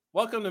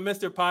Welcome to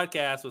Mr.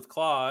 Podcast with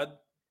Claude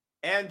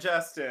And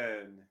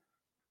Justin.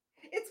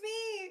 It's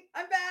me.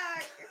 I'm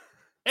back.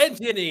 and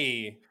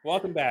Jenny.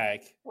 Welcome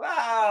back.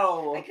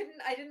 Wow.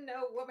 I didn't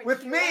know what my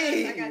With cue me.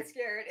 was. I got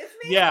scared. It's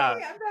me. Yeah. I'm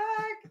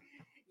back.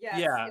 Yes,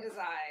 Yeah. it is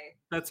I.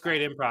 That's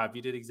great improv.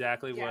 You did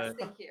exactly Yes, what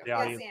thank you. the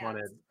audience and.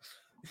 wanted.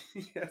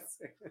 Yes.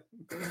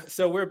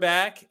 So we're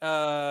back,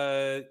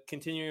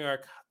 continuing our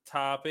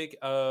topic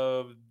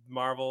of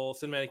Marvel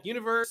Cinematic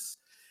Universe.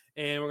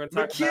 And we're going to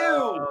talk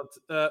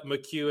about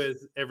McHugh,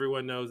 as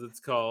everyone knows it's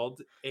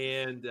called.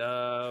 And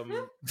talk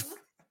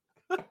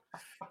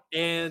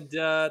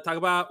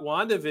about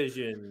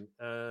WandaVision,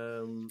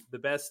 the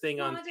best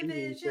thing on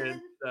TV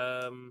since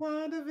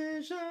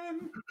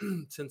WandaVision.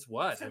 since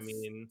what? Since I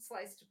mean,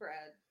 sliced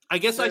bread. I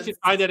guess I should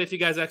find out if you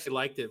guys actually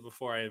liked it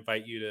before I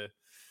invite you to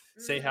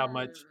say how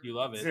much you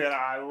love it. Did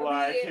I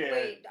like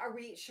it?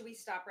 Wait, should we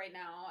stop right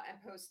now and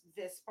post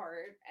this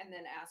part and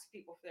then ask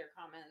people for their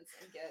comments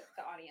and get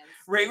the audience?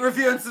 Rate,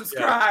 review, and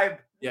subscribe.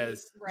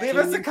 Yes. Right. Leave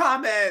us a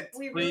comment.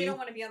 We really don't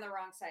want to be on the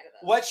wrong side of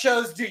this. What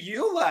shows do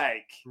you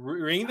like?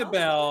 Ring the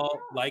bell,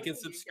 like and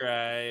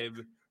subscribe.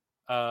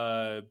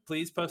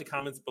 Please post the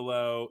comments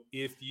below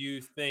if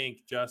you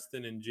think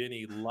Justin and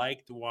Jenny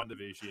liked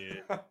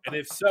WandaVision. And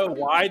if so,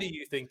 why do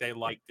you think they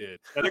liked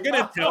it? And they're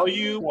going to tell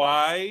you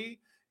why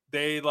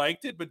they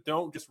liked it, but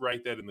don't just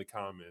write that in the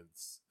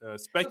comments.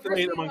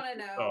 Speculate amongst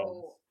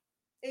yourselves.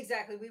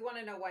 Exactly. We want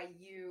to know why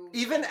you...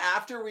 Even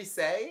after we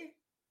say...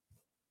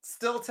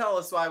 Still tell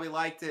us why we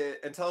liked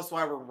it and tell us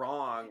why we're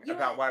wrong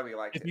about why we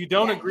liked it. If you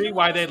don't agree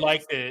why they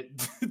liked it,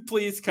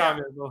 please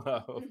comment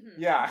below.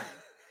 Mm-hmm. Yeah.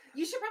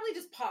 You should probably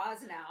just pause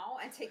now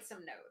and take some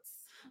notes.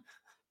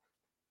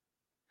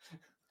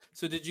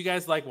 So did you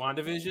guys like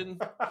WandaVision?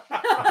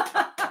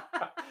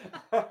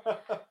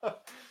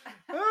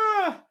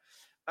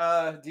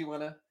 Do you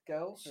want to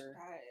go?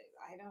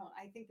 I don't.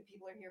 I think the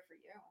people are here for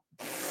you.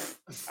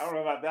 I don't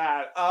know about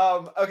that.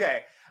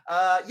 Okay.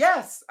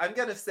 Yes, I'm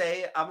gonna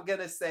say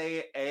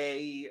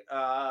a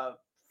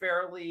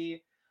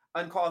fairly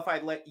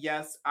unqualified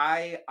yes.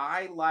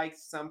 I liked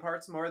some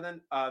parts more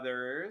than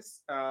others.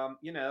 There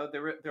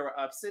were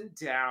ups and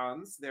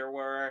downs. There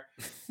were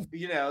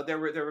there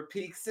were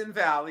peaks and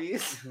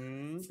valleys.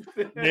 Mm-hmm.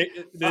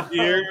 The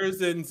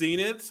deers and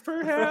zeniths,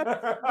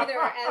 perhaps. There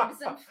are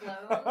ebbs and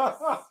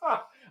flows.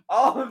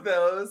 All of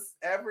those,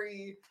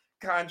 every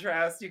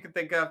contrast you can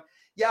think of.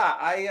 Yeah,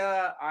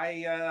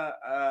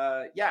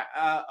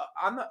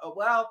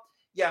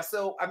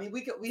 so I mean,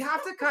 we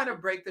have to kind of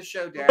break the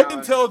show down. I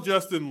can tell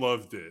Justin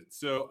loved it,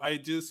 so I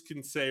just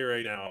can say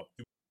right now,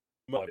 you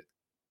loved it.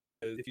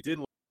 If you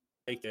didn't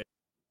like it,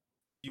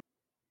 you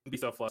wouldn't be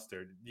so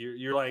flustered.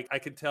 You're like, I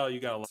can tell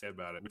you got a lot to say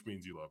about it, which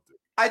means you loved it.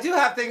 I do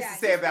have things to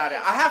say about it.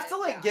 I have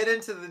to get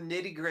into the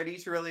nitty gritty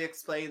to really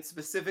explain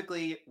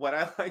specifically what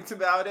I liked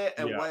about it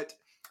and what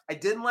I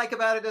didn't like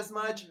about it as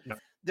much. No.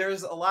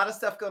 There's a lot of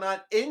stuff going on.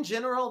 In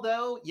general,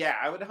 though,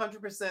 I would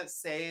 100%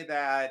 say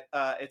that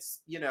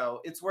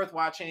it's worth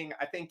watching.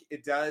 I think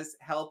it does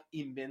help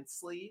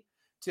immensely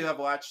to have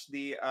watched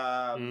the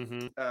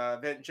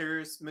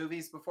Avengers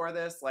movies before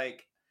this.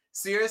 Like,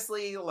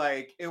 seriously,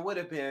 like, it would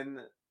have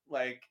been,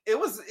 like, it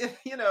was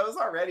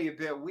already a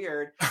bit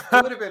weird.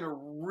 It would have been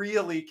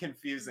really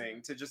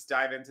confusing to just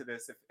dive into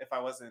this if I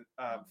wasn't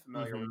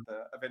familiar with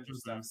the Avengers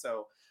stuff.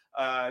 So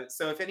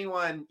if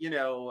anyone,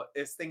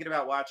 is thinking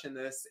about watching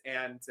this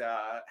and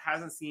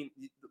hasn't seen,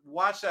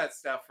 watch that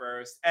stuff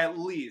first, at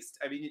least.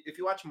 I mean, if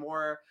you watch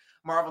more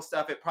Marvel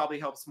stuff, it probably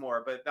helps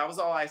more, but that was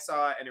all I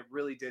saw and it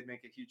really did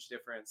make a huge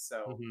difference.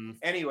 So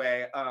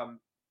anyway,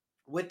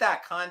 with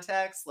that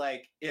context,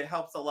 like, it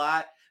helps a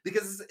lot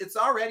because it's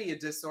already a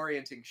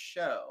disorienting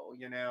show,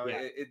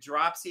 it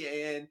drops you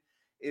in,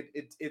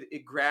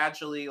 it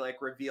gradually,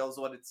 like, reveals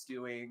what it's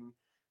doing.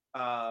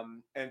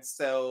 And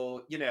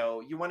so,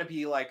 you want to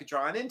be, like,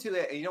 drawn into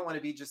it and you don't want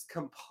to be just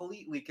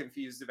completely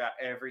confused about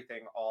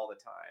everything all the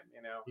time,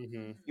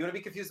 you want to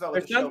be confused about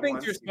what there's some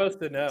things you're supposed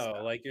to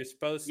know, like, you're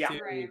supposed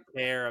to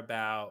care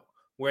about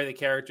where the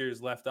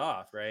characters left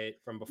off, right,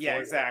 from before. Yeah,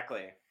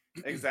 exactly.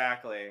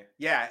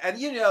 Yeah. And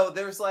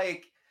there's,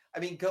 like, I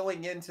mean,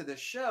 going into the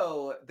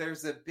show,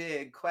 there's a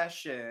big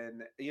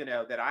question,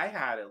 that I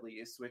had, at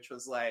least, which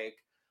was like,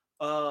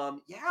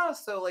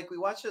 so, like, we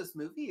watch those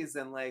movies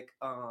and, like,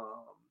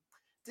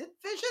 did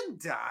Vision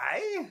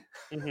die?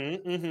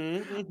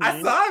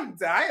 I saw him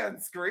die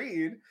on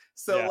screen.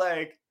 So,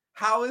 like,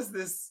 how is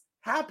this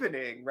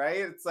happening, right?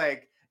 It's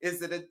like,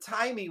 is it a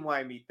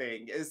timey-wimey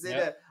thing? Is it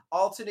an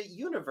alternate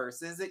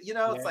universe? Is it,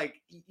 it's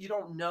like, you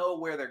don't know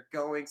where they're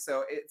going.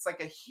 So it's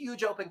like a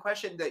huge open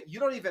question that you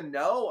don't even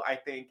know, I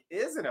think,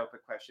 is an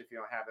open question if you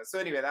don't have it. So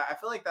anyway, I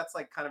feel like that's,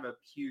 like, kind of a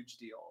huge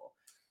deal.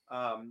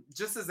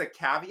 Just as a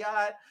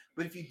caveat,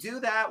 but if you do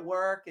that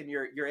work and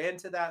you're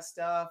into that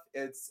stuff,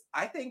 it's,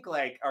 I think,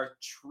 like, our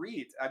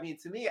treat. I mean,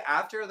 to me,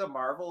 after the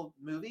Marvel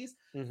movies,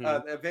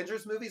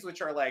 Avengers movies,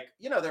 which are, like,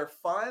 they're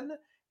fun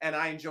and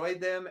I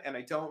enjoyed them and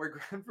I don't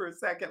regret for a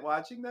second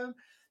watching them.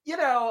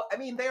 I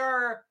mean, they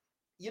are,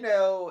 you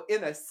know,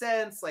 in a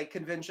sense, like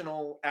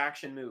conventional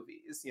action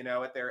movies, you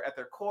know, at their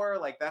core,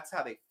 like that's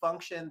how they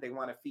function. They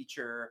want to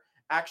feature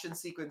action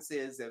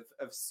sequences of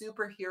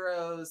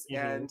superheroes Mhm.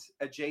 and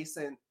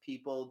adjacent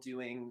people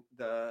doing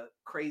the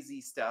crazy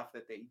stuff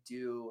that they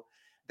do.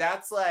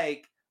 That's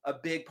like a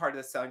big part of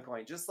the selling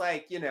point. Just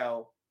like, you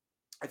know,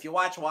 if you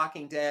watch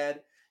Walking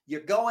Dead,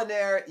 you're going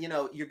there, you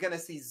know, you're gonna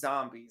see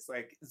zombies.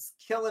 Like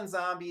killing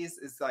zombies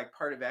is like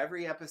part of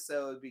every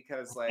episode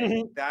because like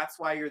Mhm. that's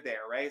why you're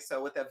there, right?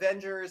 So with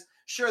Avengers,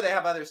 sure they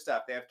have other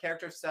stuff. They have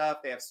character stuff,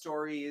 they have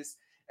stories.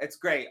 It's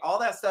great. All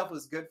that stuff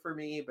was good for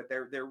me, but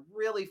they're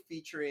really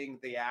featuring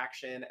the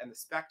action and the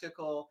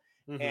spectacle.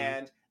 Mhm.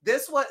 And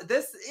this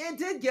it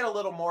did get a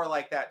little more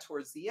like that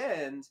towards the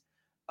end,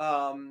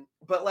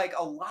 but like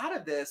a lot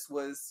of this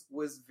was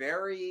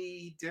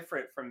very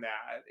different from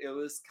that. It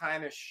was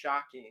kind of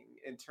shocking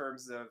in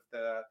terms of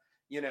the,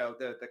 you know,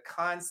 the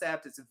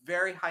concept. It's a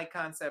very high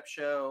concept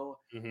show.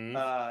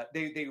 Mhm.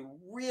 They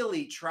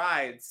really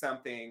tried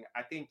something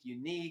I think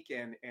unique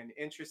and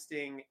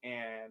interesting,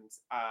 and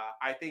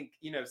I think,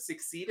 you know,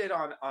 succeeded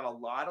on a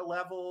lot of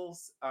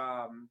levels.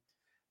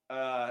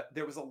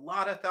 There was a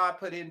lot of thought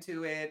put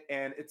into it,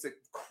 and it's a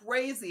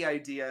crazy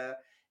idea.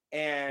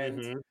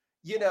 And Mhm.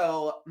 you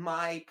know,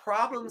 my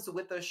problems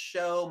with the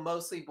show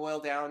mostly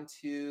boil down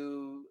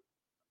to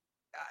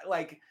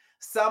like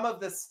some of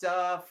the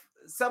stuff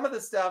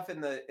in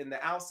the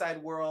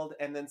outside world,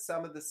 and then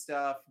some of the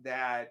stuff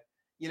that,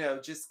 you know,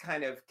 just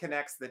kind of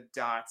connects the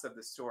dots of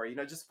the story, you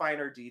know, just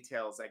finer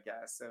details, I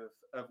guess,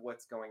 of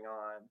what's going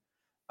on.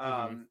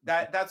 Mhm.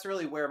 That's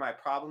really where my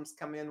problems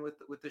come in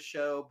with the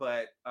show.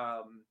 But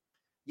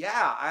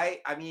yeah,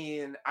 I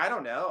mean, I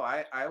don't know,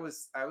 I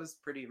was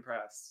pretty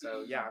impressed.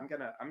 So yeah, I'm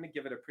gonna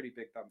give it a pretty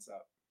big thumbs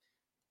up.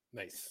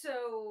 Nice.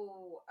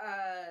 So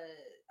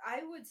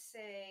I would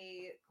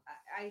say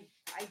I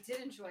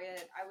did enjoy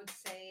it. I would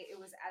say it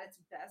was at its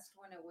best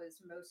when it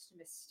was most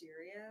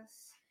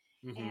mysterious,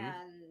 Mhm.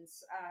 and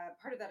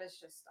part of that is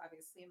just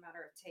obviously a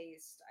matter of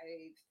taste.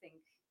 I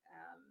think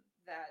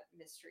that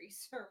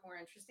mysteries are more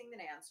interesting than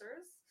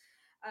answers,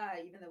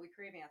 even though we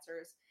crave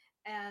answers.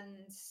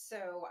 And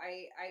so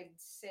I'd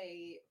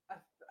say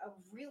a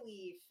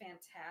really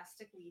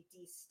fantastically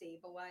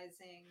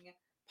destabilizing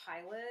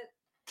pilot.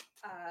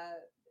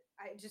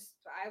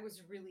 I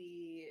was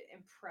really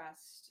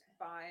impressed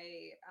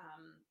by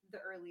the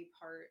early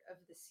part of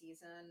the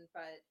season,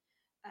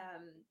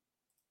 um,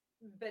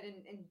 but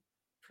in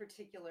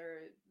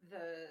particular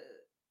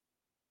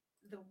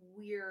the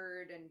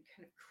weird and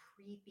kind of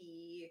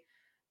creepy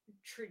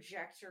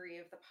trajectory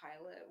of the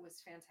pilot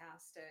was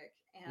fantastic,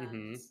 and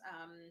Mhm.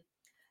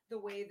 the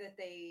way that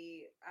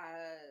they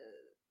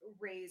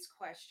raise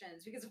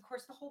questions, because of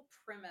course the whole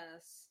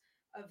premise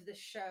of the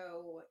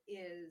show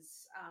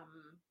is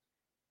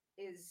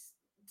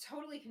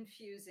totally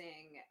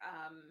confusing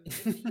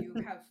if you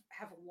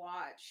have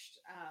watched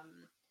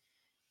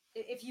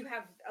if you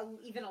have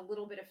even a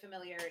little bit of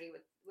familiarity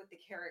with the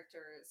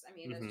characters. I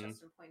mean, as Mhm.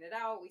 Justin pointed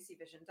out, we see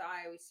Vision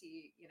die, we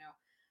see,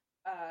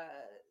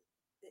 uh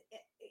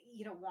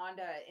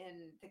Wanda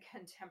in the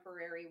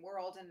contemporary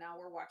world, and now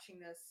we're watching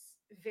this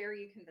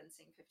very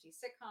convincing 50s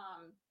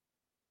sitcom.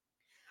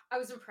 I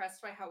was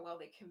impressed by how well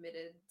they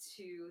committed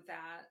to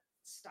that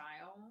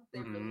style. They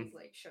Mhm. really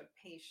like showed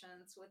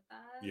patience with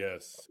that,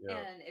 Yes.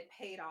 Yeah. and it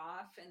paid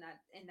off in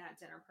that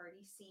dinner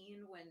party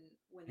scene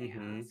when they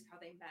Mhm. ask how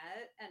they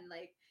met, and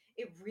like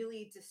it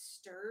really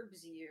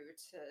disturbs you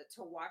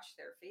to watch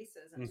their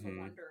faces and to Mhm.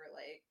 wonder,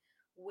 like,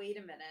 wait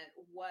a minute,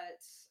 what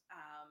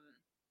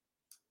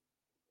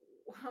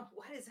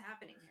is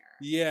happening here?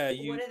 Yeah, What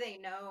you do they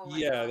know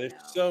and yeah, not there's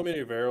know? so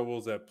many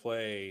variables at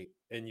play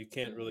and you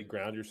can't really Hmm.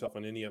 ground yourself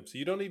on any of them. So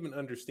you don't even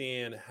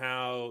understand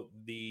how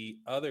the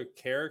other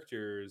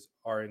characters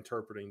are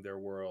interpreting their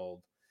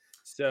world.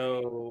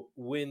 Right. So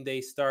when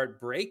they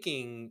start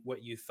breaking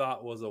what you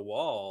thought was a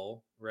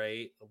wall,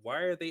 right?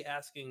 Why are they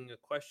asking a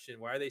question?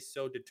 Why are they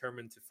so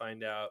determined to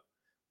find out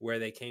where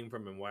they came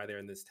from and why they're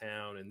in this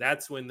town? And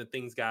that's when the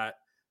things got,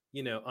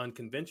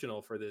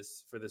 unconventional for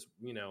this,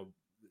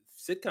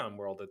 sitcom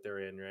world that they're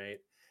in, right?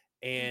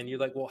 And you're Hmm.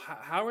 like, well,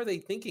 how are they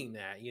thinking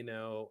that,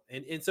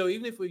 and so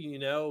even if you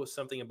know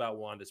something about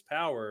Wanda's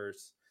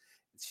powers,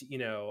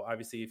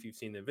 obviously if you've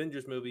seen the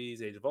Avengers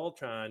movies, Age of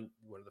Ultron,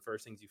 one of the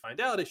first things you find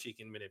out is she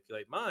can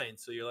manipulate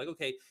minds. So you're like,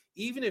 okay,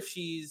 even if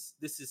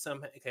this is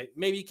some, okay,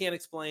 maybe you can't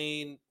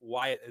explain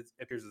why it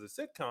appears as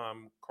a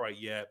sitcom quite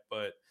yet,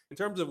 but in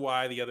terms of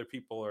why the other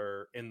people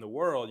are in the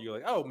world, you're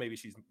like, oh, maybe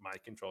she's mind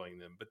controlling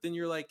them. But then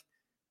you're like,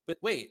 but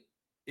wait,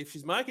 if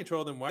she's mind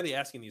controlling them, why are they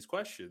asking these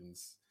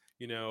questions?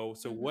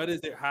 So what Hmm. is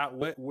there,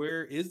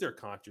 where is their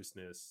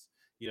consciousness,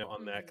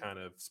 on that Hmm. kind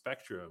of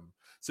spectrum?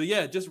 So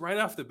yeah, just right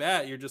off the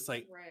bat, you're just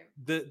like, Right.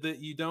 the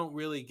you don't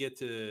really get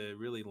to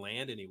really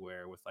land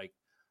anywhere with like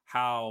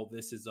how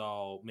this is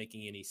all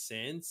making any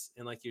sense.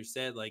 And like you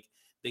said, like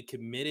they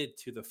committed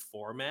to the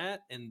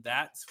format, and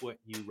that's what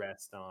you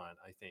rest on,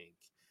 I think.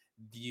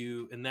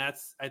 And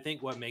that's, I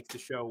think, what makes the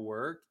show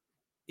work,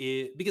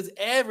 because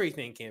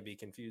everything can be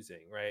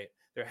confusing, right?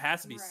 There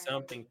has to be Right.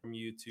 something from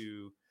you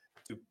to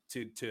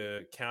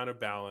to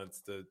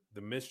counterbalance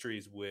the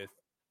mysteries with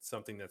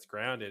something that's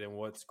grounded. And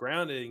what's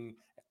grounding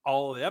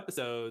all the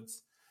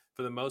episodes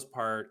for the most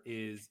part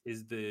is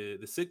the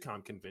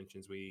sitcom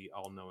conventions we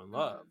all know and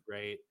love,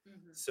 right?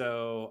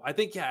 So I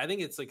think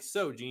it's like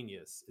so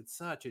genius. It's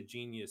such a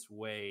genius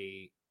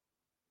way.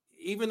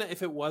 Even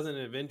if it wasn't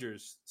an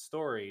Avengers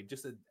story,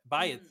 just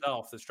by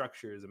itself, the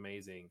structure is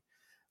amazing.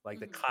 Like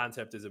the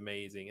concept is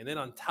amazing. And then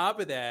on top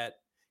of that,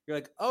 you're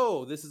like,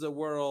 oh, this is a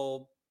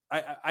world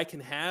I can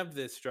have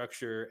this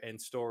structure and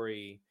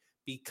story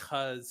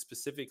because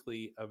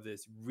specifically of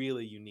this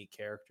really unique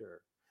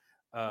character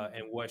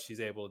and what she's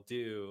able to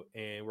do.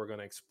 And we're going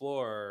to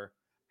explore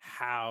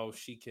how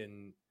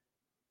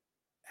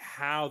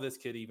this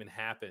could even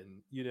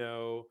happen, you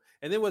know?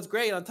 And then what's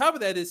great on top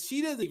of that is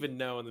she doesn't even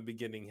know in the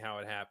beginning how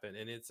it happened.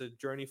 And it's a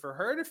journey for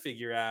her to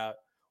figure out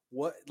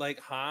what, like,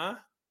 I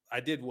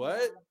did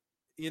what,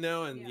 you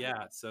know? And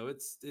so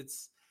it's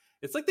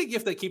like the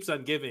gift that keeps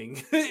on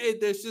giving.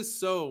 There's just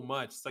so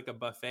much. It's like a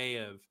buffet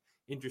of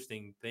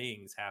interesting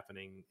things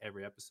happening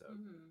every episode.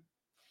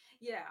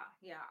 Yeah.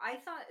 I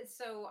thought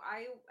so.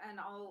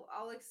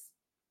 I'll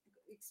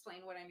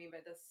explain what I mean by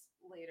this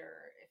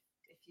later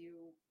if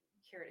you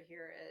care to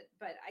hear it.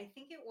 But I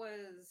think it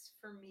was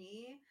for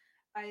me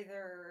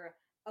either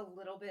a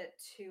little bit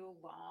too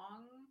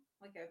long,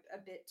 like a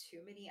bit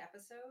too many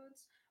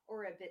episodes,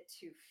 or a bit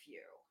too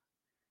few.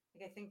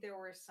 Like I think there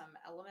were some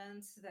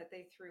elements that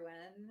they threw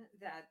in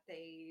that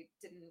they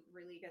didn't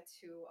really get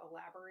to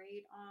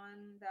elaborate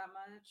on that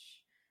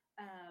much.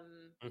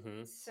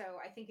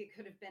 So I think it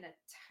could have been a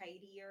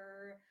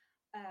tidier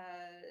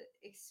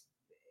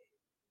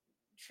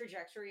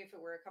trajectory if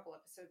it were a couple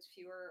episodes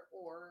fewer,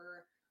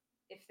 or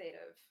if they'd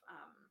have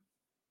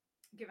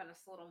given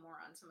us a little more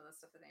on some of the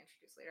stuff that they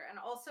introduced later. And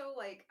also,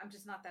 like, I'm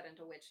just not that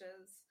into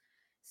witches.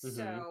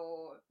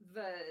 So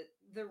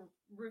the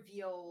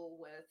reveal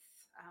with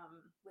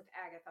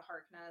Agatha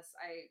Harkness,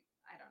 I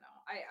don't know.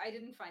 I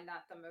didn't find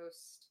that the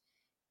most.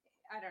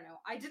 I don't know.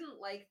 I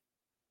didn't like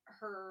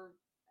her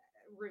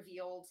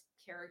revealed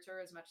character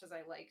as much as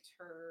I liked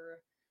her,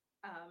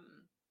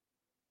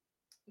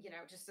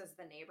 just as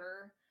the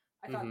neighbor.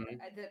 I thought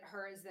that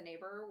her as the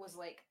neighbor was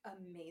like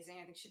amazing.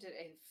 I think she did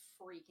a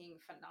freaking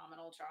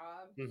phenomenal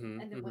job.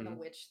 And then when the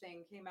witch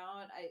thing came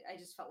out, I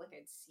just felt like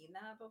I'd seen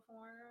that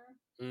before.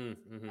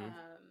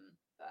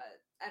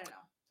 But I don't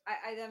know.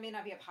 That may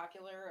not be a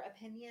popular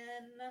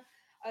opinion,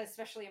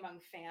 especially among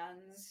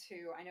fans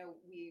who I know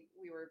we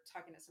were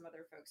talking to some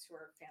other folks who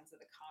are fans of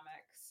the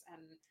comics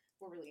and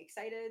were really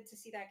excited to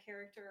see that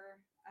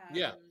character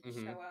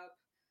show up.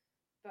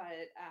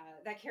 But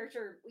that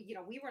character,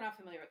 we were not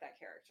familiar with that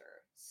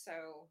character.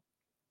 So,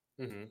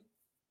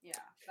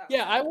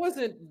 yeah, I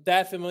wasn't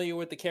that familiar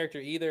with the character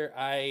either.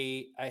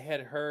 I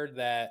had heard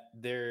that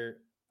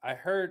I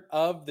heard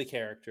of the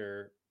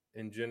character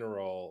in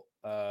general,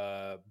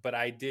 but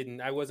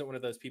I wasn't one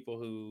of those people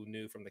who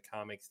knew from the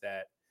comics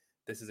that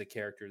this is a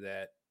character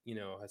that,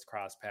 has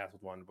crossed paths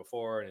with Wanda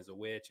before and is a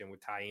witch and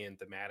would tie in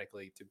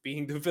thematically to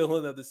being the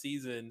villain of the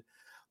season.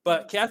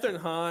 But Kathryn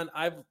Hahn,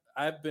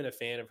 I've been a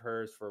fan of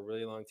hers for a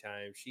really long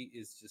time. She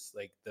is just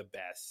like the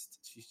best.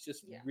 She's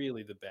just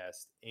really the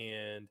best.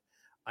 And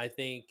I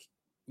think,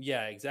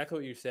 exactly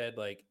what you said,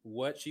 like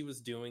what she was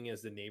doing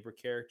as the neighbor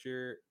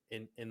character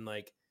and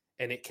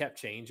it kept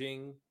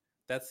changing.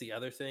 That's the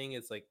other thing.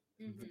 It's like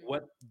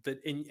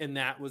and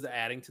that was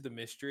adding to the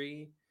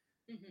mystery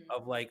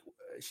of like,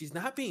 she's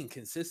not being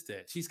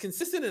consistent. She's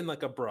consistent in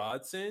like a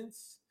broad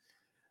sense,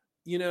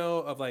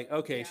 of like,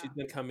 okay, she's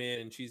going to come in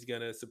and she's going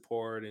to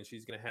support and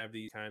she's going to have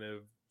these kind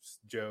of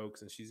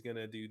jokes and she's going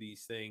to do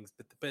these things.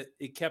 But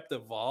it kept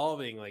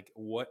evolving, like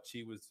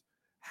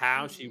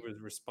how she was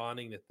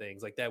responding to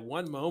things. Like that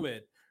one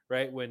moment,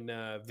 right, when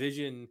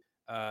Vision,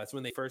 it's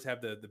when they first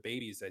have the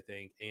babies, I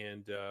think,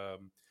 and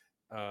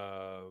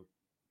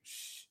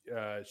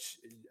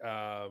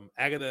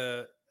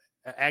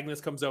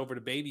Agnes comes over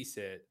to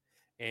babysit.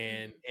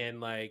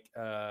 And like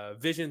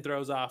Vision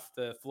throws off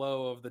the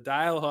flow of the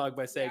dialogue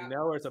by saying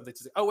no or something.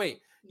 She's like, oh wait,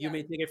 you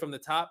may take it from the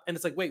top, and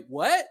it's like, wait,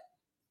 what?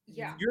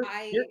 Yeah,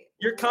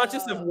 you're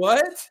conscious of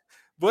what?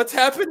 What's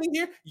happening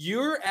here?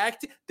 You're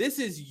acting. This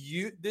is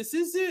you. This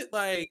isn't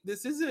Wanda.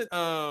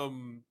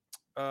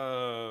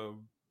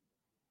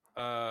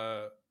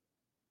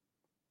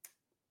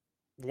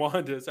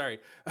 Sorry,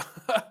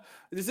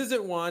 this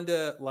isn't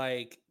Wanda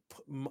like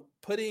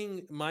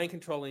putting mind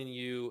controlling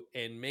you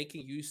and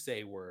making you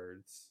say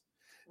words.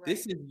 Right.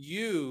 This is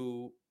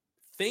you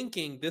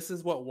thinking this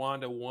is what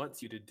Wanda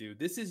wants you to do.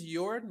 This is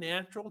your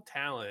natural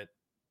talent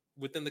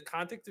within the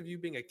context of you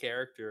being a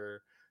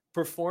character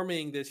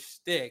performing this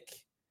shtick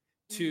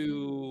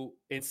to,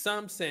 in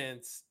some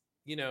sense,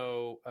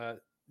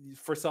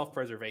 for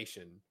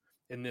self-preservation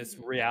in this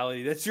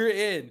reality that you're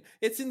in.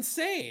 It's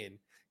insane.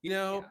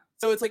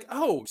 So it's like,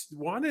 oh,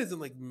 Wanda isn't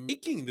like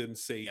making them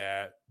say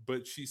that,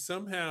 but she's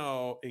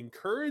somehow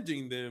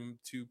encouraging them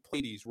to play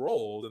these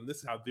roles, and this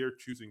is how they're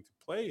choosing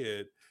to play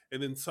it.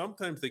 And then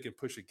sometimes they can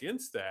push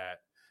against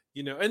that,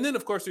 and then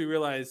of course we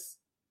realize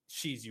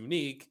she's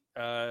unique.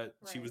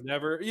 She was Right.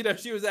 never, you know,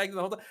 she was acting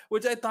the whole time,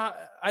 which I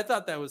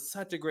thought that was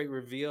such a great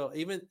reveal.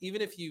 Even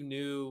if you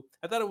knew,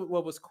 I thought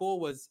what was cool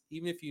was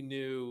even if you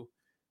knew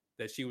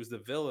that she was the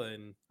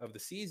villain of the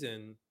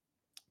season,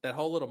 that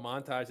whole little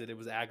montage that it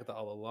was Agatha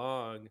all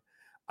along,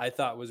 I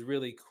thought was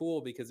really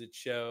cool because it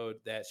showed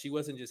that she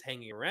wasn't just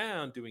hanging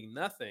around doing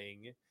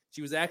nothing.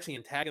 She was actually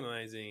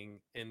antagonizing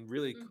and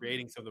really Mm-hmm.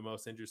 creating some of the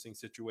most interesting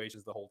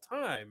situations the whole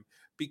time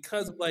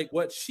because of Mm-hmm. like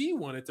what she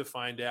wanted to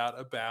find out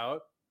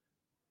about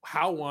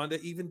how Wanda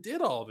even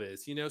did all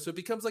this, you know? So it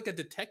becomes like a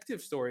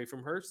detective story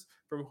from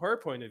her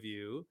point of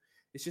view.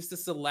 It's just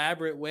this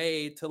elaborate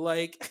way to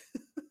like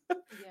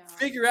Yeah.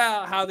 figure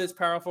out how this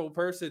powerful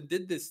person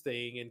did this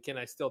thing and can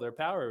I steal their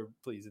power,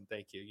 please and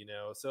thank you, you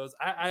know? So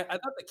I Right.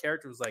 thought the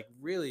character was like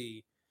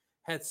really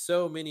had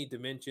so many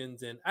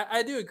dimensions, and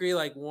I do agree.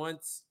 Like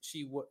once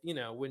you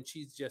know, when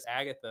she's just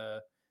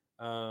Agatha,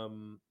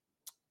 um,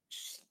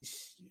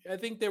 I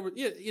think there were,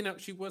 yeah, you know,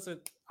 she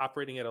wasn't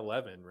operating at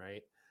 11,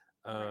 right?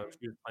 Right.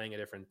 She was playing a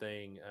different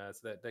thing,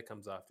 so that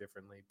comes off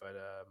differently. But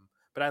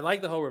I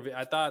like the whole reveal.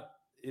 I thought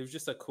it was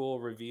just a cool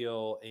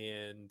reveal,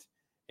 and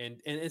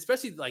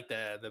especially like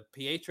the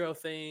Pietro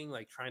thing,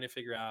 like trying to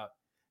figure out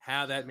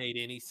how that made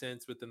any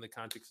sense within the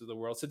context of the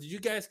world. So did you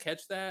guys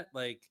catch that?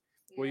 Like,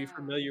 were you Yeah.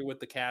 familiar with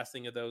the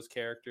casting of those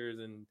characters,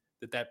 and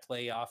did that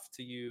play off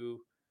to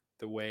you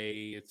the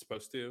way it's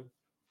supposed to?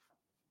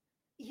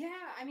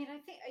 Yeah. I mean, I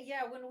think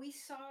yeah. When we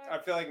saw, I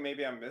feel like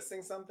maybe I'm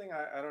missing something.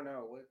 I don't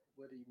know.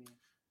 What do you mean?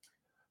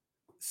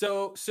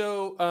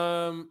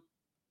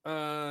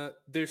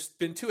 There's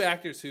been two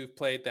actors who've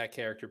played that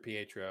character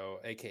Pietro,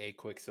 aka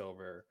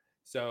Quicksilver.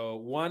 So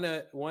one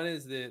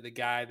is the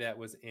guy that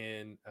was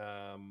in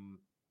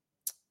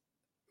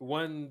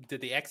one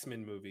did the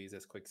X-Men movies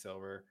as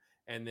Quicksilver,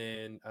 and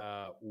then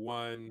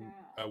one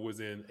yeah. was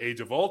in Age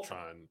of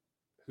Ultron,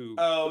 who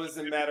Oh, it was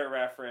a meta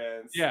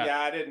reference. yeah. Yeah,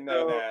 I didn't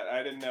know So that.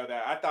 I didn't know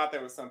that. I thought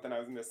there was something I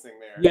was missing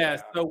there. yeah,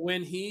 Yeah. so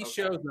when he Okay.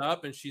 shows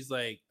up and she's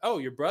like, "Oh,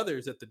 your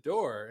brother's at the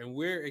door," and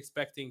we're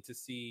expecting to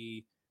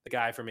see the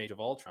guy from Age of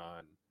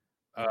Ultron,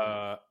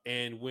 Mm-hmm.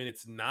 and when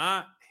it's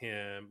not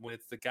him, when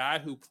it's the guy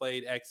who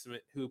played X-Men,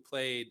 who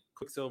played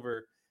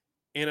Quicksilver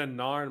in a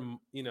non,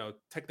 you know,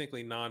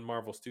 technically non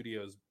Marvel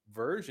Studios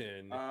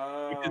version,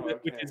 Oh,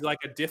 which okay. is like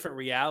a different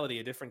reality,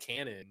 a different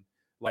canon.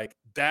 Like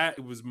that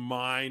was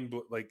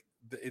like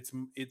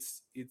it's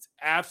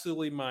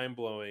absolutely mind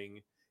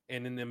blowing,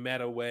 and in the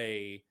meta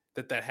way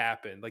that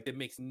happened. Like it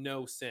makes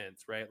no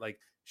sense, right? Like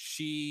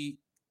she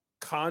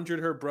conjured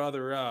her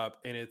brother up,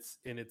 and it's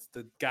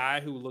the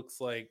guy who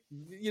looks like,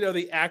 you know,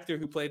 the actor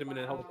who played him in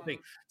the whole thing.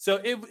 Wow. So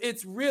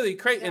it's really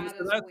crazy, and That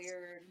so is that's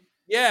weird.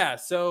 yeah.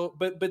 So,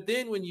 but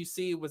then when you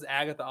see it was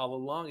Agatha all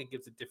along, it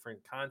gives a different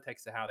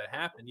context to how that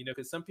happened. You know,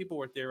 because some people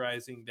were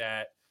theorizing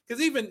that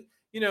because even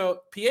you know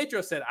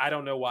Pietro said, "I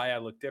don't know why I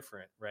look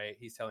different." Right?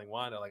 He's telling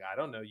Wanda like, "I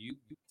don't know. You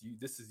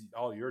this is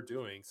all you're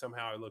doing.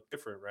 Somehow I look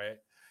different." Right?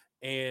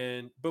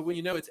 And but when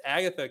you know it's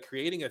Agatha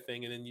creating a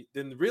thing, and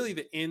then really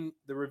the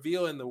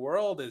reveal in the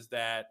world is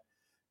that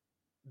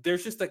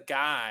there's just a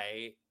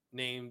guy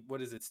named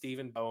what is it,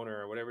 Stephen Boner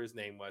or whatever his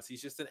name was.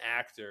 He's just an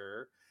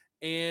actor,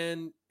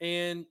 and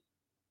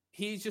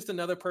he's just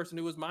another person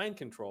who was mind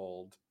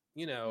controlled,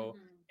 you know,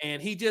 Mm-hmm.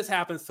 and he just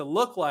happens to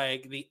look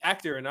like the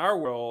actor in our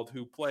world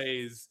who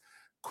plays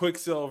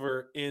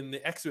Quicksilver in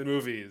the X-Men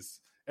movies.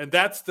 And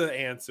that's the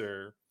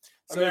answer.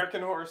 So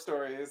American Horror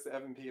Story is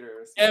Evan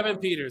Peters. Evan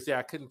Yeah. Peters, yeah,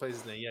 I couldn't place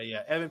his name. Yeah,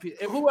 yeah. Evan Peters,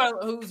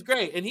 who's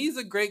great. And he's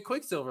a great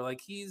Quicksilver. Like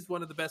he's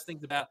one of the best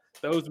things about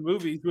those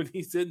movies when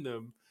he's in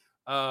them.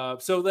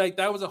 So like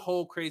that was a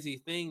whole crazy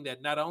thing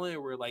that not only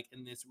were like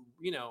in this,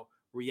 you know,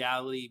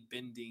 reality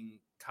bending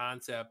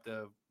concept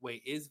of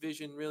wait, is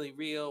Vision really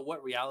real?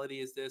 What reality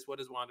is this? What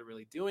is Wanda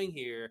really doing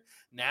here?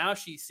 Now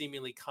she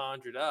seemingly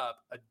conjured up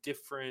a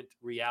different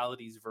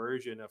reality's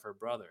version of her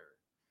brother.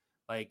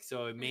 Like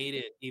so it made Mm.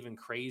 it even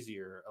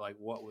crazier, like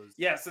what was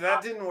Yeah, so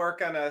that didn't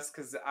work on us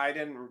because I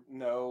didn't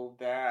know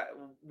that.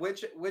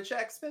 Which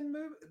X-Men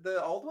movie?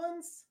 The old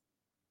ones?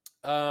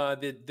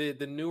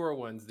 The newer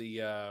ones,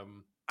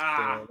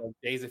 Ah, the like,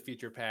 Days of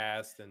Future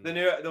Past and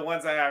the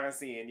ones I haven't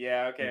seen.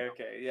 Yeah, you okay, know,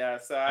 okay. Yeah,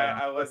 so I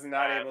First was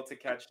not Class. able to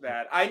catch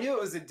that. I knew it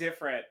was a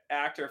different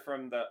actor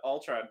from the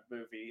Ultron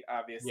movie, Yeah.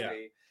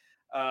 obviously.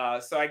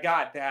 So I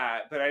got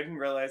that, but I didn't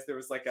realize there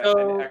was like an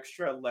So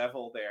extra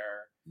level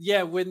there.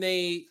 yeah, when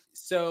they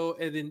so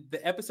and then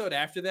the episode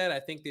after that, I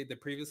think the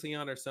previously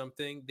on or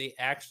something, they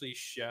actually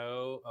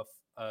show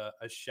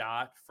a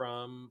shot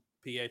from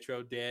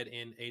Pietro dead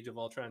in Age of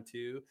Ultron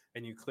 2,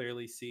 and you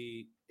clearly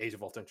see Age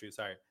of Ultron 2,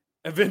 sorry.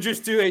 Avengers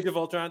 2, Age of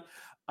Ultron.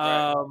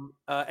 Right.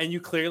 And you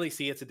clearly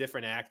see it's a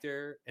different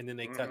actor, and then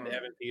they cut to Hmm.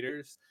 Evan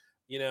Peters,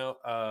 you know.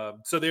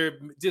 So they're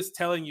just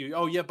telling you,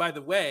 oh yeah, by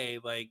the way,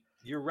 like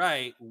you're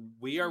right,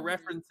 we are Mm-hmm.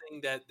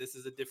 referencing that this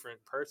is a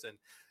different person.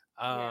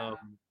 Yeah.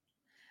 Um,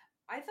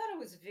 I thought it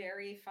was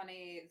very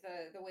funny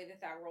the way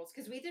that rolls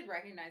because we did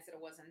recognize that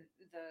it wasn't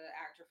the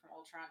actor from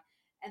Ultron,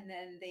 and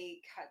then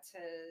they cut to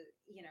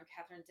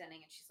Catherine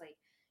Denning, and she's like,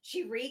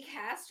 she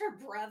recast her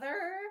brother.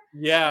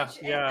 Yeah,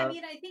 Which, yeah. I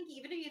mean, I think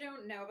even if you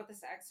don't know about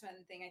this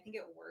X-Men thing, I think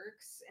it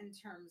works in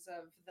terms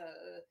of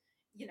the,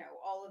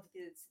 all of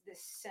this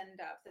send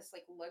up, this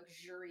like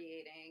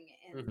luxuriating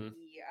in Mm-hmm.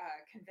 the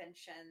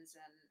conventions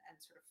and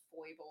sort of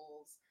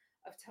foibles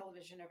of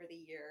television over the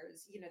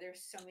years.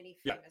 There's so many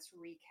Yeah. famous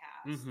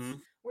recasts Mm-hmm.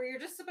 where you're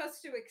just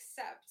supposed to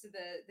accept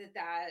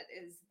that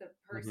is the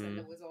person Mm-hmm.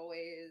 that was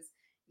always,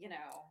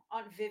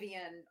 Aunt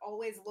Vivian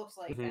always looked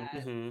like Mm-hmm.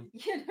 that.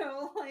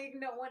 Mm-hmm. Like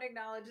no one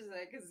acknowledges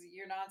it because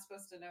you're not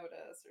supposed to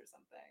notice or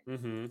something.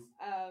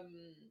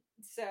 Mm-hmm.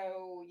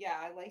 So yeah,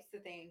 I liked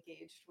that they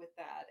engaged with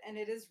that, and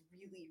it is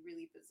really,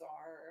 really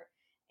bizarre.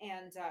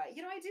 And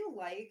I do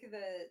like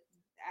that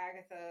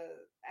Agatha,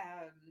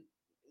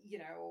 you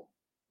know,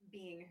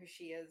 being who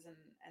she is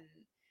and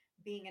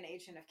being an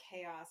agent of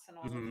chaos and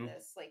all of Mm-hmm.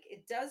 this. Like,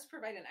 it does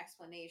provide an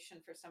explanation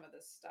for some of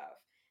this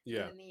stuff.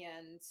 Yeah. But in the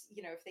end,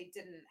 if they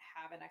didn't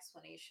have an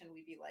explanation,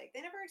 we'd be like,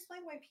 they never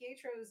explained why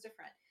Pietro is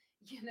different.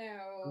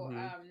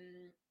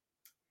 Mm-hmm.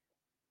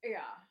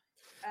 Yeah.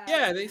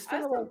 Yeah, they I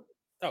spent a lot. also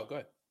Oh, go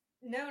ahead.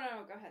 no,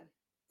 go ahead.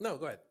 No,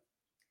 go ahead.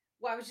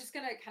 Well, I was just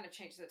gonna kind of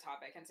change the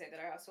topic and say that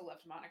I also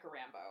loved Monica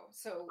Rambeau.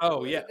 So,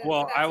 Oh yeah. but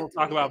Well, I that's a will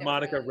talk totally about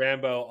Monica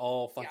different. Rambeau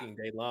all Yeah. fucking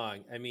day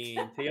long. I mean,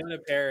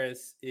 Teyonah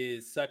Parris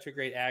is such a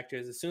great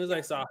actress. As soon as I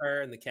Yeah. saw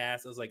her in the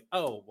cast, I was like,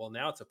 oh, well,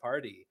 now it's a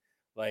party.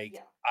 Like,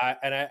 Yeah.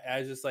 I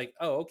was just like,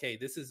 oh, okay,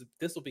 this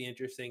will be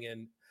interesting.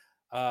 And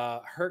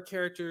her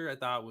character, I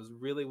thought, was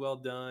really well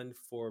done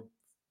for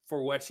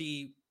what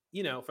she,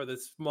 for the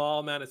small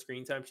amount of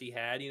screen time she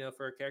had,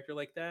 for a character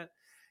like that,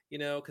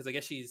 because I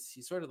guess she's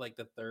sort of like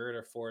the third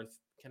or fourth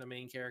kind of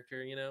main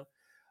character,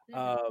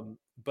 Mhm.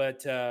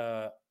 But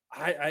yeah,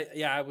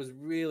 I was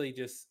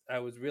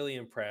really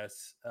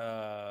impressed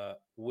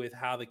with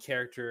how the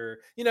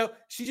character,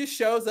 she just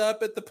shows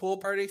up at the pool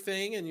party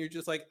thing, and you're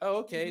just like, oh,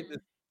 okay,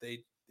 Mhm.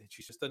 they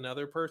she's just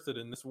another person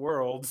in this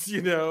world,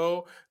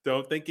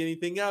 don't think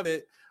anything of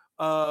it.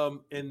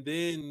 And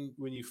then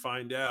when you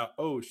find out,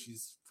 oh,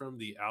 she's from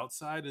the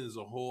outside and there's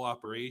a whole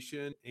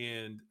operation.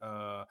 And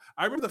I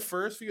remember the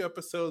first few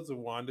episodes of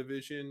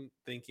WandaVision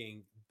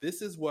thinking,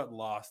 this is what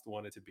Lost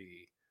wanted to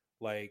be.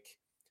 Like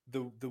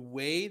the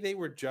way they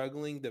were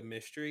juggling the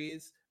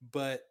mysteries,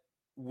 but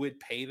would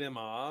pay them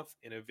off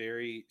in a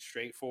very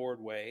straightforward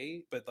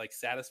way, but like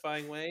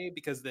satisfying way,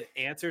 because the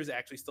answer is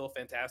actually still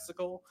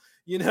fantastical,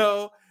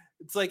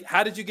 it's like,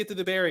 how did you get to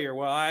the barrier?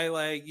 Well,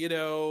 I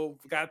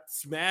got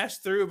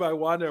smashed through by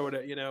Wanda or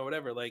whatever,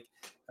 whatever. Like,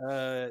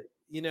 so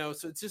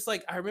it's just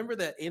like, I remember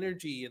that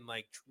energy, and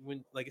like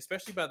when, like,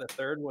 especially by the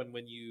third one,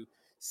 when you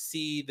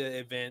see the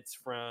events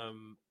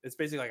from, it's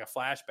basically like a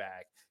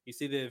flashback. You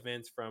see the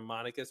events from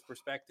Monica's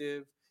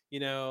perspective,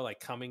 like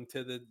coming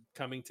to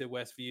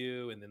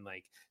Westview, and then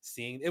like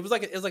seeing, it was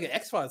like an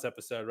X-Files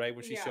episode, right?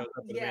 When she Yeah. shows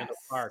up in Yes. Randall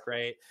Park,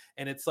 right?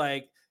 And it's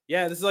like,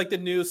 yeah, this is like the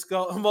new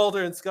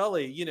Mulder and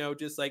Scully,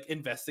 just like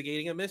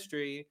investigating a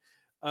mystery.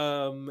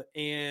 And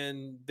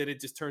then it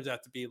just turns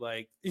out to be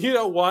like,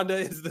 Wanda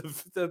is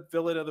the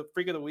villain of the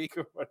freak of the week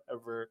or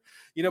whatever,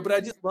 but I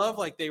Mhm. just love,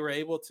 like, they were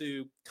able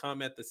to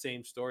come at the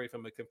same story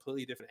from a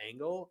completely different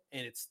angle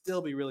and it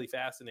still be really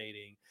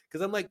fascinating.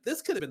 Cause I'm like,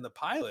 this could have been the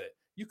pilot.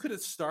 You could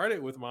have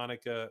started with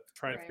Monica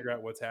trying to Right. figure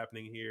out what's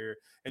happening here.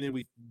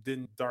 And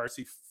then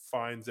Darcy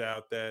finds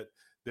out that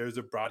there's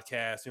a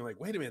broadcast, and you're like,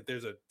 wait a minute,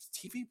 there's a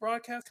TV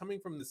broadcast coming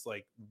from this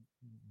like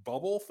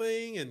bubble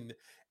thing, and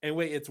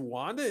wait, it's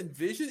Wanda and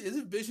Vision.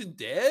 Isn't Vision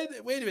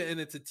dead? Wait a minute, and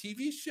it's a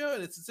TV show,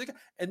 and it's a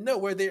and no,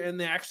 where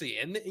they're actually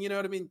in it, you know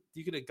what I mean?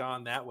 You could have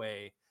gone that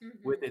way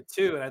with Mhm. it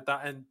too. And I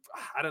thought, and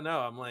I don't know,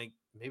 I'm like,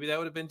 maybe that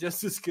would have been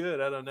just as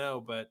good. I don't know,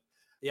 but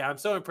yeah, I'm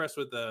so impressed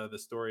with the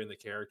story and the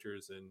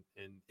characters, and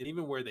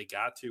even where they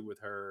got to with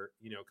her,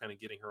 kind of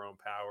getting her own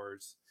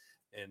powers,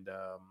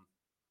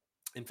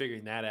 and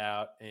figuring that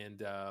out.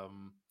 And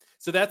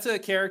so that's a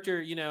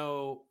character,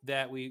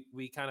 that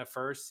we kind of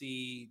first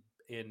see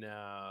in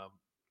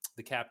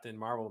the Captain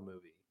Marvel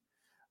movie.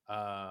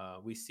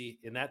 We see,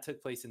 and that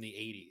took place in the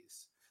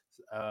 80s.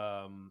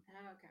 Oh,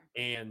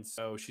 okay. And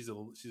so she's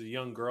a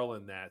young girl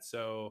in that.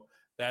 So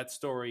that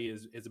story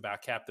is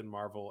about Captain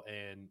Marvel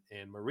and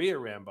Maria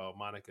Rambeau,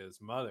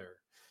 Monica's mother.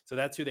 So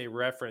that's who they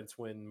reference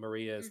when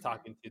Maria is Mhm.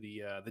 talking to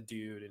the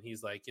dude, and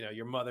he's like,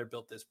 your mother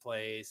built this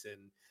place,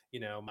 and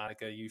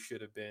Monica, you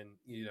should have been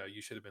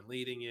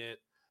leading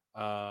it.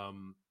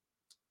 Um,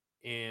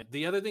 and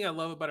the other thing I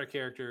love about her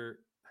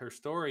character, her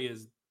story,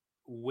 is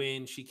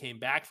when she came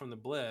back from the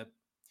blip,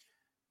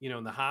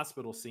 in the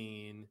hospital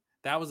scene,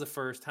 that was the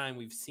first time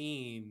we've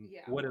seen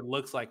Yeah. what it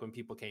looks like when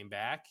people came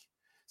back.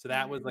 So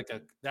that was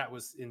Mhm. that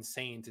was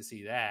insane to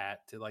see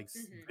that, to like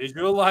Mhm.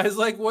 visualize,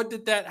 like,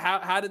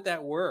 how did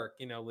that work,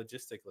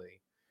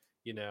 logistically,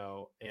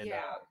 and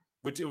Yeah.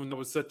 which it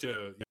was such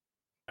a,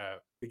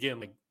 again,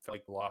 like, felt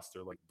like Lost,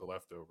 or like The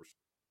Leftovers.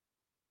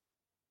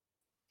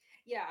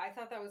 Yeah, I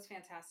thought that was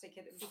fantastic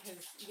because,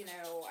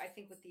 I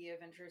think with the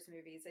Avengers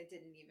movies, I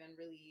didn't even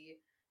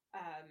really,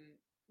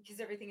 because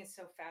everything is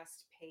so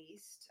fast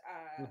paced.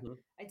 Mm-hmm.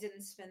 I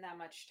didn't spend that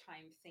much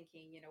time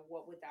thinking,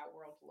 what would that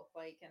world look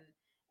like,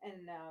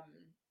 And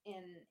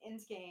in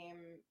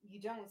Endgame, you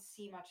don't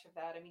see much of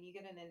that. I mean, you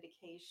get an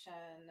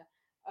indication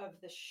of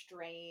the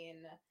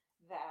strain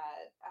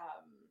that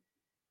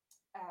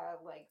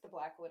like the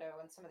Black Widow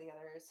and some of the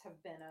others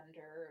have been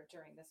under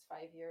during this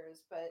 5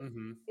 years, but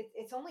Mm-hmm.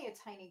 it's only a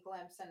tiny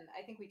glimpse. And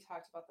I think we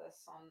talked about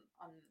this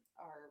on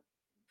our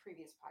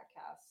previous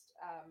podcast,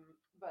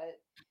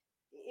 but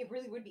it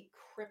really would be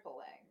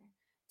crippling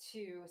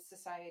to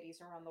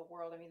societies around the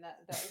world. I mean, that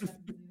is a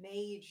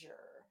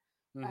major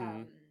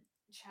Mm-hmm.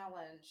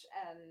 challenge,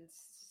 and to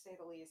say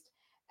the least.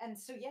 And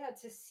so, yeah,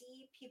 to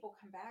see people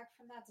come back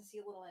from that, to see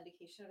a little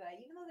indication of that,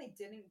 even though they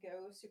didn't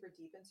go super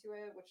deep into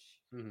it, which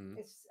Mm-hmm.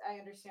 is, I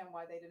understand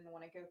why they didn't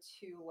want to go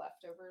too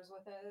leftovers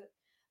with it.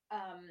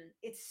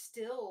 It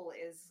still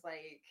is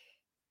like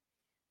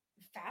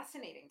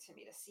fascinating to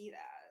me to see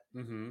that.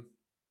 Mm-hmm.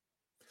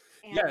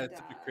 Yeah, And it's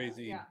such a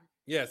crazy. yeah,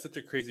 Yeah, it's such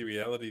a crazy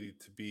reality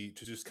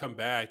to just come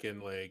back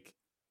and like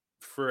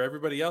for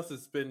everybody else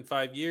it's been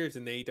 5 years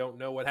and they don't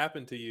know what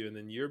happened to you, and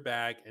then you're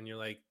back and you're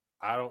like,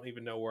 I don't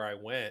even know where I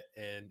went,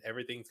 and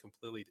everything's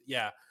completely.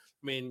 Yeah,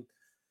 I mean,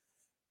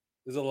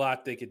 there's a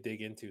lot they could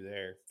dig into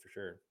there for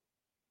sure.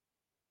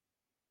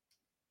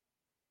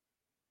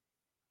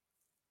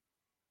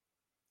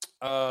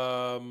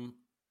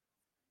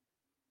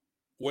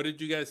 What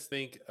did you guys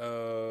think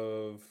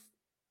of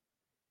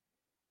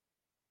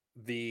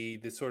the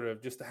sort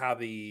of just how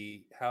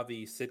the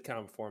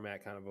sitcom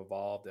format kind of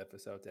evolved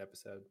episode to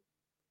episode?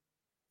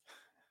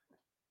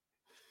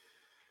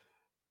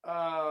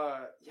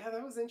 Yeah,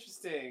 that was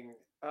interesting.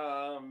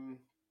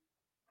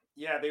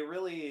 Yeah, they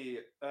really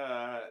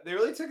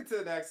took it to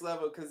the next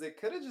level because they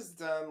could have just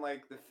done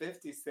like the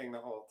 50s thing the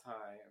whole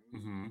time.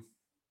 Mm-hmm.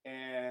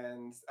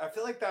 And I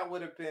feel like that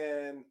would have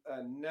been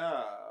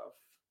enough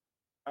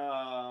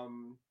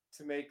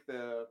to make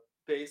the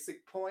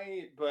basic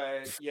point,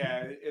 but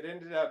yeah, it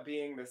ended up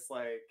being this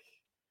like,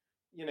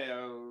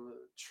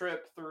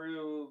 trip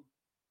through,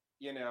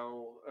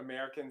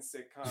 American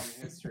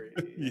sitcom history,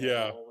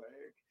 Yeah.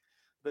 like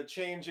the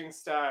changing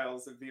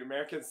styles of the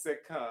American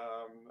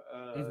sitcom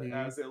Mm-hmm.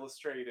 as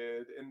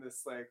illustrated in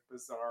this like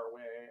bizarre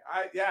way.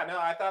 I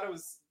thought it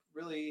was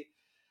really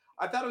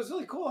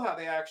cool how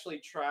they actually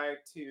tried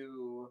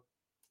to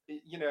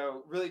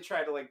really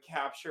try to like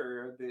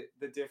capture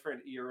the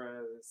different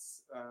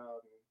eras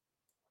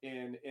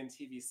in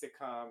TV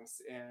sitcoms,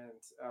 and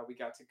we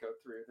got to go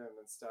through them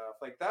and stuff.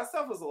 Like that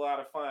stuff was a lot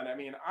of fun. I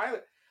mean,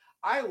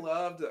 I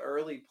loved the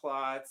early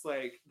plots,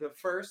 like the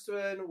first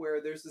one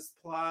where there's this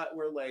plot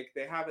where like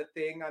they have a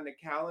thing on the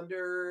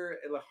calendar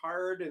in the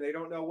heart and they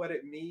don't know what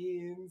it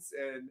means,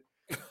 and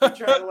they're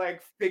trying to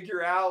like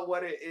figure out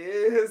what it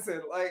is,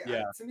 and like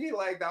Yeah. to me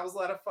like that was a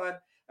lot of fun.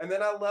 And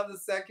then I love the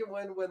second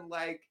one when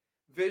like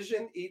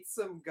Vision eats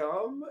some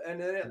gum and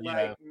then it Yeah.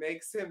 like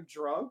makes him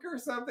drunk or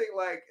something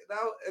like that,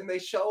 and they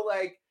show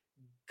like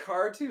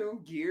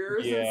cartoon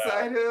gears Yeah.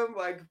 inside him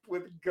like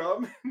with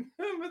gum in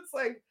them. It's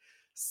like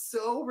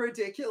so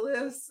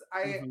ridiculous.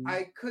 Mm-hmm.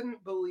 I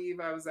couldn't believe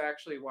I was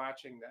actually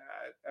watching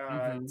that.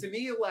 Mm-hmm.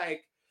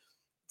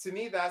 To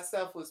me that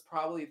stuff was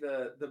probably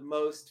the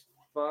most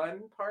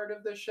fun part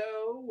of the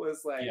show,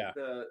 was like Yeah.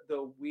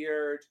 the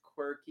weird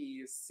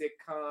quirky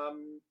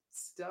sitcom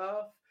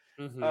stuff.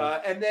 Mm-hmm.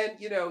 And then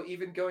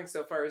even going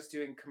so far as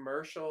doing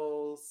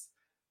commercials.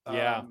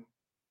 Yeah.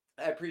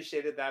 I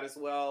appreciated that as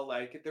well.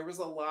 Like there was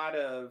a lot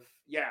of,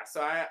 yeah.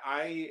 So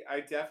I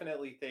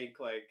definitely think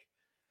like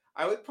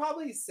I would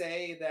probably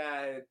say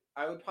that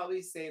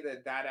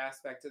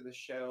aspect of the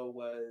show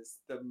was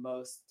the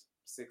most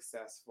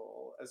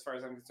successful as far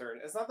as I'm concerned.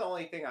 It's not the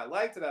only thing I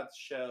liked about the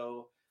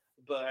show,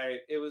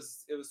 but it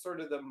was sort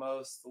of the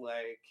most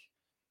like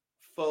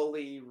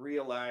fully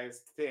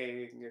realized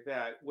thing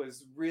that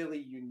was really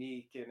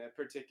unique in a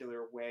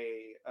particular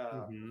way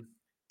Mm-hmm.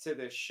 to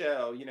this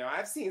show.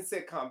 I've seen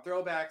sitcom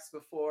throwbacks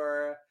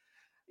before.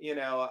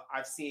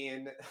 I've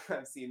seen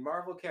I've seen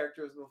Marvel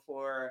characters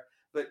before,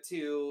 but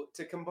to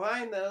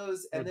combine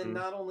those, and then Mm-hmm.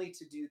 not only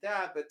to do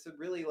that, but to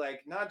really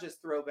like not just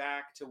throw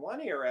back to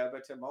one era,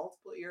 but to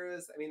multiple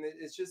eras. I mean,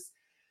 it's just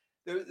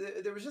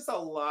there was just a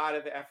lot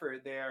of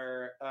effort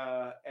there,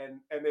 and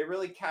they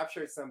really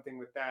captured something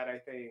with that, I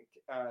think.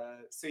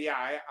 So yeah,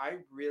 I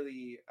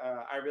really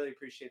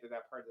appreciated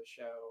that part of the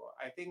show.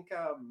 I think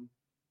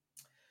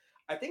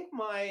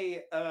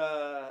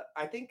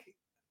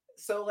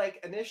so. Like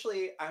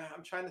initially,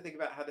 I'm trying to think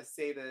about how to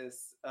say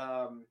this.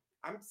 I'm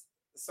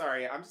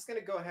sorry. I'm just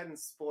gonna go ahead and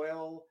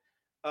spoil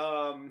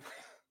um,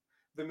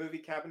 the movie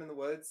Cabin in the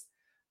Woods.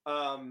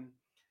 Um,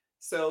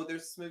 so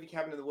there's this movie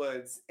Cabin in the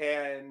Woods,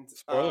 and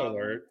Spoiler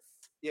alert.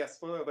 yeah,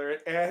 spoiler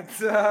alert. And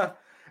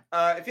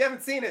if you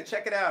haven't seen it,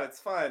 check it out. It's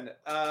fun.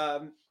 I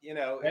If you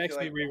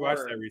actually like rewatched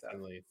horror that and stuff.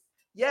 recently.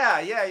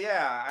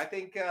 Yeah. I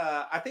think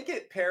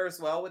it pairs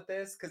well with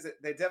this because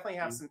they definitely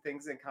have some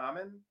things in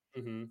common.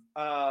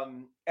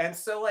 Mm-hmm. And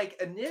so like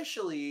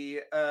initially,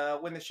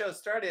 when the show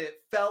started,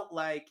 it felt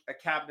like a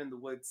Cabin in the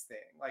Woods thing.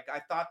 Like I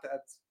thought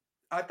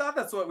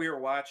that's what we were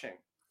watching.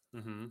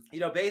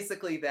 Mm-hmm.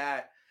 Basically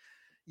that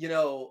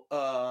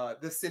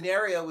the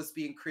scenario was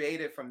being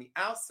created from the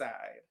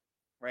outside,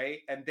 right?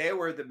 And they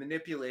were the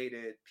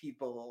manipulated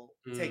people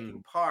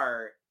taking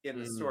part in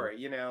the story,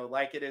 you know,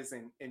 like it is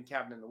in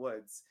Cabin in the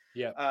Woods.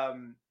 Yeah. I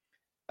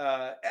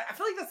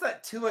feel like that's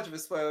not too much of a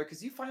spoiler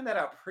because you find that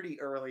out pretty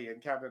early in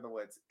Cabin in the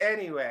Woods.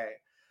 Anyway,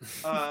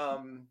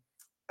 so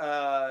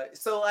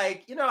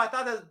like, you know, I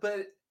thought that,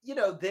 but you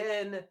know,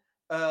 then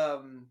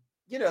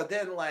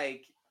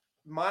like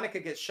Monica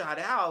gets shot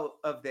out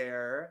of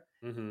there,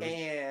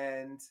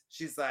 and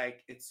she's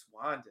like, "It's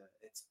Wanda.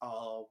 It's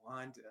all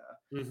Wanda."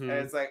 And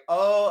it's like,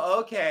 oh,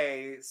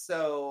 okay,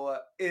 so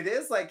it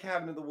is like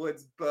Cabin in the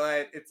Woods,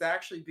 but it's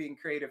actually being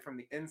created from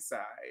the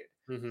inside,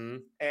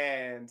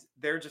 and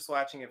they're just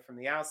watching it from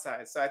the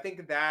outside. So I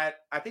think that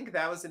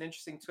was an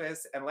interesting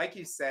twist, and like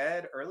you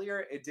said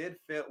earlier, it did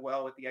fit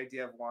well with the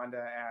idea of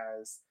Wanda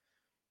as,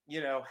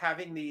 you know,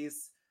 having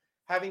these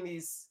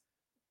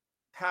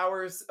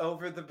powers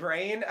over the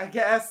brain, I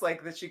guess,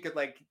 like that she could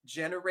like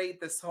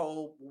generate this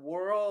whole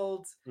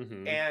world,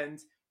 and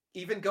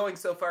even going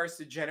so far as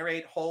to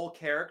generate whole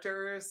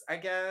characters, I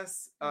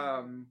guess.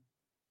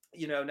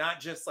 You know, not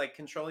just like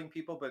controlling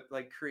people, but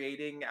like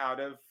creating out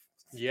of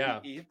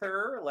the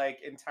ether like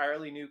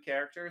entirely new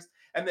characters.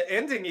 And the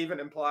ending even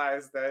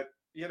implies that,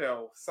 you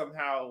know,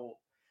 somehow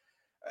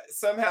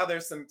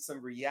there's some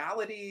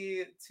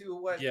reality to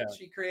what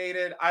she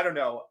created. I don't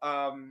know.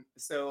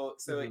 So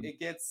it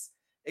gets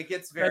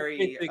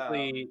very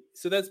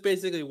that's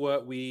basically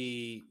what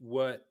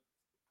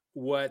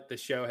the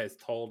show has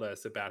told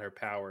us about her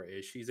power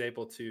is she's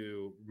able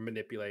to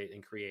manipulate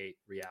and create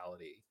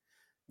reality.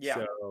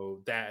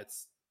 So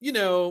that's, you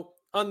know,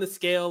 on the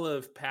scale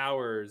of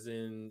powers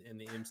in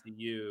the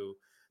MCU,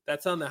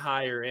 that's on the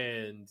higher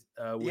end.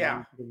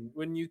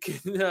 When you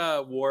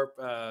can warp,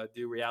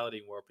 do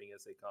reality warping,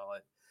 as they call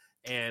it,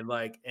 and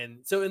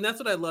that's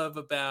what I love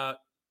about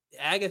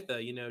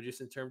Agatha. You know,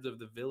 just in terms of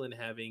the villain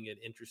having an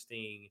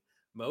interesting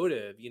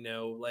motive. You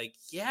know, like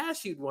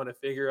she'd want to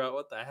figure out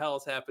what the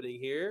hell's happening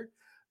here.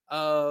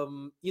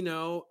 You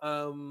know,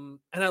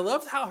 and I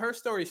loved how her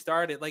story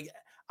started. Like,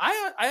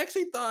 I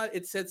actually thought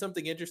it said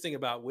something interesting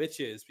about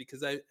witches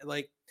because I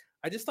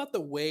just thought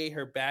the way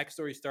her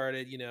backstory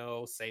started, you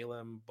know,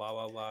 Salem, blah,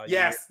 blah, blah.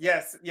 Yes.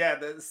 Yeah.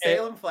 The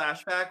Salem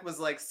flashback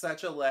was like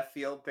such a left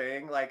field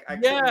thing. Like, I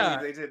couldn't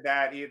believe they did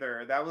that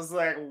either. That was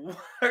like,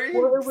 are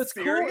you serious?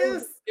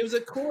 Cool. It was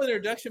a cool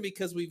introduction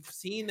because we've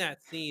seen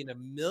that scene a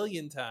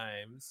million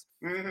times.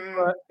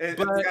 But it's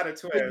got a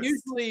twist.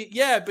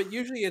 But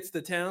usually it's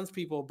the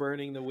townspeople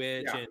burning the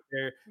witch, and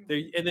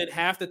and then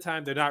half the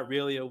time they're not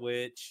really a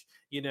witch.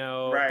 You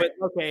know, but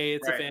okay,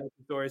 it's a fantasy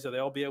story, so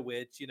they'll be a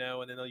witch, you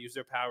know, and then they'll use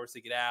their powers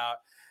to get out.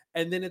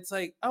 And then it's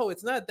like, oh,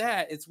 it's not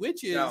that, it's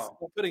witches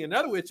putting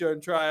another witch on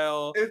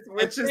trial. It's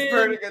witches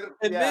burning it.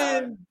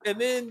 And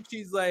then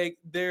she's like,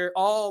 they're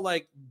all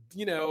like,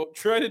 you know,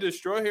 trying to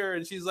destroy her,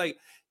 and she's like,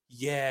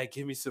 yeah,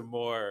 give me some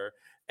more.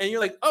 And you're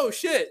like, oh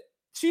shit,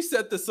 she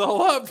set this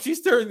all up.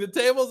 She's turning the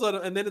tables on,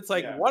 and then it's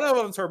like one of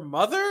them's her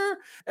mother,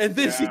 and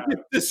then she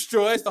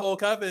destroys the whole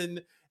coven.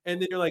 And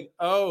then you're like,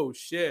 oh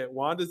shit,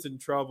 Wanda's in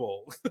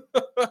trouble.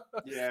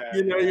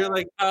 You know, you're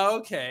like, oh,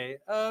 okay.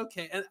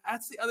 And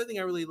that's the other thing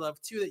I really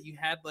love too, that you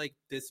had like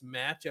this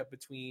matchup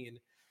between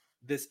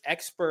this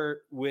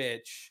expert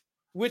witch,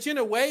 which in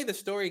a way the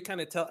story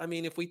kind of I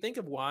mean, if we think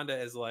of Wanda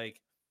as like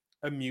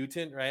a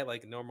mutant, right?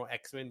 Like normal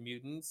X-Men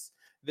mutants,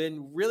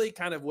 then really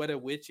kind of what a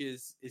witch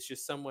is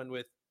just someone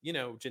with, you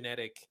know,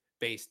 genetic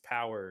based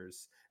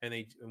powers. And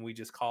we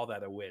just call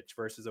that a witch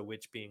versus a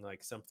witch being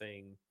like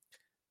something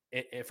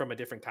from a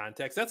different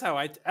context. That's how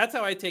I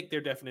take their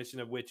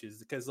definition of witches,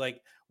 because like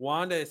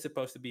Wanda is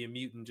supposed to be a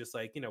mutant, just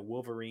like, you know,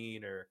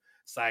 Wolverine or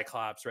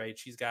Cyclops, right?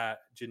 She's got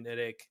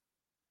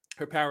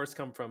her powers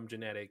come from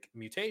genetic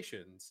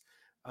mutations,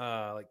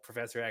 like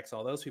Professor X,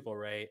 all those people,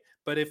 right?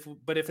 But if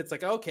it's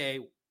like, okay,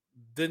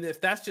 then if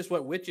that's just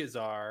what witches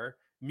are,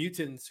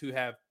 mutants who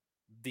have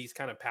these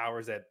kind of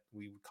powers that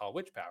we would call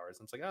witch powers,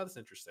 I'm like, oh, that's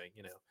interesting,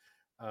 you know.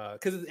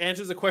 Because it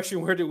answers the question,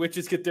 where do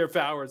witches get their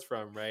powers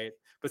from, right?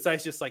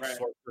 Besides just like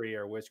sorcery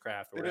or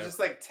witchcraft or whatever. They just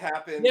like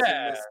tap into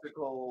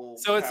mystical.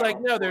 So it's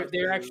like, no,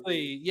 they're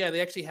actually, they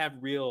actually have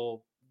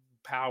real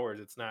powers.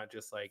 It's not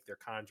just like they're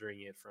conjuring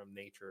it from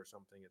nature or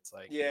something. It's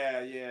like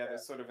they're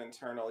sort of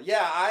internal.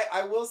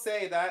 I will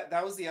say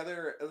that was the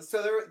other.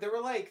 So there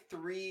were like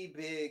three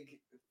big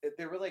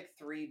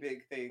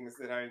things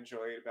that I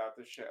enjoyed about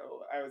the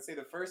show. I would say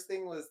the first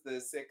thing was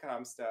the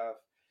sitcom stuff.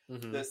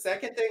 The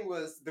second thing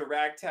was the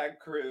ragtag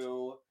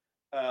crew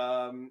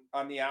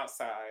on the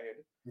outside.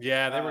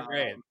 Yeah, they were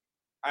great.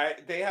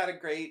 They had a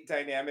great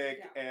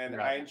dynamic,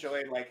 and I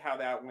enjoyed like how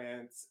that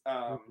went.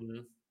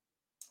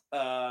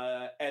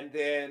 And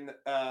then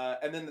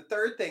the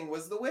third thing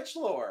was the witch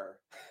lore.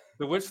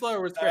 The witch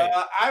lore was great.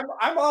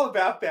 I'm all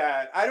about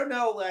that. I don't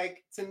know,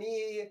 like, to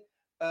me,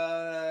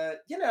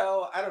 you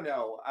know, I don't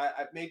know.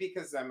 I maybe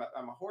because I'm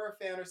a horror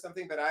fan or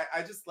something, but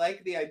I just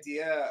like the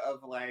idea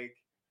of like,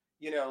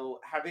 you know,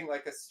 having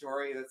like a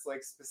story that's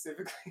like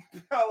specifically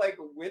about like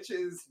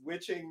witches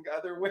witching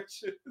other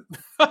witches.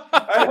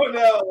 I don't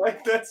know,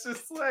 like that's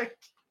just like,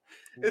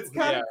 it's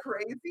kind of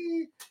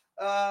crazy.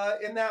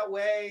 in that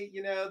way.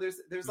 You know,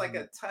 there's like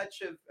Mhm. a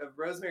touch of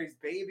Rosemary's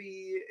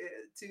Baby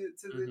to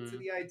Mhm.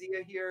 the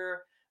idea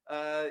here.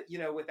 You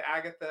know, with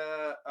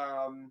Agatha,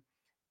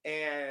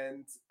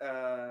 and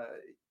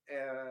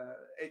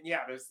and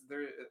yeah,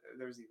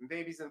 there's even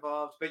babies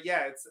involved. But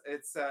yeah,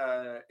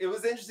 it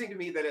was interesting to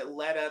me that it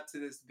led up to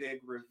this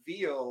big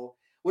reveal,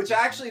 which I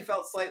Mhm. actually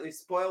felt slightly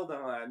spoiled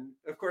on.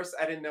 Of course,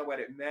 I didn't know what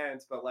it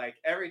meant, but like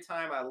every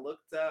time I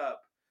looked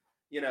up,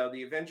 you know,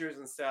 the Avengers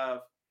and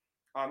stuff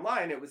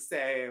online, it would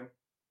say,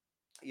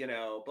 you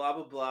know, blah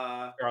blah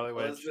blah, Scarlet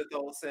Witch. Elizabeth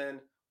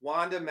Olsen,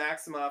 Wanda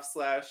Maximoff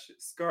slash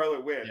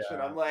Scarlet Witch,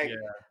 and Yeah. I'm like,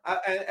 Yeah.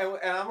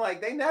 and I'm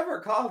like, they never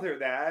called her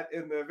that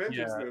in the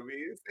Avengers Yeah.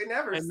 movies. They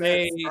never And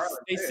said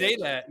Scarlet they say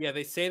Witch. that, yeah,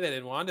 they say that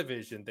in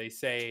WandaVision. They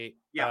say,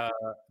 Yeah,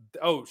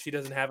 "Oh, she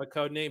doesn't have a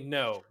code name."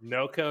 No,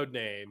 no code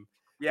name.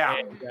 yeah,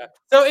 And Mm.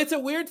 so it's a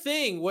weird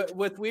thing.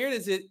 What's weird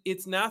is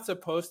it's not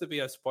supposed to be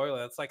a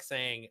spoiler. It's like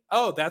saying,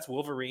 "Oh, that's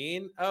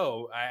Wolverine."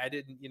 Oh, I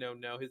didn't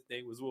know his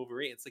name was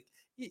Wolverine. It's like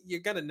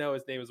you're gonna know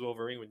his name is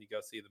Wolverine when you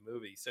go see the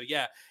movie. So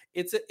yeah,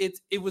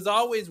 it was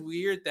always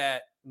weird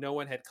that no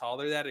one had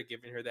called her that or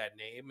given her that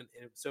name,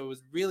 and so it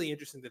was really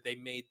interesting that they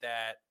made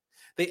that.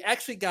 They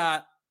actually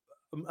got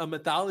a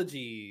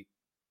mythology,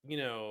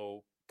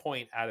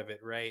 point out of it,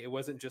 right? It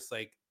wasn't just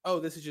like, oh,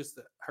 this is just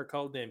her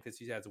code name because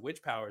she has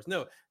witch powers.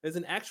 No, there's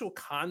an actual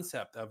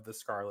concept of the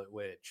Scarlet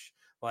Witch,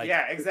 like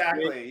yeah,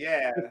 exactly.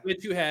 Yeah, this witch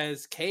who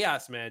has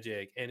chaos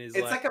magic and is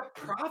it's like, like a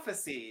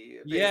prophecy,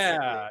 basically,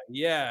 yeah,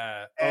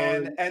 yeah. Oh,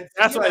 and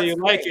to that's me why you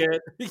that's like great.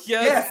 it. Yes.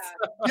 Yes,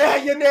 Yeah. yeah,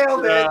 you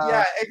nailed it.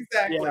 Yeah. Yeah,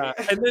 exactly. Yeah,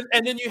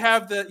 and then you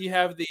have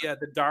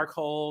the dark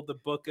hole, the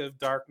book of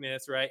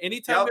darkness, right?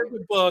 Anytime Yep. there's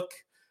a book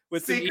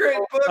with some Secret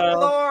evil book stuff,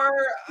 lore.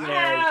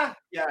 yeah, Ah,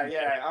 yeah, yeah,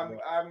 yeah. yeah,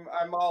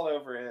 I'm all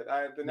over it.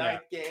 The yeah,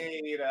 Ninth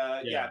Gate.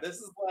 yeah. Yeah, this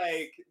is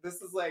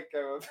like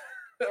a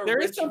There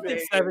is rich something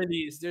vein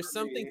 70s. There's for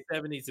something me.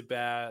 70s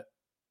about,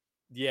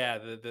 yeah,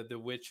 the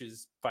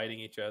witches fighting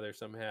each other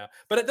somehow.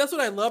 But that's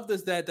what I love,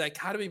 is that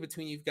dichotomy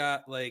between, you've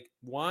got like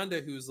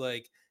Wanda, who's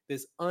like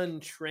this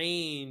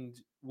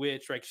untrained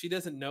witch, like she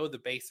doesn't know the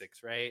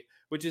basics, right?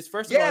 Which is,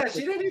 first of all, Yeah, it's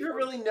she like, didn't even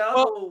really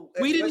well, know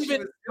we didn't what she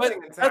even, was but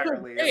doing that's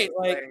what's entirely. It great. was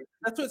Like, like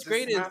that's what's just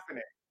great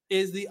happening.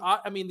 is the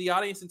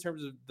audience, in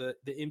terms of the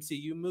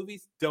MCU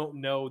movies, don't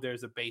know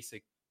there's a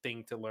basic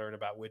thing to learn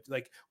about witch.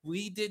 Like,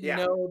 we didn't Yeah,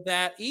 know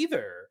that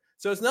either.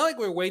 So it's not like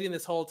we're waiting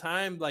this whole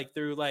time, like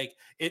through like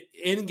it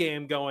in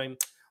game, going,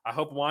 I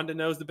hope Wanda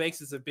knows the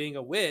basis of being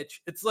a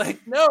witch. It's like,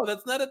 no,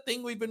 that's not a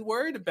thing we've been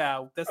worried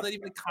about. That's not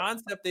even a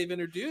concept they've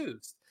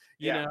introduced,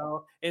 yeah,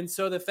 And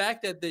so the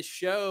fact that this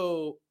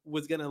show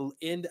was going to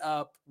end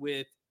up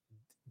with,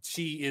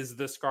 she is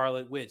the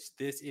Scarlet Witch,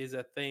 this is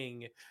a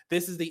thing,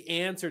 this is the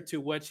answer to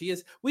what she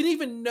is. We didn't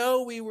even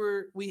know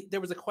we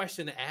there was a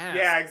question to ask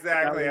yeah. about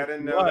Exactly. I what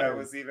didn't she know that was.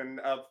 was even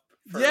up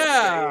for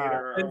debate Yeah,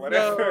 or and so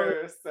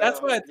whatever.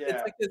 that's So what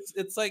it's yeah, like.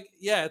 It's like,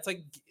 yeah, it's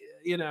like,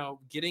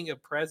 getting a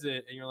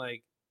present, and you're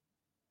like,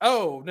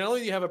 oh, not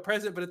only do you have a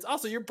present, but it's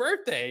also your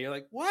birthday. You're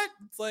like, what?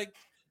 It's like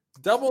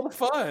double the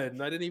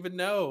fun. I didn't even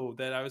know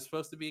that I was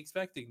supposed to be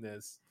expecting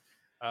this.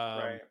 Um,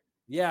 right.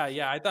 yeah,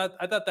 yeah. I thought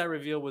that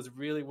reveal was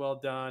really well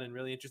done and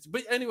really interesting.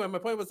 But anyway, my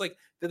point was like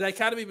the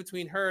dichotomy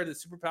between her, the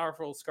super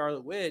powerful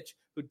Scarlet Witch,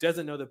 who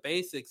doesn't know the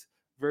basics,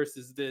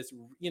 versus this,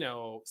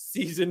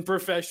 seasoned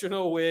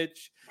professional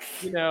witch,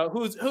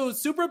 whose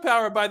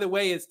superpower, by the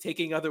way, is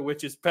taking other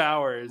witches'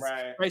 powers.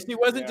 Right. Right? She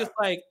wasn't Yeah. just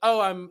like, oh,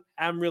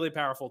 I'm really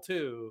powerful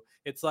too.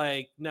 It's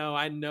like, no,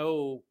 I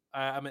know,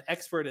 I'm an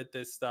expert at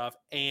this stuff,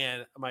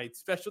 and my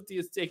specialty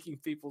is taking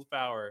people's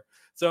power.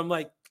 So I'm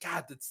like,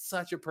 God, that's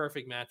such a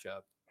perfect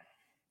matchup.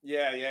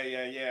 Yeah, yeah,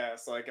 yeah, yeah.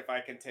 So like if I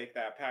can take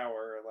that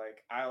power,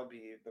 like I'll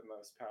be the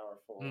most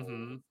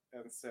Mm-hmm. powerful.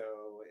 And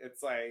so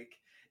it's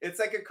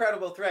like a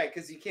credible threat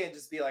because you can't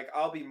just be like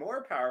I'll be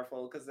more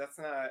powerful because that's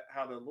not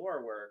how the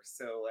lore works.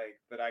 So like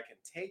but I can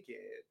take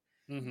it.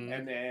 Mm-hmm.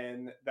 And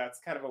then that's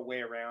kind of a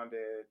way around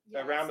it, Yeah,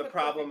 it's around the the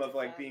problem perfect of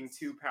like being defense.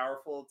 too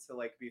powerful to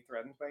like be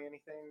threatened by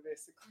anything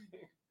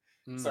basically.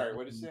 Sorry,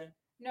 what did Mm-hmm. you say?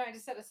 No, I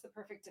just said it's the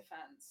perfect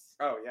defense.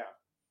 Oh yeah.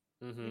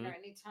 Mm-hmm.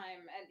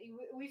 Anytime, and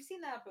we've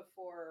seen that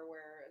before,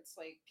 where it's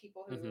like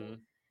people who Mm-hmm.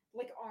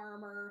 like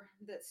armor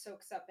that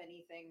soaks up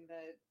anything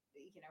that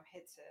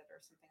hits it or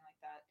something like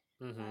that.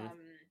 Mm-hmm. Um,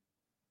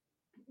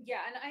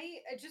 yeah, and I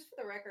just for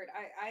the record,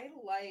 I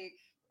like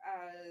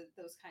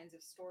those kinds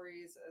of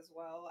stories as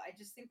well. I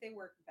just think they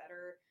work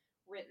better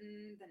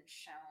written than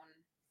shown.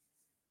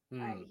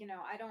 Mm.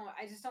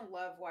 I just don't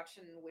love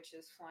watching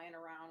witches flying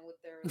around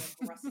with their like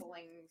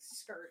rustling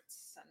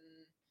skirts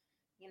and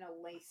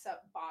lace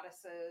up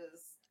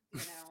bodices.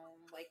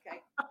 Like I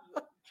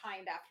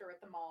pined after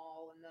at the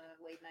mall in the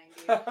late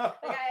 '90s.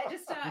 Like I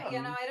just don't,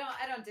 Mm-hmm.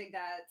 I don't dig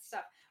that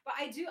stuff. But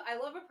I do. I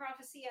love a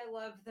prophecy. I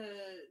love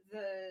the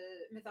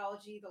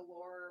mythology, the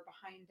lore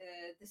behind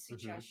it, the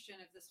Mm-hmm. suggestion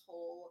of this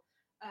whole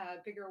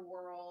bigger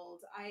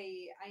world.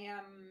 I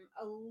am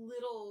a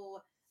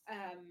little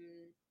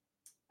um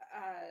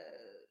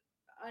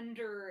uh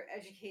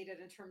undereducated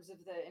in terms of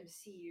the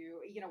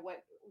MCU, you know,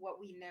 what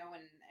we know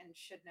and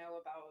should know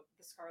about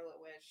the Scarlet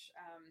Witch.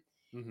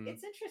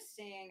 It's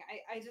interesting.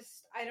 I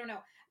don't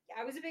know.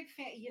 I was a big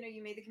fan. You know,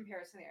 you made the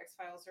comparison to the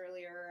X-Files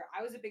earlier.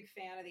 I was a big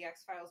fan of the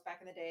X-Files back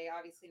in the day.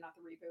 Obviously, not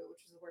the reboot,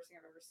 which was the worst thing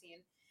I've ever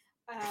seen.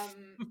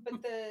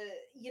 But the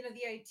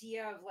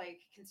idea of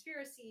like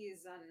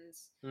conspiracies and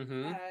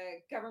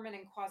government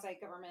and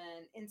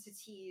quasi-government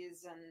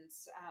entities, and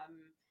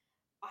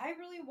I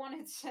really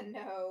wanted to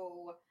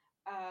know.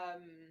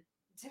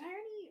 Did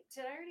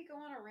I already go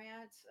on a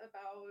rant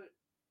about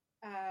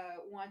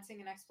wanting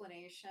an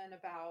explanation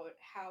about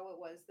how it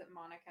was that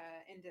Monica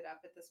ended up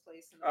at this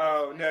place?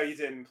 No, you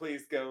didn't.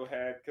 Please go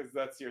ahead, because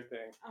that's your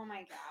thing. Oh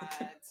my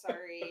god,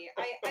 sorry.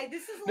 I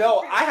this is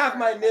no. I have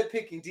my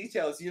nitpicking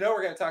details. You know,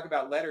 we're going to talk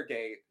about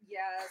Lettergate.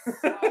 Yes.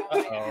 Oh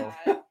my god.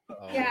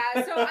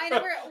 Yeah. So I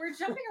know we're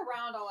jumping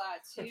around a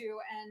lot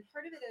too, and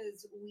part of it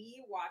is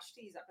we watch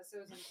these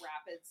episodes in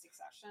rapid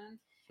succession.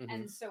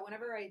 And so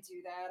whenever I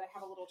do that, I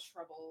have a little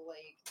trouble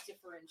like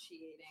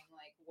differentiating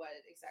like what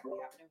exactly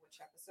happened in which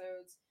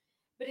episodes.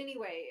 But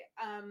anyway,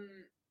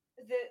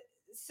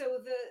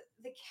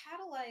 the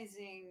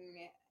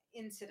catalyzing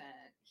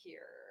incident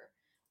here,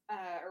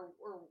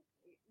 or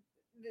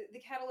the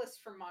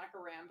catalyst for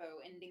Monica Rambeau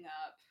ending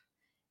up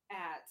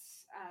at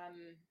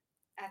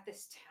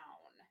this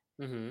town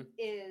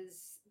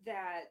is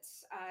that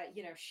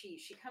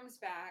she comes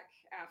back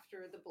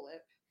after the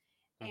blip.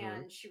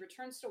 And she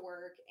returns to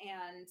work,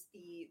 and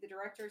the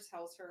director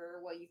tells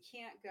her, well, you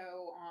can't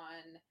go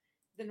on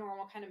the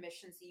normal kind of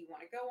missions that you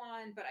want to go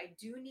on, but I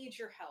do need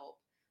your help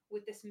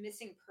with this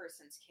missing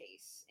persons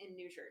case in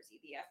New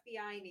Jersey. The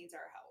FBI needs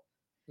our help.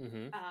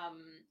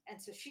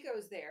 And so she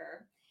goes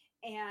there,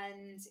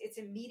 and it's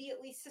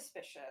immediately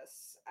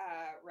suspicious,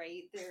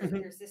 right?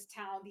 There's this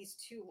town. These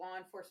two law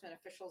enforcement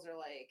officials are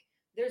like,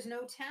 there's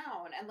no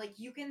town. And like,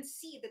 you can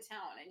see the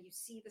town and you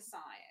see the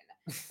sign,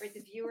 right?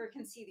 The viewer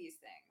can see these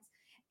things.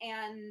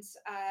 And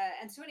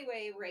so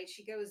anyway, right,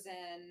 she goes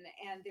in,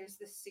 and there's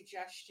this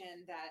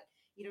suggestion that,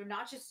 you know,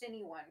 not just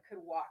anyone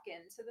could walk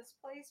into this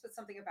place, but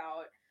something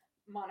about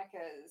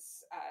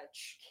Monica's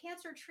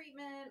cancer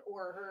treatment,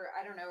 or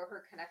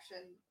her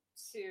connection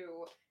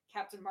to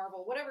Captain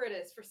Marvel, whatever it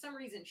is. For some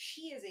reason,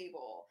 she is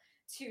able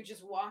to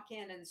just walk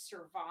in and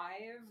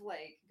survive,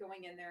 like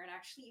going in there and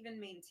actually even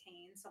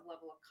maintain some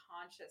level of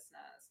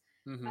consciousness,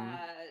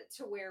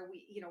 to where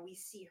we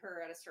see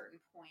her at a certain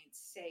point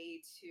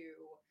say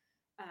to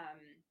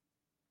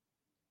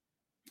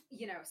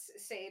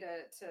say to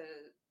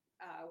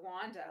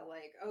Wanda,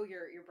 like, oh,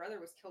 your brother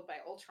was killed by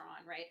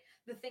Ultron, right?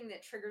 The thing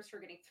that triggers her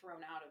getting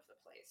thrown out of the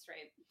place,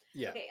 right?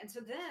 Yeah. Okay, and so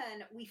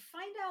then we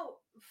find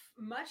out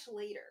much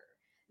later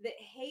that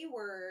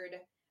Hayward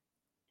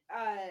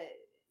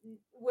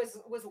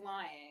was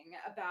lying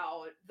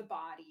about the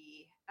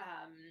body,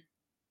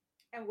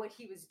 and what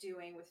he was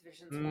doing with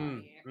Vision's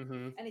body,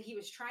 and that he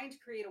was trying to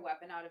create a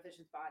weapon out of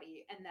Vision's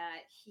body, and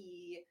that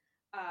he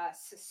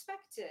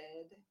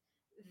suspected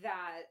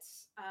that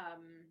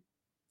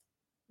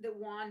that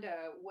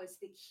Wanda was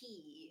the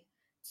key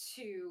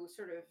to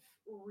sort of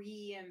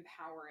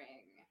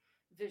re-empowering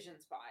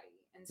Vision's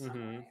body in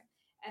some way,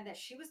 and that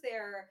she was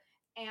there.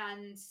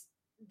 And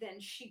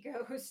then she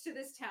goes to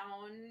this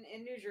town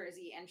in New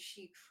Jersey, and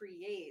she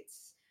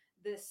creates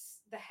the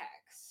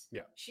hex.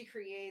 Yeah, she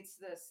creates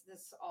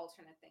this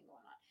alternate thing going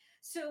on.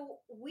 So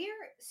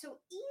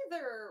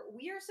either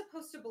we are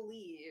supposed to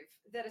believe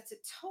that it's a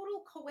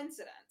total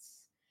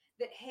coincidence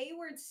that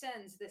Hayward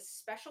sends this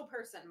special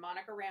person,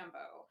 Monica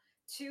Rambeau,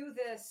 to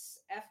this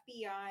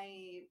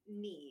FBI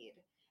need,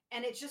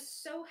 and it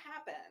just so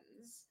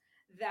happens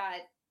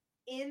that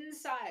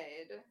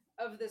inside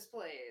of this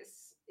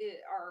place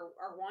are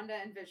Wanda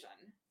and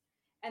Vision,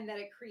 and that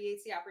it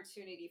creates the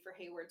opportunity for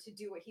Hayward to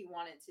do what he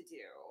wanted to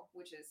do,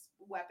 which is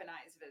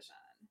weaponize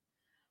Vision.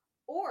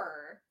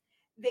 Or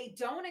they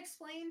don't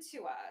explain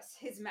to us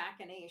his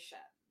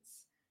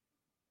machinations.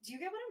 Do you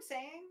get what I'm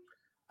saying?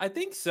 I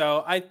think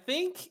so. I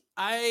think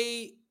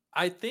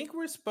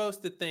we're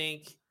supposed to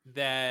think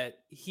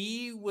that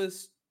he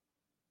was,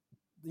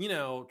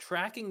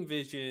 tracking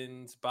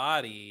Vision's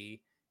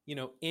body,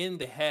 in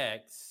the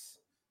hex.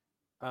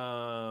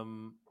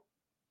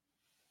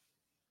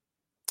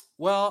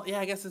 Well, yeah,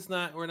 I guess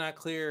we're not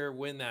clear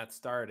when that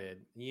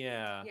started.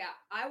 Yeah. Yeah,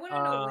 I want to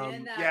know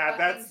when that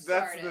that's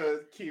started.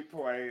 the key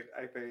point,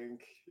 I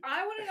think.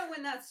 I want to know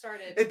when that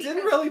started. It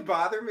didn't really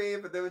bother me,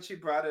 but then when she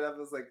brought it up, I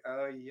was like,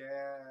 oh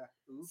yeah.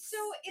 Oops. So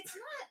it's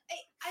not,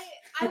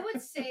 I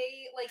would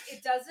say, like,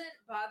 it doesn't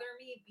bother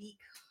me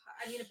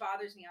it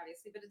bothers me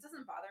obviously, but it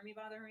doesn't bother me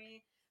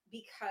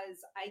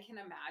because I can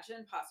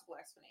imagine possible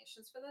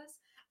explanations for this.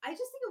 I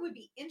just think it would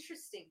be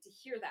interesting to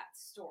hear that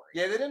story.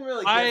 Yeah, they didn't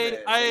really give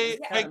it.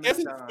 I guess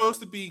it's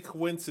supposed to be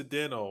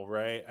coincidental,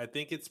 right? I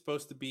think it's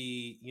supposed to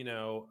be,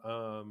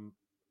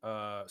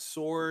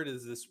 SWORD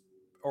is this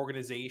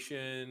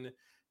organization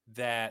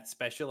that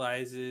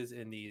specializes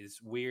in these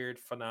weird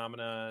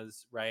phenomena,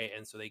 right?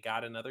 And so they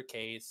got another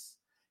case,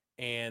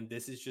 and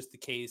this is just the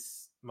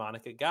case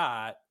Monica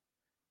got.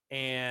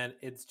 and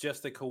it's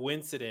just a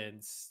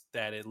coincidence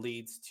that it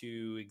leads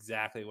to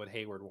exactly what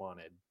Hayward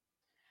wanted.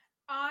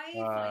 I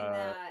find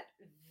that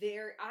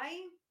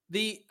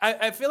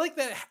I feel like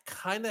that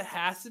kind of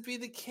has to be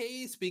the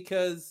case,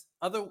 because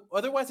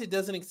otherwise it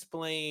doesn't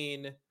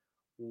explain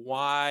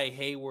why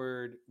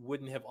Hayward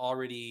wouldn't have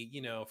already,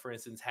 for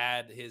instance,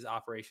 had his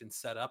operation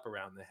set up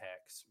around the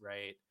hex,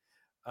 right?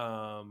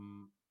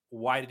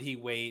 Why did he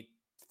wait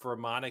for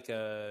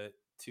Monica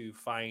to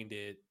find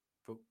it?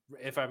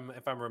 If I'm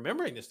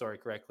remembering the story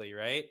correctly,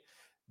 right?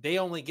 They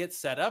only get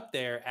set up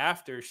there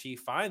after she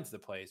finds the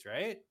place,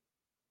 right?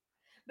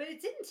 But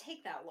it didn't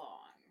take that long.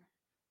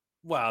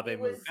 Well, they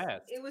moved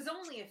fast. It was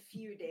only a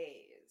few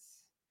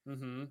days.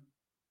 Mm-hmm.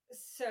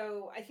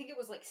 So I think it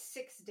was like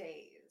 6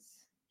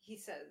 days. He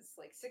says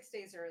like 6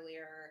 days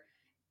earlier,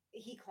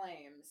 he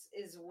claims,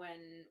 is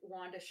when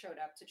Wanda showed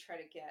up to try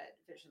to get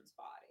Vision's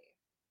body.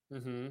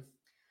 Mm-hmm.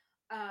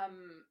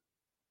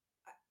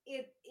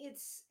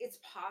 It's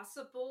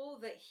possible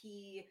that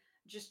he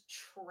just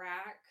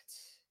tracked.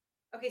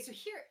 Okay, so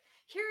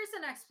here's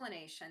an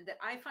explanation that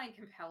I find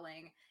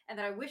compelling and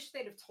that I wish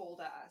they'd have told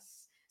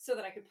us so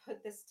that I could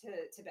put this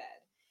to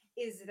bed,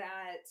 is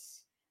that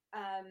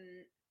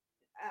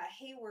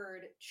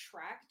Hayward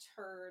tracked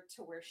her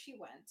to where she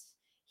went.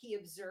 He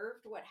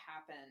observed what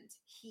happened.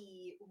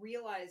 He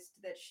realized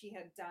that she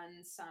had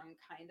done some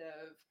kind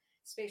of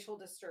spatial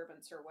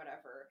disturbance or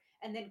whatever,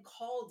 and then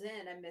called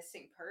in a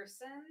missing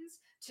persons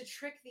to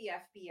trick the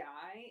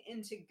FBI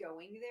into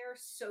going there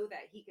so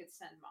that he could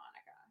send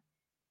Monica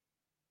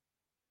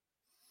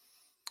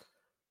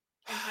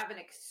and have an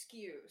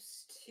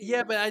excuse to.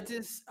 Yeah, but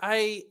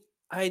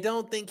I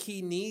don't think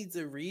he needs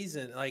a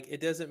reason. Like, it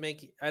doesn't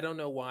make, I don't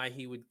know why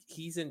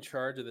he's in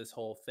charge of this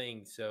whole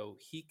thing, so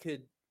he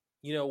could,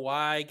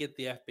 why get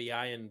the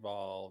FBI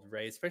involved,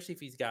 right? Especially if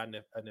he's got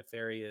a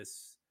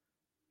nefarious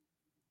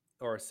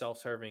or a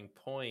self-serving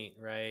point,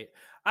 right?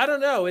 I don't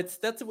know.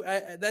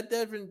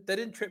 That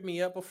didn't trip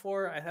me up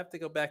before. I have to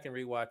go back and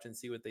rewatch and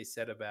see what they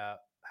said about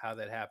how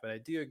that happened. I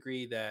do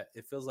agree that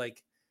it feels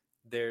like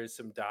there's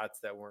some dots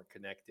that weren't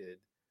connected.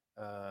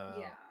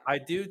 Yeah. I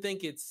do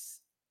think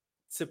it's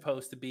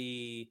supposed to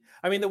be,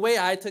 I mean, the way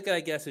I took it, I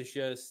guess, is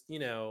just,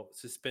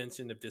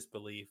 suspension of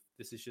disbelief.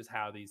 This is just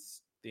how these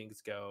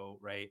things go,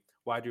 right?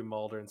 Why do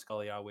Mulder and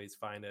Scully always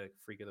find a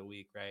freak of the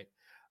week, right?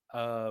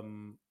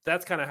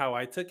 That's kind of how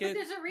I took it. But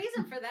there's a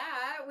reason for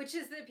that, which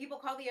is that people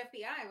call the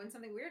FBI when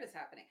something weird is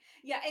happening.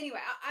 Yeah, anyway,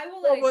 I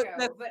will let it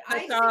go. But I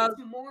think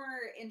it's more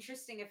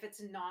interesting if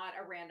it's not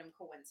a random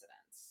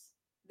coincidence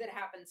that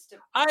happens to.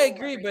 I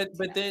agree, but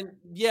then,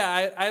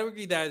 yeah, I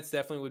agree that it's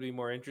definitely would be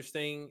more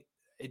interesting.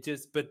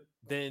 But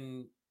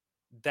then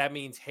that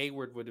means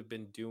Hayward would have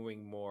been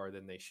doing more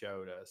than they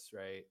showed us,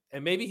 right?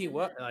 And maybe he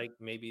was, like,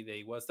 maybe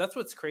they was. That's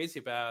what's crazy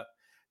about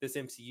this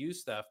MCU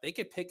stuff. They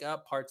could pick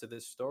up parts of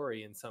this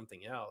story in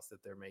something else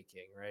that they're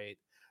making, right?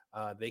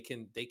 They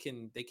can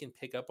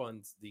pick up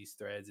on these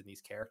threads and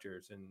these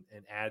characters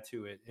and add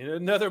to it in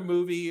another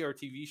movie or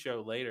TV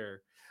show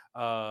later.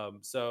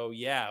 So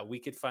yeah, we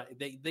could find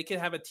they could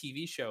have a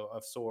TV show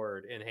of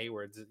Sword and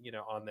Hayward's,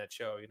 on that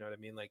show. You know what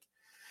I mean? Like,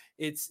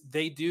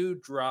 they do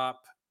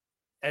drop,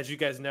 as you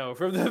guys know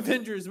from the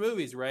Avengers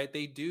movies, right?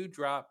 They do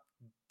drop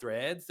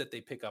threads that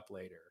they pick up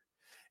later.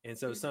 And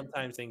so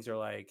sometimes things are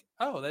like,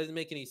 oh, that doesn't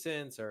make any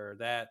sense, or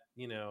that,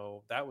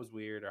 that was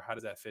weird, or how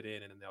does that fit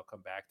in? And then they'll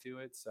come back to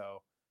it.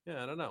 So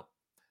yeah, I don't know.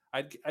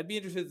 I'd be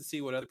interested to see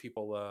what other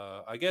people,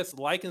 I guess,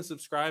 like and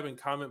subscribe and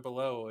comment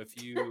below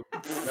if you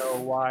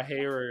know why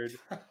Hayward.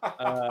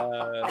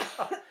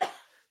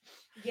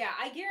 Yeah,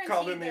 I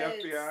guarantee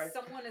that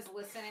someone is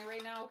listening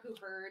right now who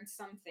heard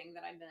something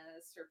that I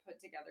missed or put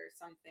together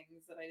some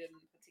things that I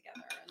didn't put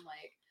together, and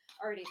like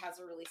already has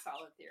a really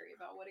solid theory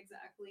about what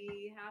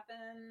exactly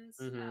happens.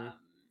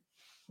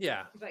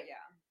 Yeah. But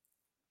yeah,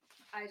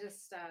 I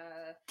just,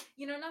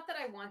 not that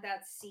I want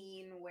that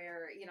scene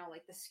where,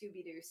 like the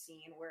Scooby-Doo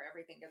scene where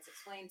everything gets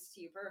explained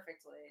to you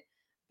perfectly.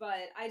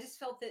 But I just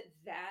felt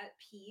that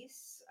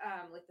piece,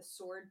 like the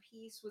Sword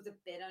piece, was a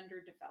bit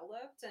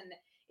underdeveloped, and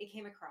it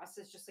came across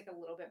as just like a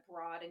little bit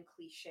broad and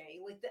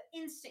cliche. Like the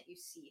instant you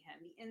see him,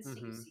 the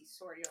instant you see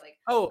Sword, you're like,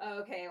 oh,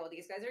 okay, well,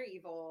 these guys are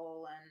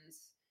evil. And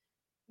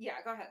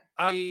yeah, go ahead.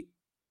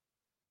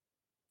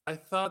 I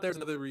thought there's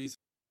another reason.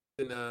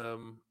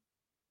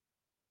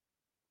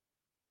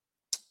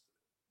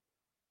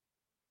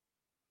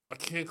 I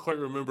can't quite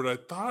remember.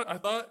 But I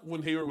thought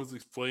when Hayward was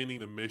explaining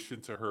the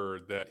mission to her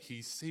that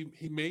he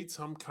made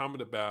some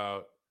comment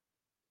about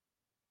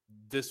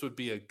this would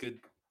be a good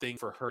thing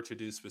for her to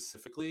do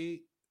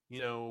specifically,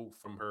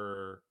 from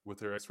her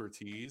with her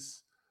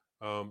expertise.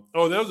 That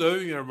was the other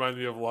thing that reminded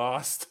me of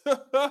Lost.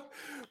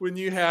 When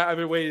I've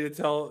been waiting to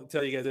tell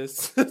you guys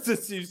this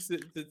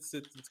since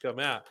it's come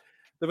out.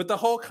 But the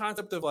whole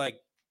concept of, like,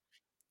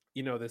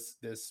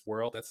 this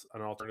world that's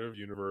an alternative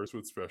universe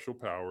with special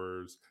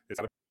powers.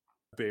 It's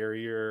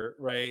barrier,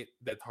 right?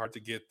 That's hard to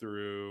get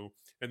through.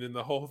 And then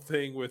the whole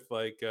thing with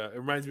like it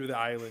reminds me of the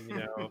island, you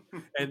know.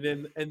 And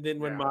then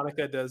when Yeah.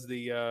 Monica does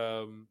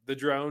the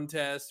drone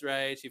test,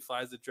 right? She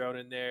flies the drone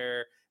in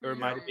there. It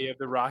reminded me of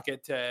the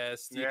rocket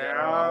test, you know,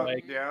 Yeah.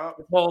 like Yeah.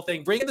 the whole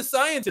thing. Bring in the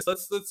scientists.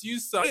 Let's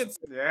use science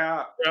to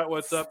Yeah. figure out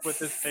what's up with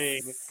this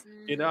thing.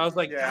 You know, I was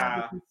like, God,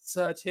 Yeah. this is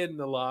such hitting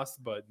the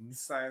lost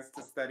buttons. Science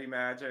to study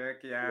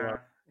magic. Yeah,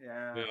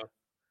 Yeah. Yeah. yeah.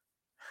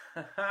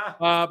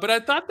 But I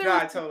thought there No,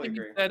 was I totally something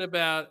you agree. said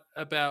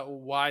about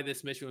why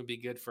this mission would be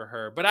good for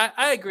her. But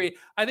I agree.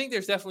 I think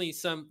there's definitely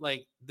some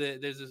like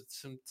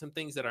some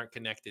things that aren't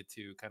connected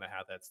to kind of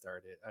how that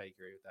started. I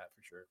agree with that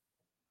for sure.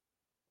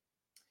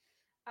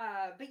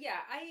 But yeah,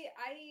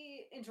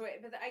 I enjoy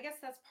it, but I guess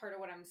that's part of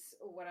what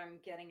I'm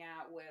getting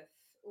at with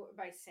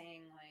by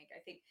saying like I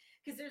think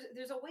because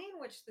there's a way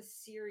in which the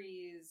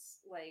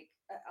series like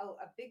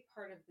a big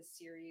part of the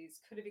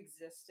series could have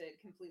existed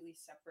completely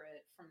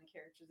separate from the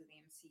characters of the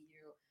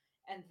MCU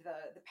and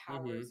the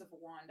powers Mm-hmm. of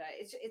Wanda.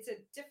 It's a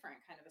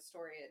different kind of a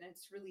story, and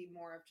it's really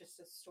more of just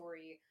a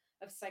story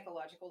of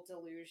psychological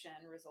delusion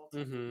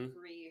resulting from Mm-hmm.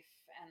 grief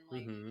and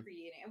like Mm-hmm.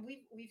 creating. And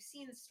we've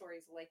seen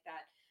stories like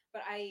that,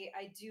 but I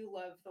do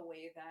love the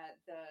way that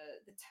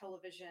the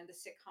television, the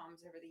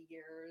sitcoms over the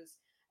years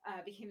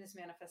became this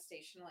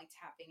manifestation, like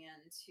tapping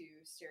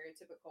into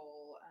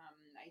stereotypical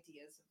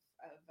ideas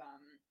of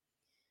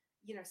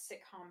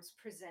sitcoms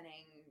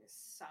presenting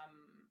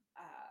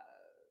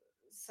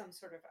some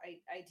sort of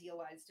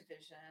idealized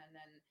vision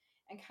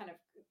and kind of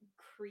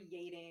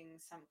creating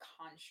some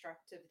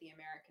construct of the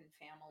American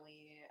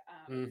family.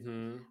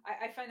 Mm-hmm.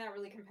 I find that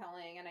really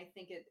compelling, and I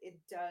think it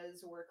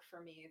does work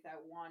for me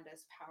that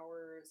Wanda's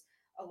powers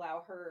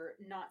allow her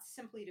not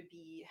simply to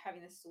be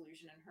having this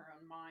delusion in her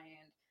own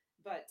mind,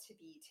 but to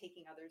be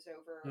taking others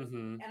over.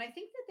 Mm-hmm. And I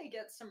think that they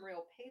get some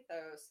real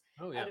pathos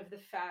Oh yeah. out of the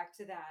fact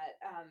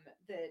that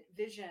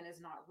Vision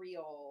is not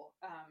real.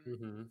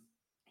 Mm-hmm.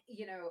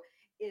 You know,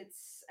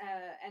 it's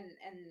I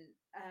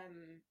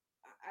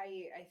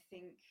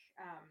think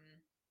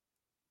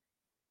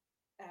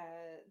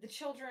the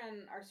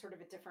children are sort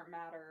of a different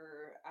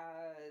matter.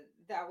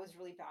 That was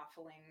really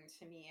baffling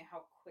to me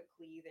how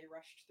quickly they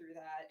rushed through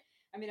that.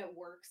 I mean, it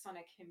works on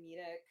a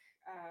comedic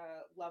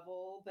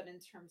level, but in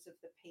terms of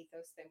the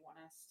pathos they want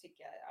us to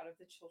get out of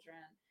the children,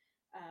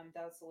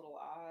 that was a little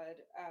odd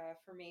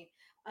for me.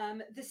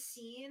 The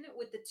scene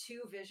with the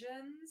two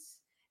visions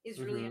is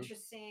really Mm-hmm.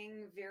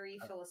 interesting, very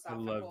I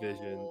love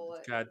Vision. philosophical.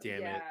 God damn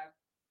it. Yeah,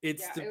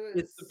 It's yeah, the it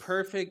it's the was.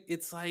 perfect.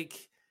 It's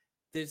like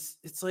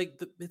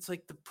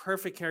the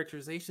perfect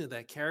characterization of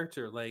that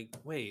character. Like,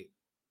 wait,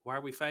 why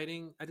are we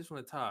fighting? I just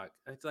want to talk.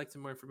 I'd like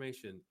some more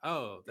information.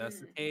 Oh, that's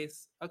the Mm,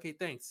 case. Okay,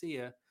 thanks. See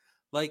ya.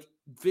 Like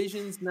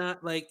Vision's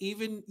not like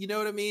even you know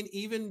what I mean.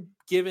 Even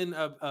given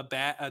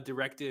a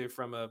directive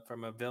from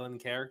a villain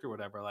character, or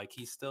whatever, like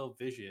he's still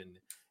Vision,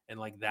 and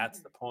like that's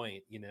mhm. the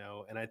point, you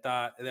know. And I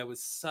thought that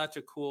was such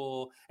a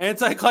cool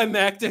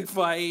anticlimactic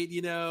fight,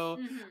 you know.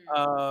 Hmm.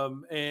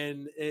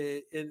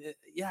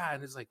 Yeah,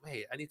 and it's like,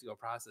 wait, I need to go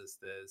process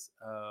this.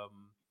 Uh,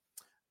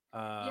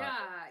 Yeah,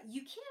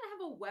 you can't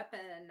have a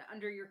weapon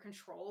under your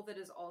control that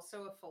is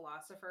also a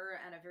philosopher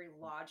and a very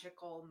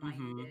logical mhm,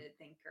 minded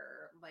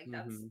thinker. Like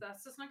mhm.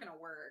 that's just not going to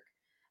work.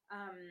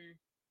 Um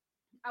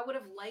I would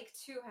have liked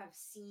to have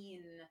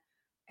seen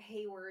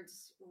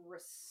Hayward's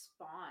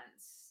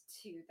response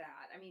to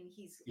that. I mean,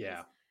 he's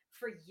Yeah.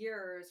 for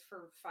years,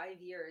 for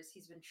 5 years,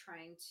 he's been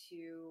trying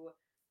to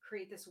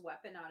create this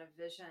weapon out of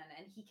Vision,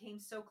 and he came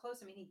so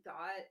close. I mean, he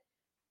got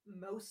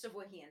most of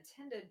what he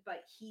intended,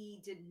 but he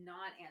did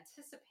not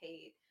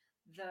anticipate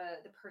the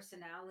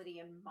personality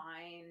and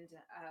mind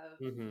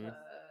Mhm.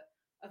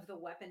 of the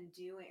weapon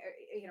doing,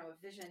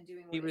 Vision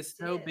doing He what it was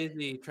so did.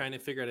 busy trying to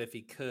figure out if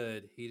he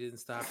could. He didn't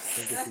stop to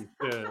think if he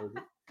should.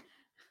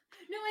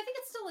 No, I think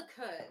it's still a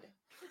could.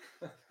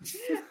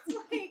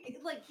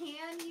 It's like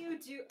can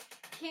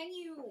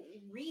you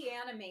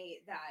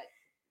reanimate that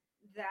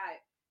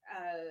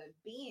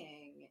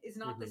being is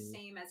not the Mhm.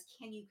 same as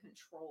can you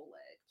control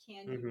it?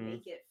 Can you Mhm.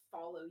 make it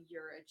follow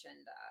your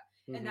agenda?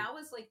 And Mhm. that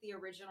was like the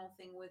original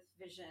thing with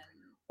Vision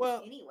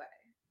Well, anyway,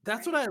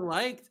 that's what right? I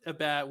liked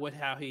about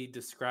how he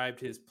described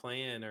his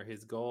plan or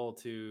his goal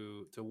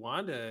to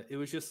Wanda. It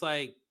was just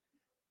like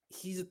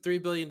he's a $3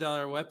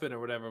 billion weapon or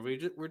whatever.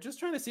 We're just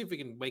trying to see if we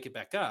can wake it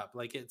back up.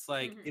 Like it's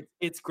like Hmm.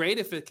 it's great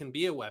if it can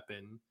be a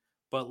weapon,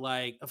 but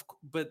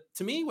but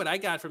to me, what I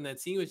got from that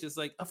scene was just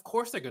like, of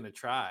course they're gonna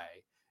try.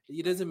 It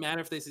Right. doesn't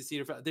matter if they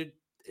succeed or fail.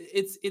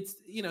 It's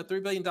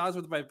 $3 billion worth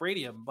of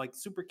vibranium, like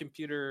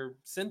supercomputer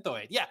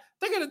synthoid. Yeah,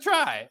 they're gonna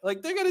try.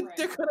 Like Right.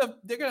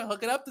 they're gonna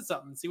hook it up to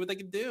something, see what they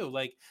can do.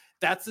 Like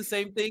that's the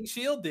same thing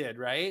Shield did,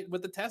 right,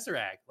 with the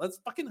Tesseract. Let's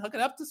fucking hook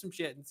it up to some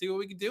shit and see what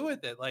we can do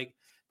with it. Like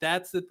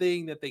that's the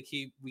thing that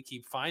we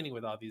keep finding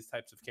with all these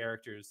types of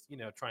characters,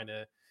 trying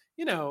to,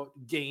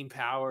 gain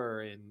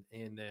power and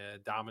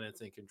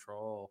dominance and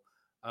control.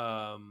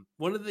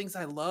 One of the things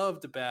I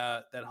loved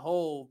about that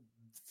whole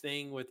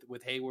thing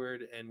with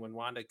Hayward and when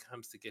Wanda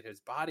comes to get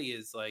his body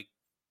is like,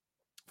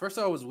 first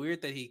of all, it was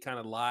weird that he kind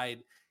of lied.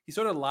 He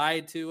sort of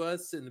lied to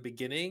us in the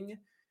beginning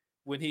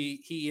when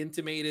he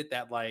intimated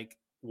that like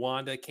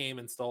Wanda came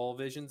and stole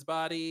Vision's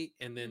body,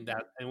 and then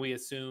and we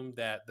assumed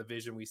that the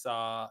Vision we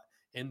saw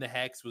in the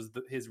Hex was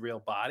his real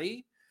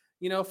body,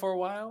 for a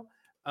while,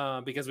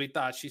 because we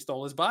thought she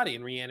stole his body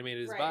and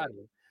reanimated his body.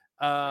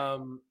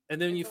 And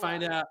then you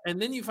find out,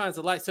 and then you find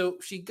the light. So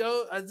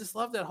I just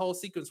love that whole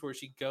sequence where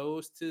she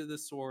goes to the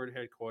Sword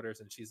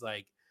headquarters and she's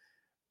like,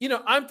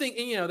 I'm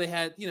thinking, they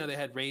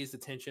had raised the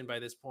tension by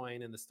this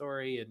point in the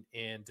story,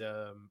 and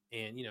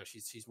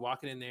she's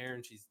walking in there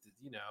and she's,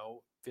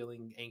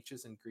 feeling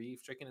anxious and grief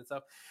stricken and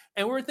stuff.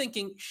 And we're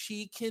thinking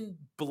she can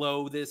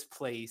blow this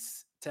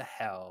place to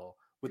hell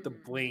with the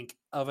blink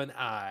of an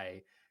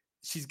eye.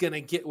 She's going to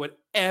get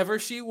whatever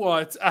she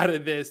wants out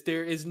of this.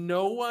 There is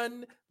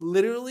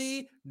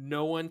literally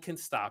no one can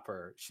stop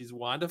her. She's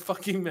Wanda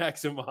fucking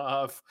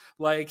Maximoff.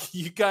 Like,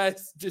 you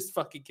guys just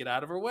fucking get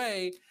out of her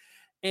way.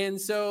 And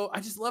so I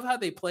just love how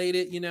they played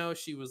it.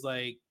 She was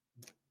like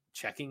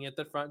checking at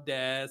the front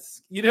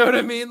desk, you know what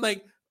I mean?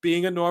 Like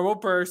being a normal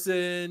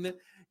person,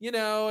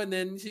 and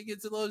then she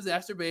gets a little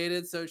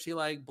exacerbated. So she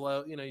like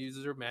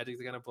uses her magic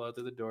to kind of blow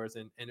through the doors.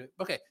 And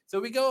okay,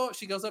 so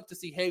she goes up to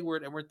see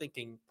Hayward, and we're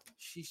thinking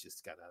she's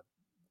just gonna,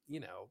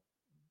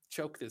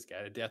 choke this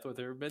guy to death with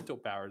her mental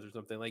powers or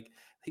something. Like,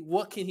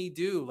 what can he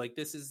do? Like,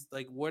 this is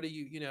like, what are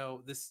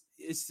you, this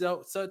is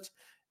such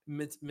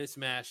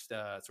mismatched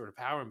sort of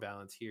power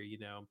imbalance here,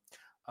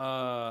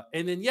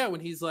 and then when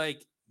he's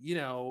like,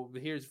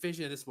 here's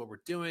Vision, this is what we're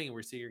doing, and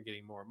we're seeing her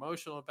getting more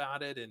emotional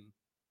about it, and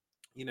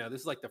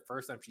this is like the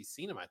first time she's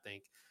seen him, I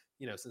think,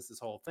 since this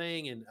whole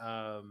thing,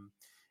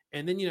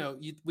 and then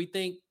we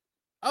think,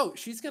 oh,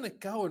 she's gonna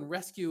go and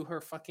rescue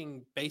her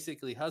fucking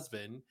basically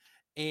husband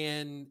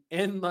and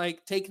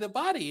like take the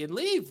body and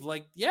leave,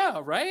 like, yeah,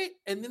 right.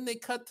 And then they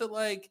cut to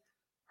like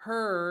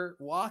her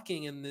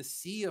walking in this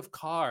sea of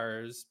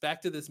cars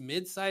back to this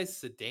mid-sized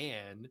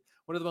sedan,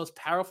 one of the most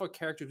powerful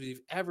characters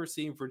we've ever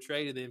seen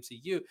portrayed in the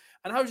MCU.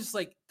 And I was just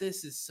like,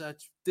 this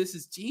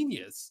is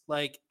genius.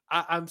 Like,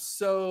 it's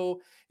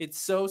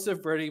so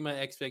subverting my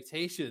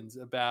expectations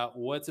about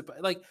what's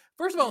about. Like,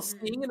 first of all,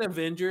 seeing an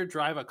Avenger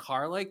drive a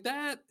car like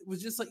that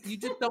was just like, you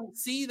just don't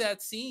see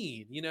that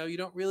scene. You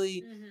don't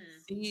really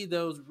see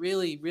those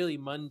really, really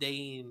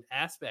mundane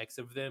aspects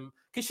of them,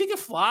 because she could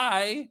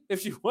fly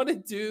if she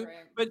wanted to,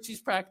 but she's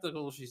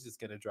practical. She's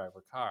just going to drive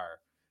her car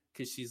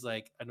because she's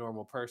like a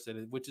normal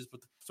person, which is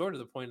sort of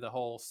the point of the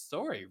whole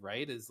story,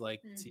 right? Is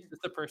like, she's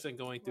just a person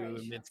going through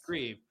immense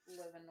grief.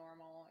 Live a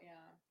normal,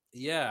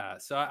 yeah.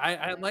 So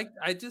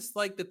I just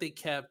like that they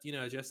kept,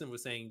 Justin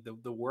was saying,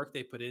 the work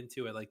they put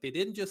into it. Like, they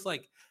didn't just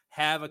like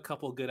have a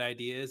couple good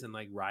ideas and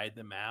like ride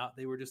them out.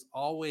 They were just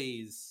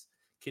always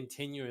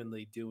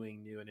continually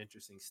doing new and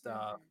interesting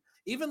stuff.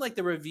 Even like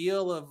the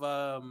reveal of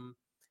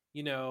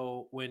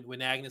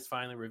when Agnes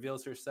finally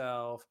reveals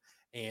herself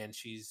and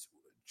she's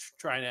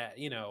trying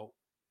to,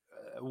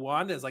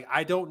 Wanda's like,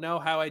 I don't know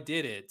how I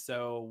did it,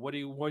 so what do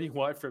you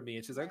want from me?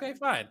 And she's like, okay,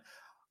 fine,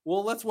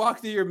 well, let's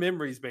walk through your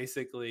memories,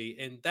 basically.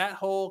 And that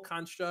whole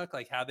construct,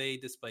 like how they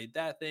displayed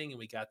that thing, and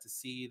we got to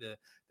see the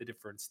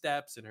different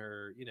steps in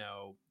her,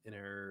 in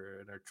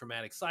her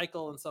traumatic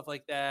cycle and stuff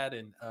like that.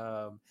 And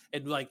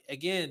like,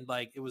 again,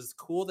 like, it was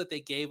cool that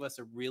they gave us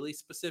a really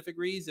specific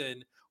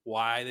reason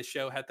why the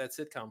show had that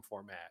sitcom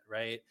format,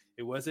 right?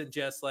 It wasn't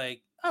just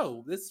like,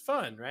 oh, this is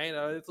fun, right?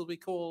 Oh, this will be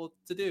cool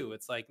to do.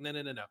 It's like, no.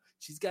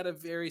 She's got a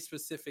very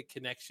specific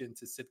connection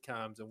to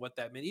sitcoms and what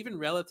that meant, even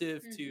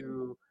relative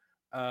to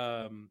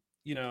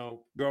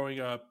growing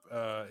up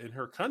in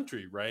her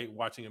country, right,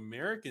 watching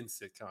American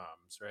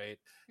sitcoms, right,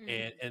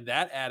 and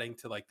that adding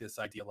to like this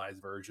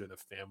idealized version of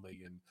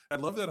family. And I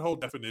love that whole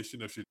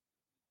definition of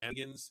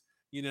shenanigans.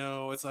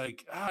 It's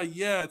like,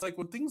 it's like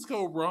when things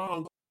go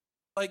wrong,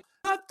 like,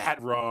 not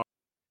that wrong,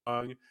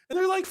 and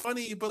they're like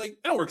funny, but like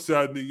it works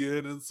out in the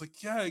end. And it's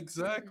like, yeah,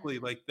 exactly,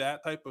 like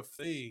that type of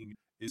thing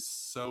is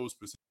so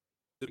specific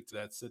to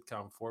that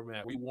sitcom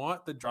format. We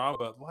want the drama,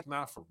 but like,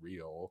 not for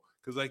real,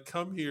 because I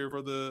come here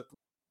to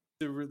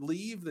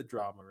relieve the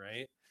drama,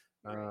 right?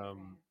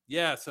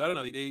 So I don't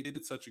know, they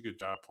did such a good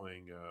job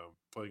playing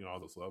all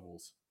those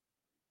levels.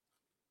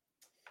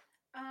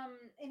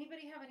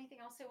 Anybody have anything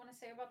else they want to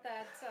say about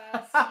that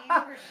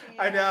scene?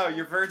 I know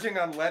you're verging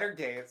on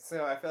Lettergate,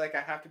 so I feel like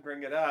I have to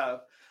bring it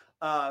up.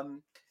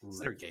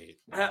 Lettergate.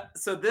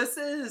 So this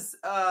is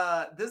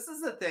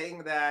a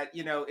thing that,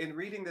 in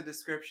reading the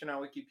description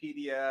on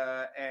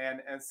Wikipedia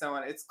and so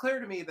on, it's clear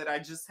to me that I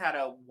just had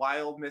a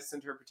wild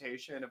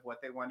misinterpretation of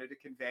what they wanted to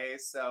convey.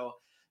 So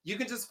you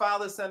can just file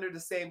this under the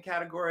same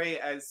category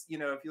as,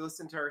 if you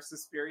listen to our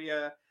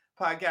Suspiria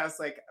podcast,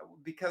 like,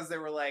 because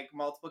there were like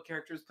multiple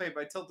characters played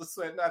by Tilda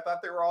Swinton, I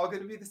thought they were all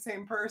going to be the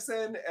same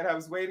person, and I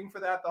was waiting for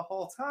that the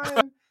whole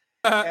time.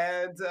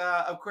 And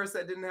of course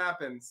that didn't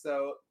happen.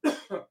 So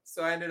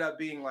I ended up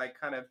being like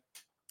kind of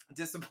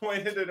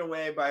disappointed in a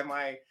way by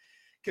my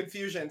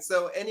confusion.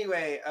 So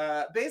anyway,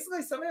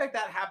 basically something like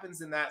that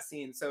happens in that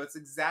scene. So it's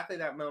exactly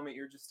that moment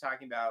you're just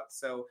talking about.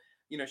 So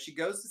she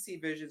goes to see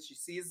Vision. She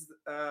sees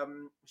a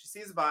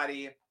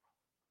body.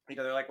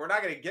 They're like, we're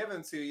not going to give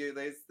him to you.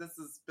 This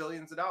is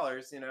billions of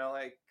dollars.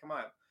 Like, come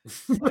on,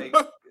 like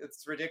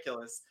it's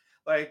ridiculous.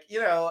 Like,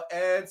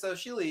 and so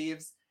she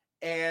leaves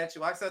and she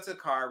walks out to the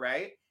car,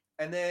 right?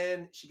 And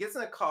then she gets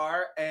in a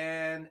car,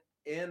 and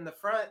in the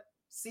front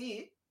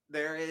seat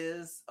there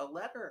is a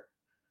letter,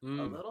 a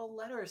little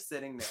letter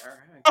sitting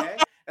there. Okay,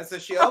 and so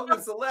she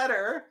opens the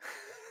letter.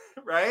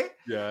 Right?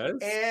 Yes.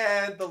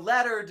 And the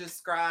letter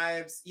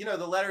describes,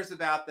 the letter's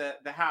about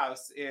the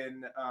house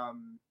in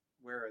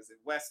where is it?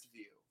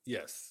 Westview.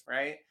 Yes.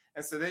 Right?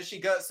 And so then she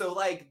goes, so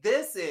like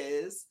this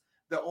is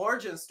the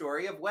origin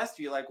story of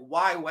Westview. Like,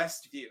 why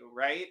Westview,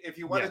 right? If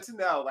you wanted to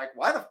know, like,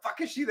 why the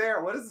fuck is she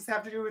there? What does this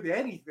have to do with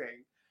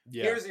anything?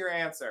 Yeah. Here's your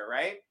answer,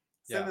 right?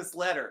 Send this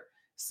letter.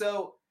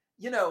 So,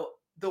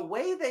 the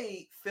way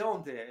they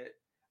filmed it,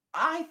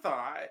 I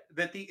thought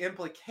that the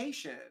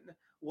implication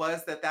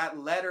was that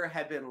letter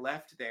had been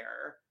left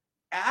there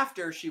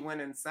after she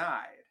went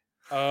inside.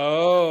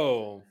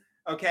 Oh.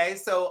 Okay,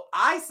 so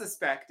I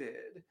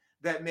suspected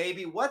that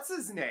maybe what's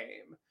his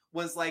name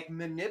was like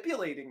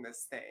manipulating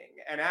this thing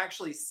and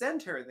actually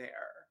sent her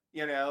there,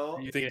 You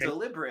think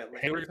deliberately.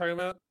 Hayward you're talking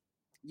about?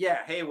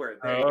 Yeah, Hayward.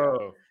 There you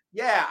go.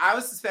 Yeah, I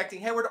was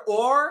suspecting Hayward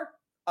or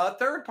a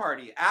third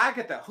party,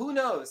 Agatha. Who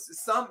knows?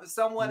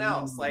 Someone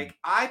else. Like,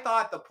 I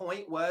thought the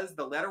point was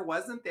the letter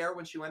wasn't there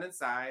when she went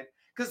inside.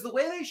 Because the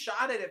way they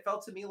shot it, it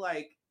felt to me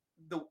like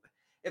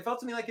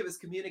it was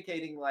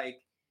communicating like,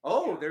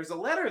 oh, there's a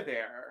letter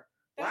there.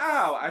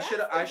 Wow, I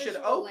should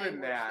open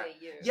that.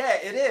 Yeah,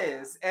 it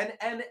is. And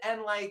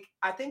like,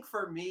 I think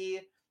for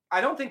me,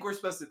 I don't think we're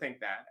supposed to think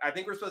that. I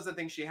think we're supposed to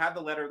think she had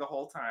the letter the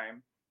whole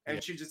time,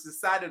 and she just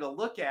decided to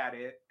look at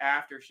it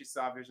after she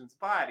saw Vision's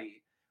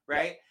body,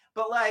 right? Yeah.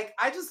 But like,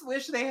 I just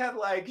wish they had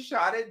like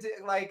shot it,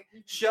 like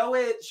show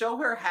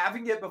her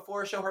having it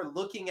before, show her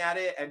looking at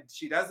it, and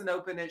she doesn't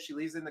open it. She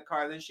leaves it in the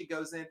car, then she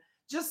goes in.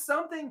 Just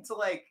something to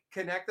like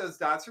connect those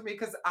dots for me,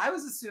 because I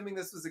was assuming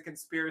this was a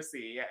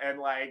conspiracy and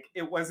like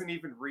it wasn't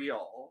even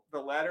real, the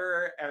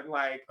letter, and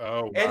like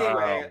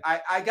anyway,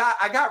 I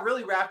got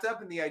really wrapped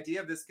up in the idea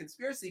of this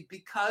conspiracy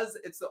because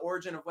it's the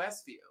origin of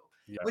Westview.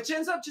 Yeah. Which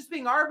ends up just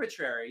being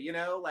arbitrary,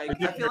 like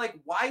I feel like,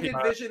 why did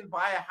Vision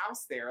buy a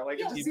house there? Like,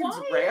 it just seems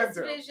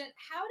random.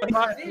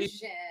 How did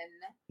Vision?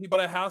 He bought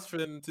a house for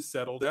them to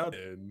settle down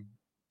in.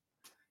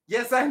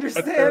 Yes, I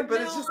understand,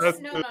 but it's just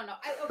no.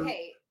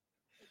 Okay,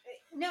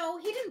 no,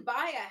 he didn't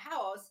buy a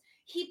house.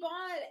 He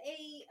bought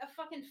a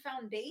fucking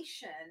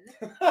foundation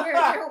where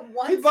there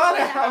once he bought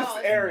a house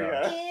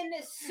area in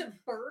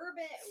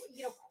suburban,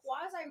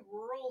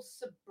 quasi-rural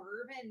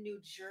suburban New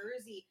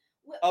Jersey.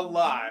 A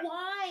lot.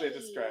 Why? They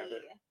describe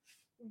it.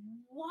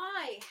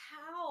 Why?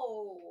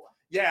 How?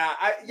 Yeah,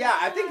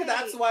 I think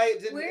that's why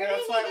it didn't.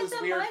 That's why it was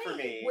weird money? for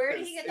me. Where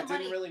did he get the money? It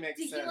didn't really make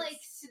sense. Did he like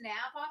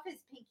snap off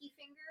his pinky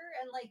finger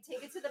and like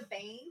take it to the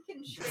bank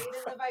and trade in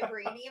the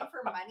vibranium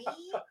for money?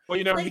 Well,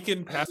 he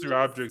can pass through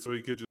objects, so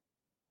he could just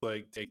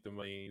like take the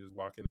money and just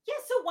walk in. Yeah,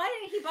 so why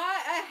didn't he buy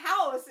a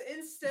house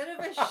instead of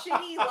a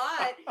shitty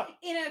lot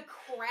in a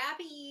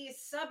crappy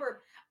suburb?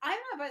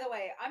 By the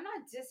way, I'm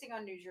not dissing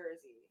on New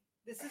Jersey.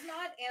 This is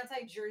not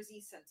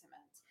anti-Jersey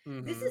sentiment.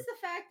 Mm-hmm. This is the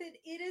fact that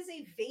it is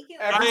a vacant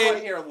Everyone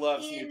here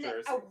loves New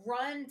Jersey. A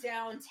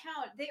run-down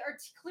town. They are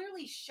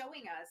clearly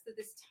showing us that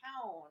this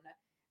town,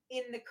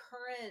 in the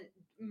current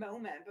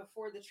moment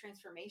before the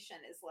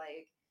transformation, is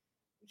like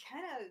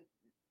kind of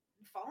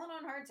falling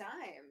on hard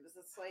times.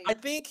 It's like I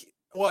think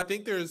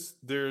there's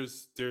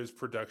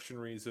production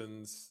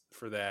reasons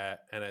for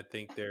that, and I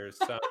think there's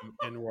some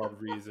in-world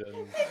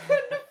reasons. They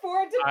couldn't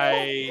afford to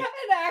build an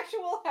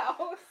actual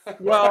house.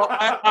 Well,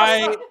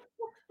 I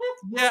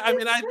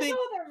think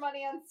all their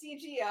money on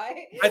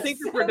CGI. I think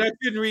the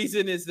production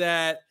reason is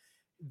that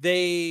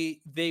they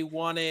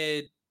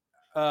wanted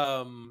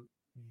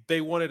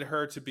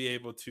her to be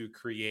able to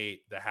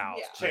create the house,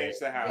 change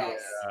the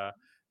house,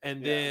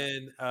 and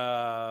then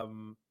I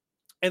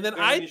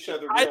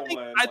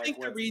think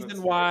the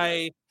reason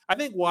why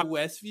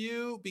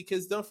Westview,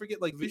 because don't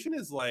forget, like, Vision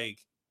is like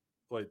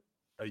a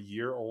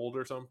year old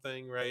or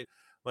something, right?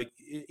 Like,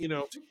 he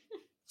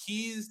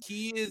is.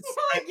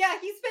 Yeah,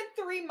 he spent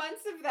 3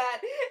 months of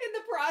that in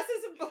the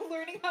process of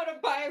learning how to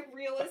buy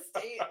real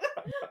estate.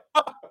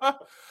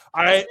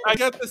 I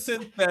got the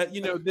sense that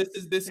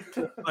this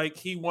like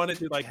he wanted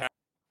to like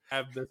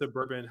have the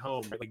suburban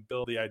home, right? Like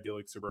build the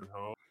idyllic suburban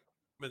home,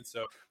 and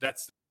so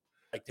that's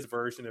like his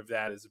version of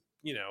that is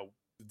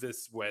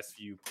this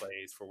Westview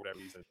place for whatever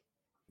reason.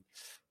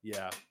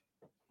 Yeah.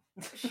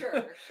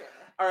 Sure.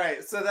 All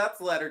right, so that's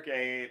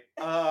Lettergate.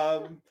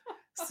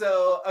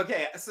 So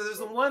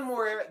there's one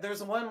more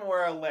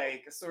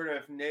like sort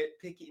of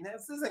nitpicky.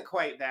 This isn't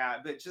quite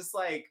that, but just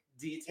like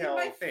detail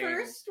thing. In my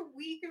first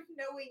week of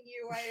knowing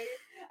you,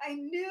 I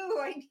knew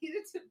I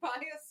needed to buy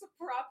us a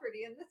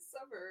property in the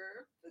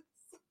suburbs.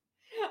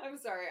 I'm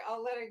sorry,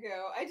 I'll let it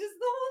go. The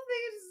whole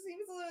thing just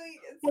seems like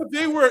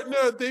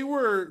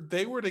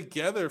they were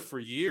together for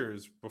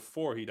years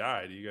before he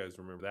died. You guys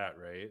remember that,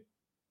 right?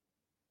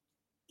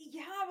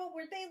 Yeah, but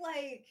were they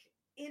like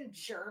in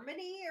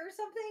Germany or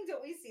something?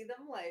 Don't we see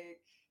them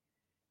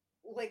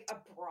like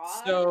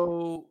abroad?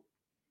 So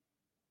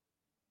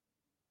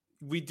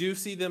we do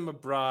see them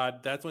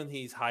abroad. That's when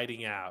he's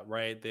hiding out,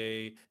 right?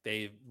 They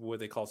what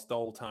they call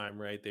stole time,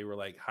 right? They were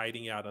like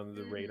hiding out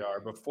under the radar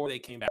before they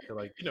came back to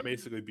like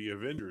basically be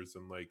Avengers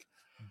and like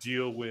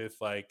deal with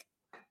like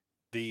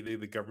the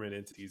government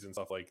entities and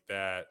stuff like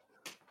that.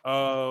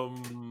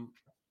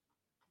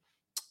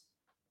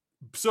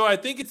 So I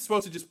think it's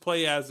supposed to just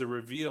play as a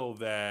reveal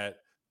that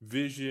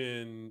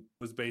Vision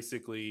was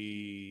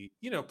basically,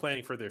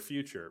 planning for their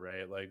future,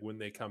 right? Like when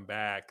they come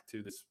back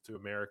to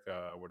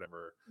America or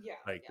whatever,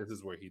 this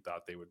is where he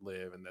thought they would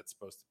live, and that's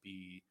supposed to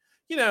be,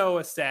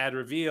 a sad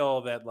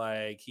reveal that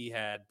like he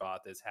had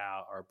bought this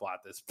house or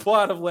bought this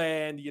plot of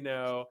land,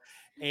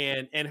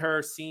 and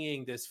her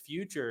seeing this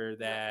future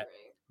that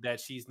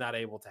she's not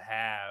able to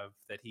have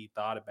that he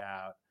thought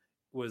about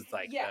was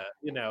like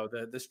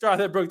the straw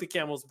that broke the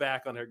camel's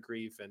back on her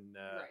grief and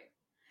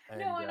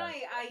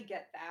I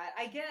get that.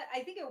 I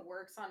think it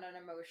works on an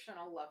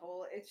emotional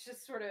level. It's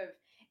just sort of,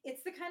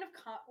 it's the kind of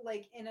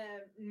like in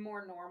a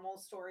more normal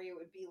story it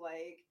would be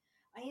like,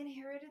 I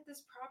inherited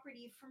this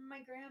property from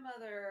my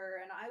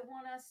grandmother and I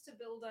want us to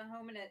build a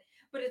home in it,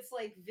 but it's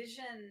like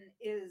Vision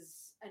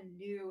is a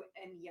new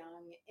and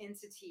young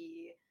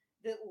entity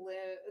that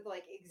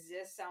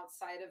exists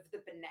outside of the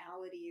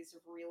banalities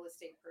of real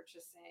estate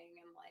purchasing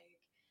and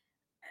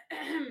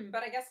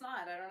but I guess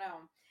not. I don't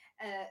know.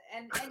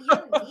 And you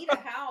don't need a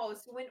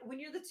house when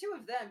you're the two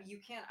of them. You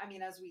can't. I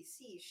mean, as we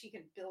see, she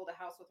can build a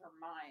house with her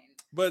mind.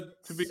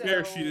 But to be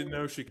fair, she didn't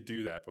know she could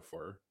do that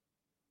before.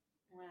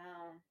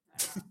 Well,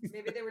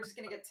 maybe they were just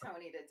gonna get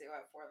Tony to do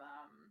it for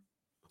them.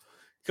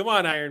 Come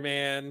on, Iron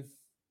Man.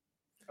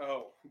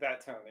 Oh,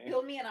 that Tony.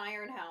 Build me an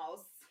iron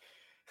house.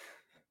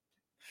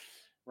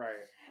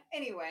 Right.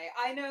 Anyway,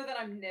 I know that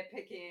I'm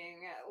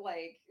nitpicking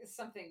like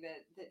something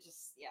that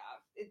just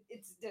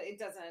it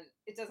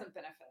doesn't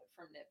benefit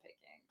from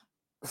nitpicking.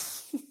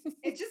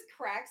 It just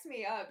cracks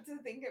me up to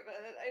think of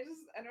it.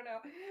 I don't know.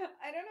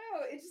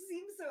 It just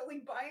seems so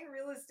like buying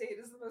real estate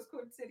is the most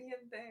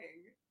quotidian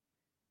thing.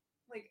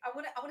 Like I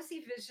want to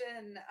see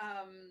Vision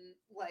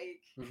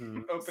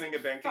opening a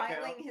bank account,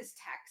 filing his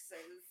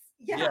taxes.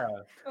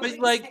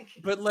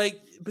 But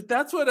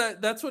that's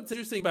what's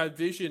interesting about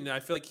Vision. I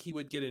feel like he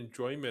would get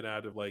enjoyment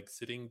out of like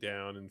sitting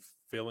down and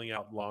filling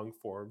out long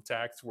form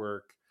tax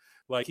work.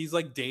 Like he's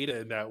like Data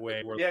in that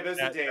way. Where there's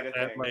a Data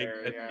thing. Like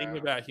there, the thing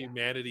about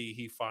humanity,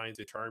 he finds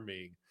it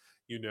charming,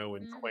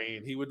 and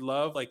quaint. He would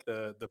love like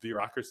the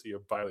bureaucracy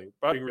of buying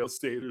real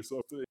estate or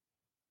something.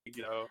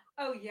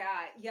 Oh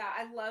yeah.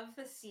 I love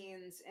the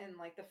scenes in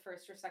like the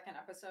first or second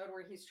episode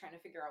where he's trying to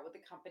figure out what the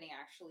company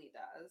actually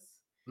does.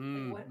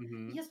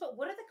 Yes, but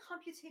what are the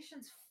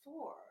computations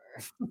for?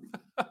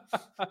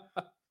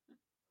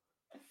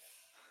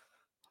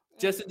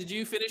 Justin, did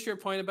you finish your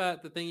point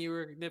about the thing you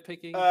were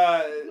nitpicking?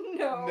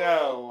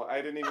 No,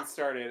 I didn't even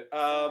start it.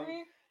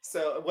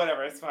 So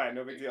whatever, it's fine,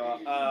 no big deal.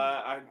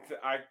 I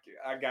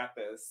got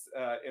this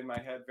in my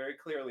head very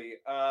clearly.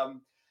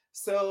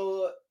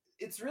 So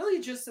it's really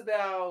just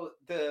about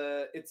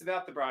the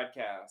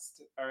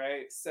broadcast. All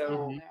right,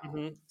 so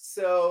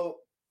so.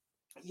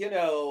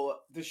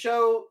 The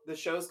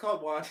show's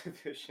called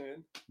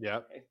WandaVision.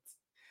 Yeah.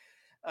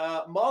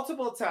 Right?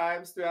 Multiple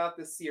times throughout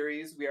the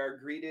series, we are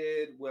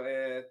greeted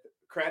with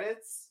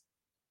credits.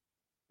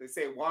 They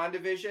say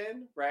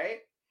WandaVision, right?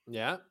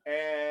 Yeah.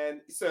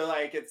 And so,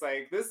 like, it's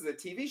like this is a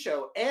TV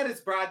show and it's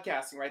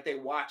broadcasting, right? They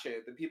watch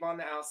it. The people on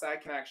the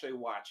outside can actually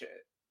watch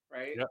it,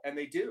 right? Yep. And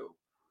they do,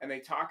 and they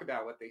talk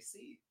about what they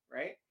see,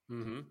 right?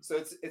 So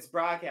it's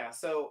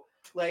broadcast. So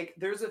like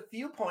there's a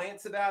few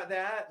points about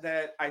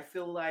that I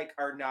feel like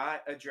are not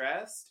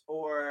addressed,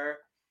 or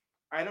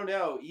I don't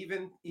know,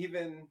 even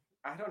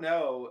I don't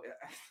know.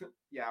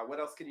 Yeah, what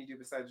else can you do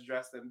besides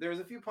address them? There's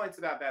a few points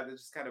about that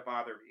just kind of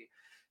bother me.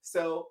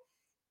 So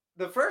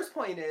the first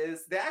point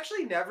is they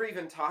actually never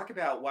even talk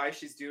about why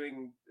she's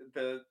doing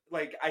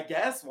I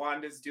guess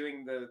Wanda's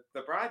doing the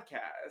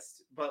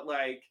broadcast, but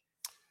like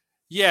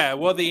yeah,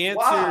 well the answer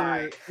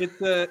why?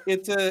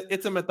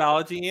 it's a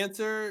mythology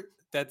answer.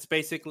 That's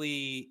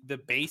basically the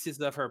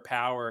basis of her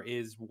power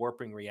is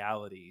warping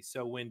reality.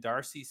 So when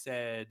Darcy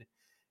said,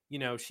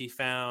 she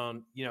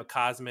found,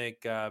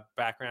 cosmic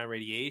background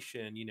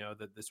radiation,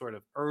 the sort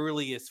of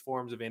earliest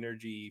forms of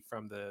energy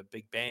from the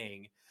Big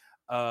Bang,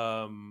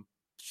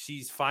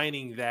 she's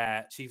finding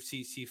that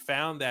she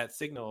found that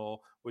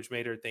signal, which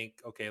made her think,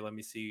 okay, let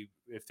me see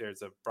if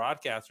there's a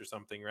broadcast or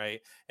something, right?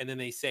 And then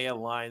they say a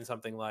line,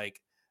 something like,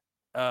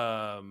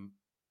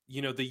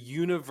 the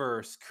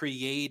universe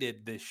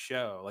created this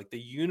show. Like the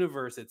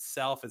universe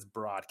itself is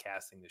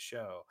broadcasting the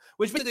show,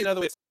 which basically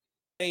another way of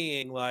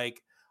saying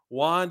like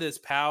Wanda's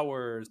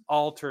powers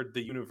altered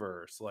the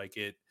universe. Like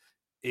it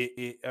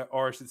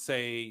or I should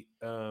say,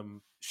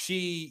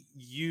 she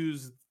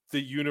used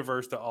the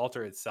universe to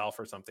alter itself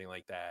or something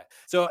like that.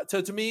 So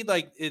to me,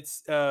 like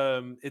it's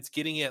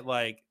getting at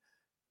like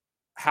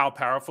how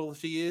powerful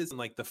she is and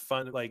like the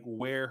fun, like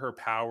where her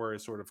power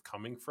is sort of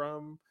coming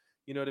from.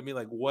 You know what I mean?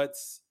 Like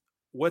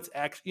what's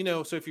actually,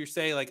 so if you're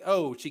saying like,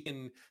 oh, she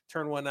can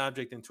turn one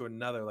object into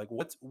another, like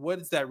what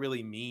does that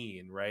really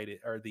mean, right?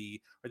 Are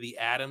the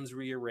atoms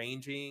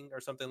rearranging or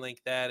something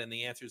like that? And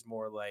the answer is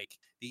more like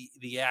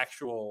the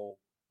actual,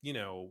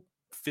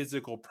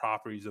 physical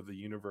properties of the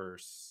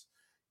universe,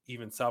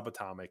 even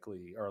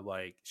subatomically, or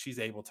like she's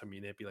able to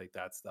manipulate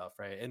that stuff,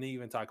 right? And they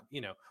even talk,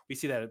 we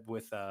see that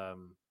with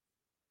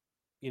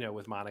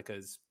with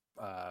Monica's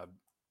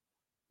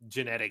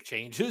genetic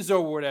changes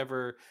or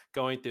whatever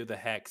going through the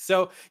hex.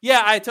 So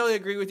yeah, I totally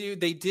agree with you.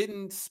 They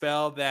didn't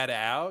spell that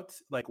out,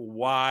 like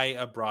why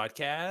a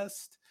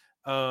broadcast.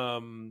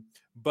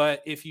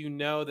 But if you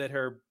know that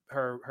her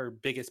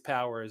biggest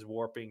power is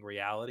warping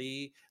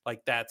reality,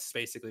 like that's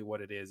basically what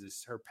it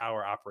is her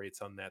power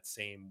operates on that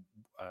same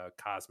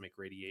cosmic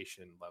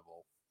radiation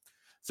level.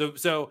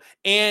 So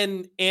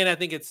and I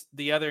think it's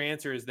the other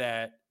answer is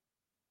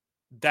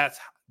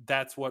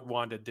that's what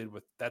Wanda did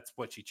that's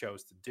what she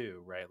chose to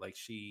do, right? Like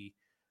she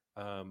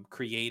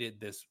created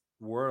this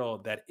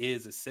world that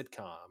is a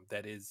sitcom,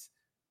 that is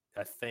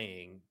a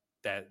thing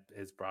that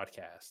is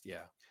broadcast.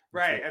 Yeah.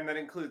 Right. And that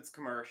includes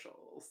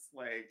commercials.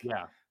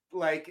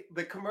 Like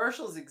the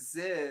commercials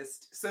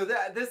exist. So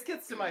that this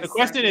gets to my the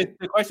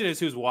question is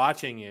who's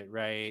watching it,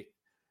 right?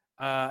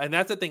 And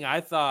that's the thing I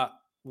thought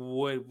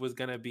was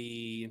going to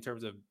be, in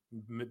terms of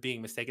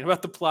being mistaken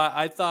about the plot.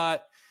 I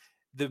thought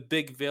the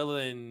big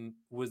villain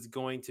was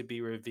going to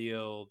be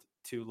revealed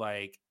to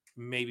like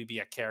maybe be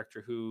a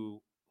character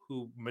who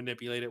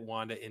manipulated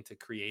Wanda into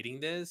creating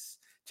this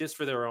just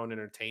for their own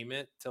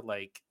entertainment, to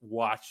like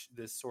watch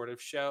this sort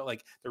of show.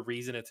 Like the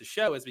reason it's a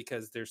show is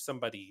because there's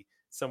somebody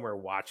somewhere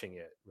watching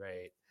it,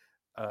 right?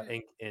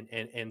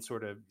 And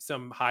sort of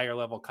some higher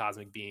level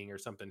cosmic being or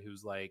something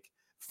who's like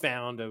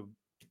found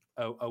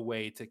a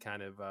way to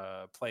kind of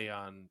play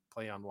on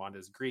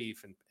Wanda's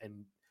grief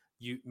and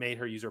you made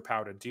her use her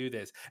power to do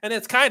this. And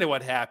that's kind of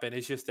what happened.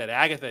 It's just that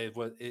Agatha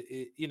was,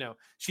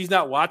 she's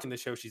not watching the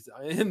show. She's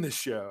in the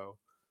show.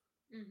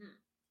 Mm-hmm.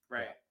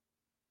 Right.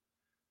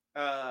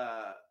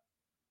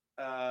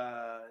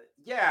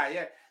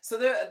 Yeah. So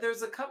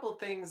there's a couple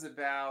things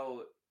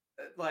about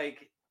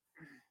like,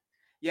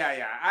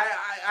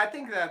 I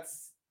think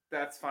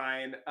that's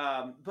fine.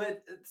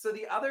 But so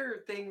the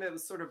other thing that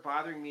was sort of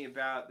bothering me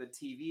about the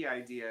TV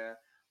idea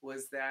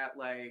was that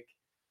like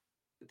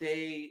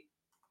they,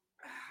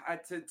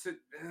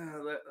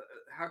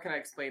 how can I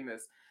explain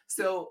this?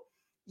 So,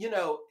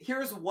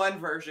 here's one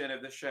version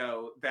of the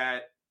show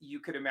that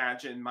you could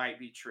imagine might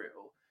be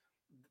true.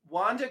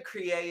 Wanda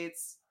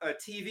creates a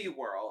TV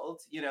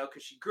world,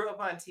 because she grew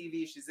up on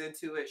TV. She's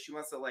into it. She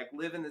wants to like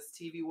live in this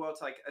TV world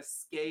to like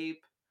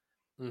escape,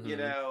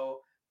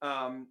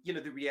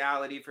 the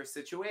reality of her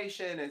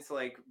situation, and to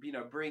like,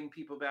 bring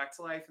people back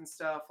to life and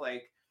stuff,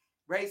 like,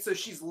 right? So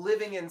she's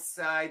living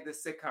inside the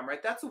sitcom,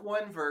 right? That's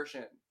one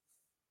version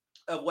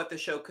of what the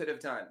show could have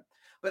done.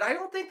 But I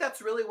don't think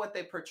that's really what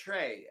they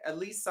portray, at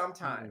least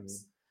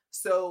sometimes.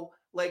 So,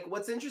 like,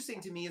 what's interesting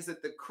to me is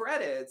that the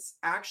credits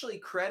actually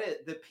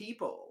credit the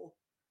people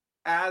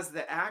as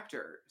the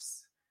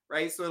actors,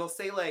 right? So it'll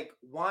say like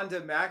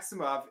Wanda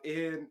Maximoff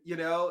in,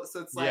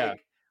 so it's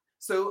like,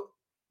 so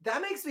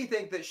that makes me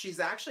think that she's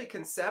actually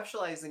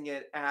conceptualizing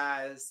it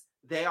as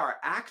they are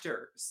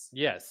actors.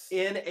 Yes.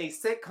 In a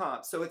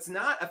sitcom. So it's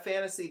not a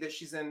fantasy that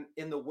she's in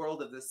the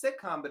world of the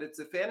sitcom, but it's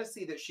a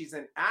fantasy that she's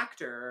an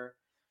actor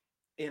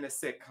in a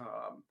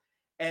sitcom.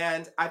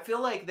 And I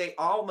feel like they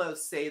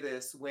almost say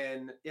this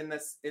when in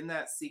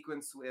that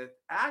sequence with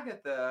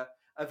Agatha,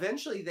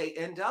 eventually they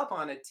end up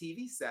on a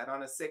TV set,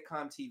 on a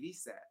sitcom TV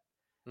set,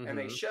 and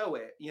they show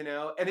it,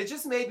 and it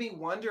just made me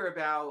wonder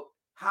about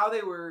how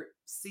they were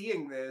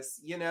seeing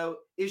this.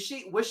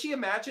 Was she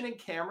imagining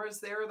cameras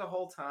there the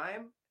whole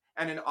time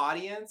and an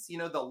audience,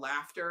 the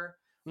laughter,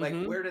 like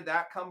where did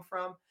that come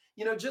from?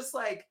 Just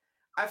like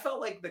I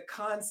felt like the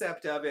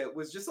concept of it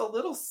was just a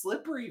little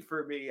slippery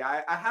for me.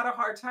 I had a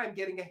hard time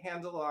getting a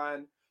handle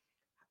on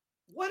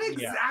what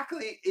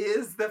exactly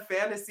is the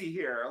fantasy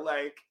here.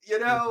 Like,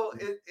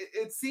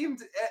 it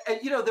seemed, and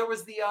there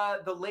was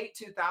the late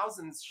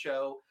 2000s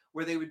show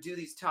where they would do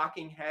these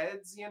talking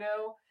heads,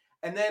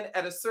 and then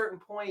at a certain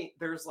point,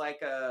 there's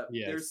like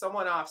there's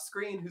someone off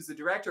screen who's the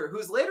director,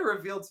 who's later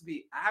revealed to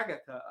be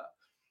Agatha,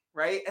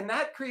 right? And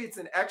that creates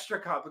an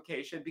extra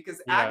complication because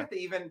Agatha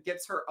even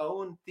gets her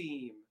own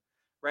theme,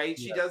 right?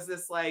 She does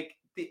this like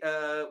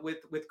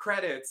with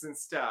credits and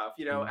stuff,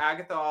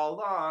 Agatha all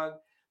along.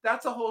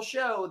 That's a whole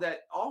show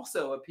that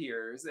also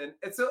appears, and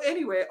so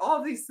anyway,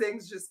 all these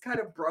things just kind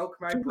of broke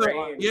my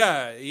brain.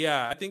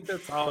 Yeah. I think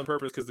that's all on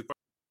purpose because the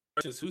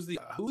question is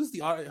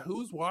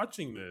who's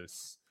watching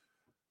this,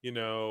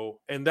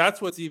 and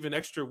that's what's even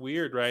extra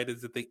weird, right?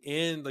 Is at the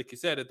end, like you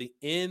said, at the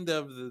end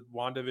of the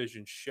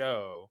WandaVision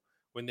show,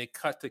 when they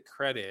cut to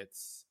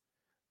credits,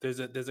 there's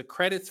a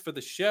credits for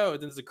the show,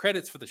 and there's a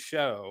credits for the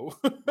show,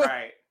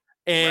 right?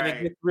 And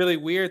it gets really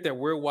weird that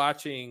we're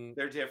watching.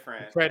 They're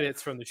different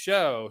credits from the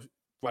show,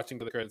 watching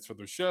the credits for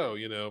the show.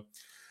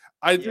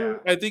 I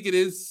think it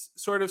is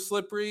sort of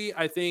slippery.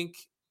 I think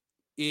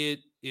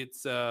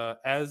it's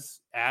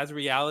as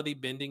reality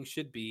bending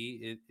should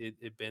be.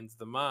 It bends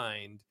the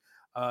mind,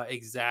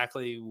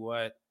 exactly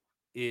what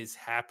is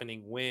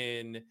happening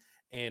when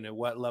and at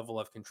what level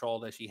of control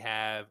does she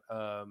have.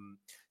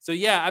 So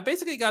yeah, I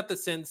basically got the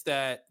sense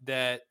that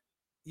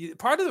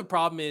part of the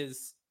problem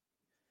is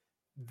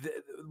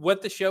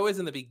what the show is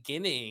in the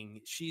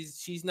beginning.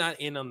 She's not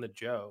in on the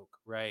joke,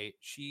 right?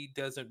 She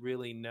doesn't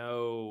really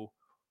know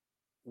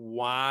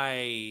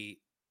why.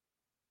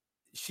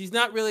 She's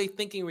not really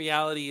thinking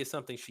reality is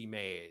something she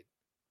made.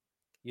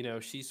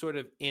 She's sort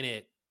of in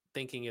it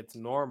thinking it's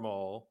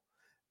normal,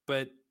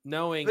 but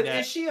knowing But that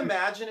is she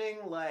imagining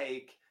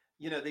like,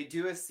 they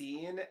do a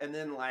scene and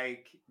then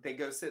like they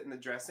go sit in the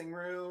dressing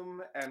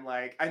room and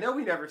like, I know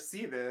we never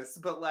see this,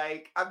 but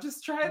like I'm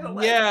just trying to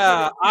like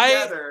yeah, get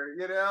it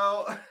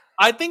together.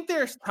 I think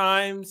there's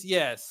times,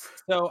 yes.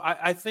 So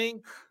I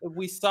think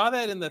we saw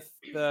that in the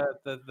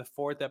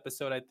fourth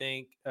episode, I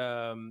think,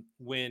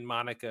 when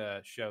Monica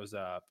shows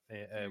up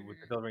with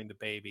delivering the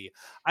baby.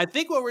 I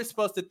think what we're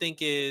supposed to think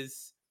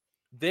is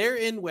they're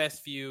in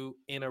Westview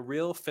in a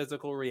real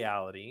physical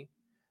reality.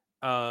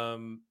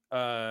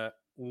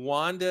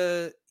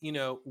 Wanda,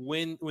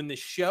 when the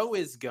show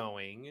is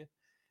going,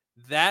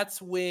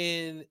 that's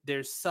when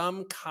there's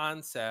some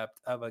concept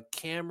of a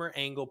camera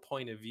angle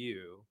point of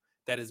view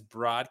that is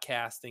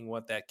broadcasting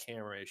what that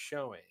camera is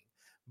showing.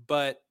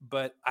 But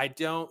I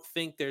don't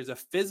think there's a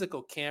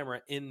physical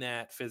camera in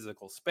that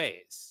physical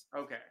space.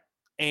 Okay.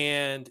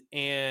 And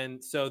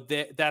so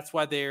that's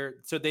why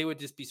they would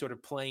just be sort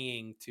of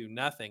playing to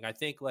nothing. I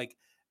think like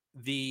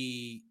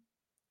the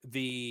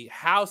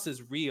house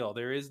is real.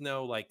 There is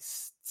no like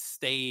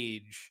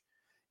stage,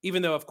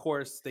 even though of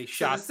course they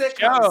shot the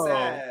show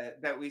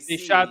set that we see.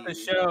 They shot the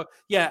show.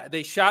 Yeah,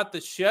 they shot the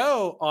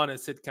show on a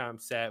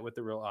sitcom set with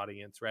the real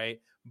audience,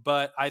 right?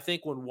 But I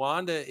think when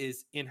Wanda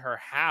is in her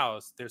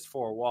house, there's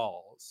 4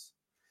 walls.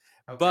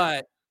 Okay.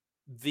 But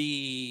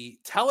the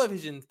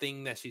television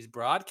thing that she's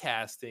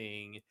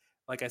broadcasting,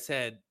 like I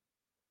said,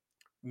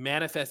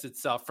 manifests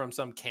itself from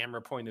some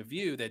camera point of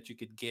view that you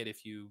could get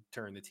if you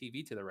turn the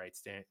TV to the right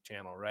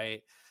channel,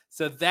 right?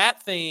 So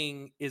that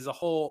thing is a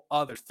whole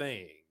other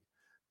thing.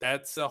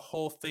 That's a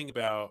whole thing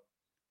about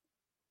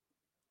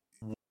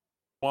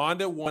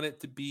Wanda wanted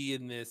to be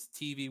in this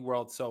TV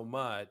world so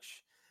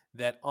much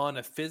that on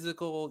a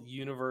physical,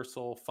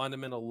 universal,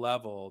 fundamental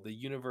level, the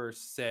universe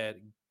said,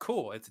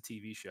 cool, it's a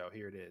TV show.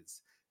 Here it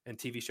is. And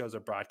TV shows are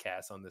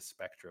broadcast on this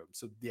spectrum.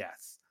 So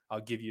yes, I'll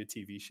give you a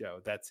TV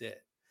show. That's it.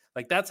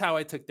 Like, that's how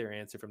I took their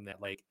answer from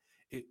that. Like,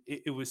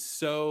 it was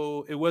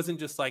so, it wasn't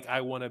just like,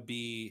 I want to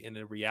be in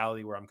a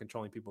reality where I'm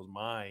controlling people's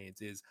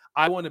minds. Is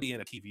I want to be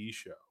in a TV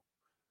show,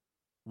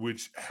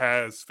 which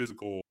has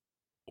physical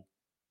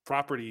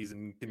properties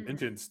and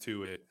conventions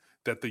to it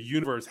that the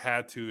universe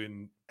had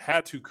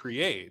to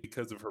create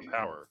because of her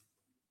power.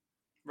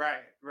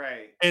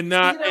 Right. And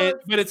not,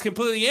 but it's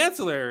completely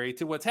ancillary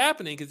to what's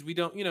happening because we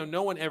don't,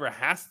 no one ever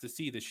has to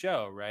see the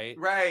show, right?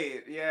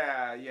 Right.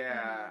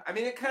 Yeah. I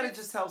mean, it kind of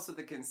just helps with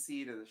the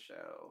conceit of the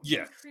show.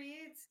 Yeah. It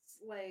creates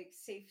like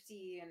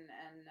safety and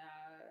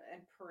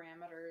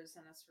parameters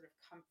and a sort of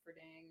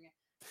comforting.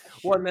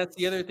 Well, and that's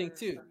the other thing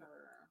too.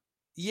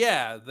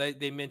 Yeah,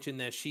 they mentioned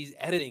that she's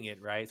editing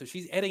it, right? So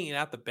she's editing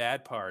out the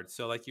bad parts.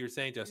 So like you were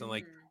saying, Justin,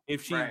 like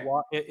if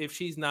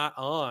she's not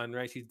on,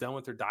 right, she's done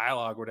with her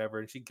dialogue or whatever,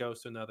 and she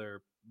goes to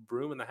another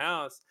room in the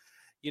house,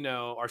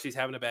 or she's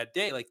having a bad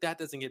day, like that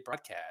doesn't get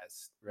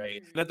broadcast,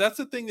 right? Now that's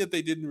the thing that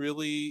they didn't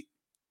really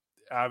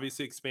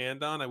obviously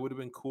expand on. It would have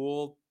been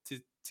cool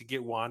to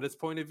get Wanda's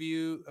point of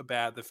view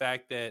about the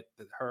fact that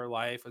her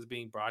life was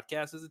being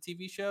broadcast as a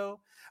TV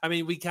show. I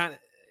mean, we get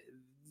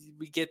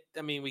Did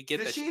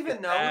she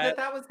even know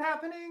that was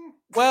happening?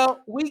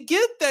 Well, we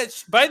get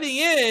that by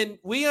the end,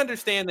 we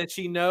understand that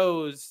she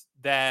knows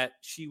that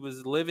she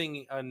was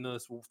living in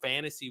this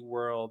fantasy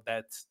world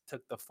that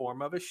took the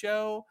form of a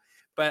show.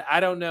 But I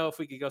don't know if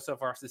we could go so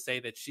far as to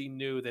say that she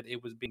knew that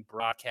it was being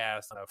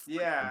broadcast on a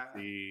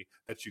frequency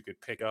that you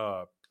could pick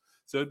up.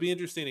 So it'd be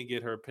interesting to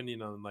get her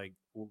opinion on like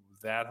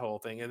that whole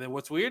thing. And then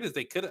what's weird is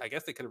they could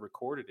have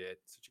recorded it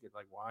so she could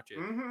like watch it.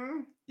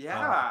 Mm-hmm.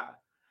 Yeah,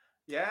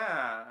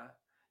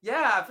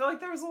 I feel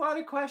like there was a lot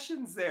of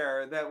questions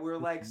there that were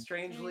like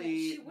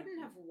strangely. She wouldn't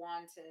have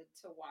wanted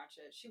to watch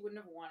it. She wouldn't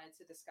have wanted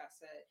to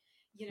discuss it.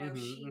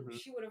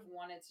 She would have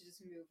wanted to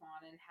just move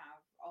on and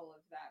have all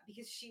of that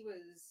because she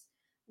was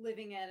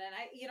living it.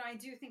 And I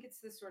do think it's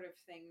the sort of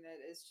thing that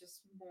is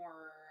just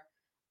more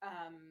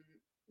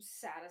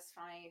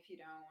satisfying if you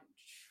don't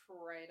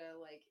try to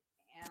like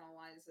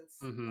analyze its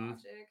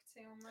logic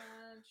too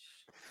much.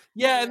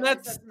 Yeah, and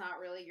that's not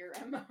really your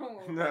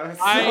MO. No, it's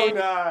so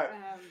not.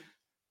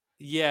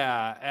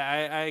 Yeah,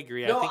 I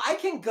agree. No, I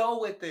can go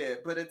with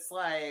it, but it's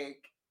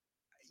like,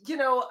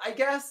 I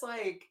guess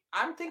like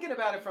I'm thinking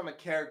about it from a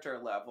character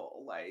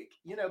level, like,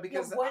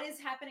 because what is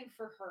happening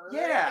for her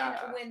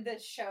yeah, when the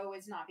show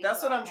is not being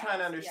that's what I'm broadcast. trying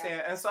to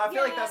understand. And so I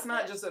feel like that's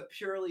not but just a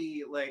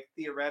purely like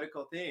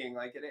theoretical thing.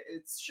 Like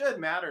it should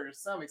matter to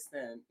some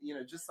extent,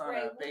 just on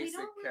right. a Well, we basic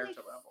don't really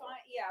character level.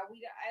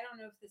 I don't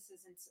know if this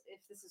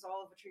is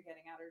all of what you're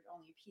getting at or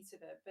only a piece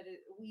of it, but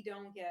we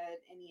don't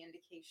get any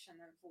indication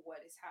of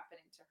what is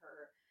happening to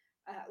her.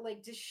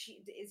 Like,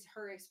 is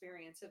her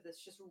experience of this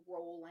just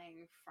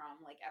rolling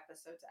from like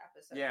episode to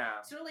episode?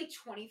 Yeah. Sort of like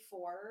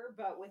 24,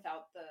 but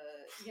without the,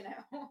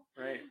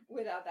 right.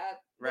 without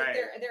that. Right.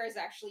 There is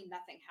actually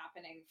nothing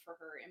happening for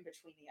her in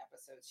between the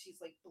episodes.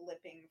 She's like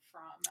blipping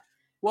from.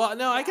 Well,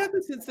 no, I got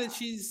the sense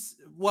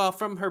that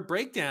from her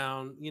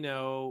breakdown,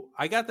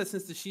 I got the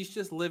sense that she's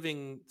just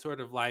living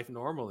sort of life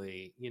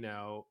normally,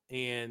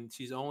 and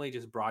she's only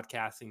just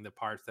broadcasting the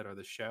parts that are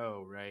the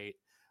show, right?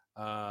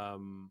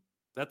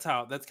 That's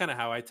kind of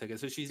how I took it.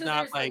 So she's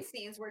not like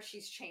scenes where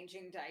she's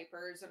changing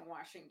diapers and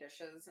washing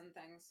dishes and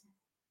things.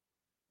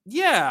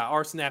 Yeah,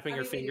 or snapping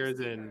her fingers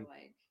and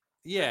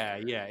yeah,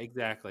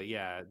 exactly.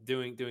 Yeah,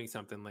 doing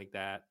something like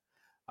that.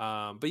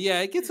 But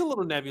yeah, it gets a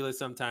little nebulous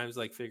sometimes,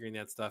 like figuring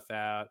that stuff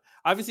out.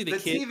 Obviously, the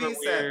kids TV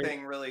set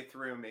thing really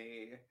threw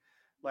me.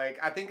 Like,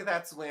 I think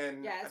that's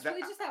when. Yeah, it's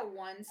really just that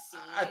one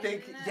scene. I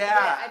think,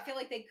 I feel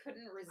like they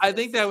couldn't resist. I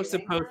think that was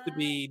supposed to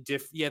be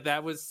different. Yeah,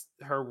 that was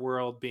her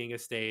world being a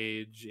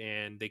stage,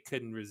 and they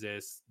couldn't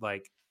resist,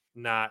 like,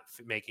 not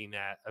making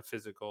that a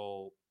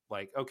physical.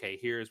 Like, okay,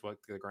 here's what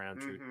the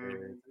ground truth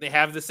is. They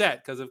have the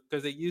set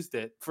because they used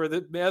it for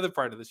the other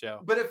part of the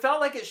show. But it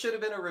felt like it should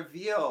have been a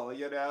reveal,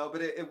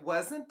 but it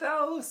wasn't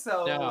though.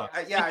 So no.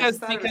 Yeah, I just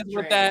thought it was strange.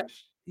 With that.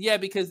 Yeah,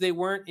 because they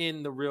weren't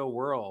in the real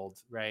world,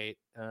 right?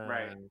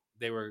 Right.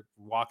 They were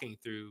walking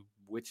through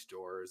witch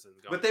doors and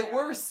going. But they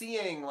were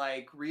seeing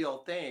like real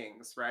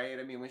things, right?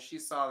 I mean, when she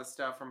saw the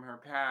stuff from her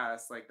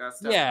past, like that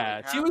stuff. Yeah,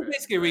 really she was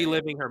basically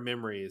reliving her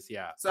memories.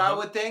 Yeah. So I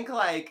would think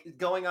like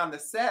going on the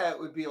set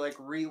would be like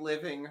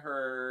reliving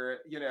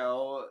her,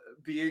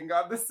 being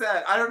on the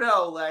set. I don't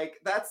know,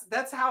 like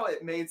that's how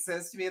it made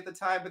sense to me at the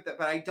time, but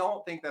I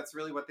don't think that's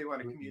really what they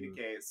want to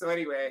communicate. So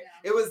anyway,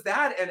 it was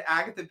that, and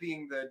Agatha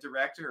being the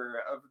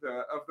director of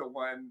the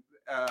one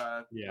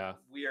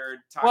weird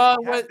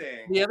talking head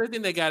thing. The other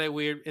thing that got it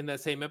weird in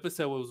that same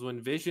episode was when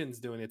Vision's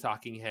doing the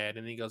talking head,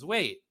 and he goes,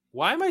 "Wait,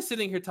 why am I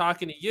sitting here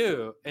talking to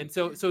you?" And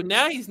so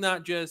now he's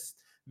not just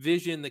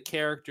Vision, the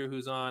character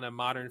who's on a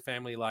Modern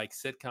Family like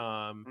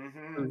sitcom,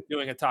 who's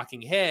doing a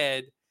talking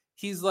head.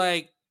 He's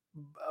like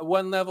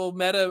one level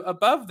meta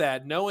above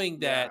that, knowing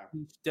that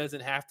he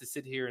doesn't have to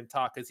sit here and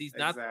talk because he's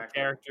not the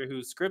character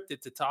who's scripted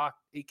to talk.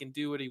 He can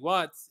do what he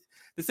wants.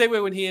 The same way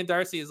when he and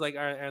Darcy is like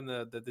on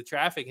the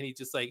traffic, and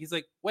he's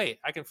like, wait,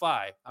 I can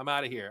fly. I'm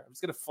out of here. I'm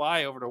just gonna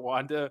fly over to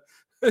Wanda,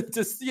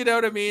 just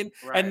what I mean,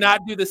 and not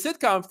do the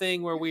sitcom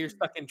thing where we're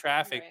stuck in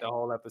traffic the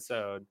whole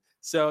episode.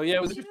 So yeah,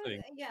 it was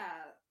interesting.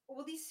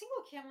 Well, these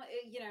single camera,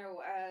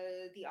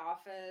 The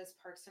Office,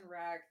 Parks and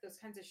Rec, those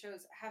kinds of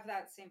shows have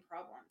that same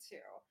problem too.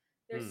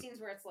 There's scenes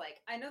where it's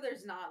like, I know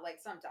there's not like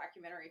some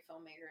documentary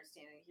filmmaker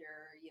standing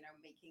here,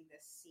 making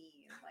this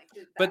scene like.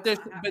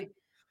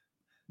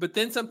 But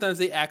then sometimes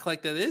they act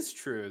like that is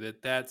true.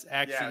 That's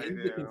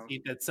actually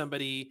that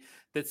somebody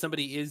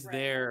is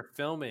there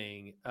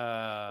filming.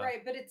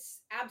 Right, but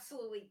it's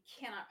absolutely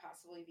cannot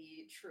possibly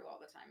be true all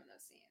the time in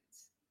those scenes.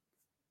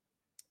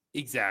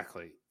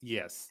 Exactly.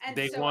 Yes. And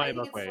they so want I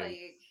think it's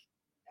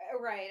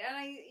like, right,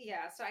 and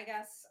so I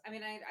guess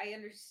I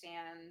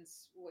understand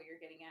what you're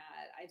getting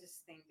at. I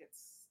just think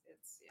it's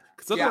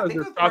because sometimes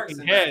they're talking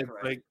heads.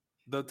 Like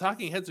the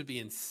talking heads would be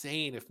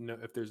insane if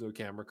there's no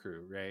camera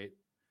crew, right?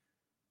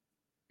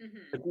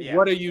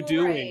 What are you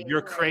doing?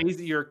 You're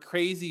crazy. You're a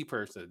crazy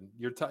person.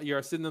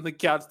 You're sitting on the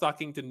couch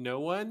talking to no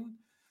one.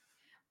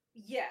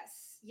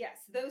 Yes,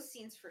 those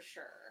scenes for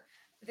sure.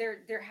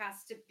 There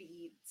has to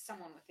be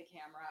someone with the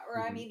camera,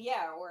 or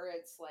or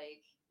it's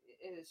like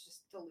it is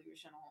just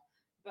delusional.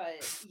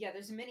 But yeah,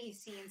 there's many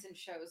scenes and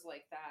shows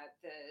like that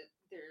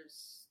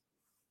there's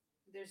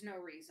no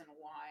reason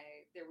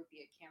why there would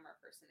be a camera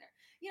person there.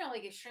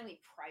 Like extremely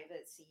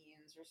private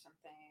scenes or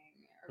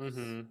something. Or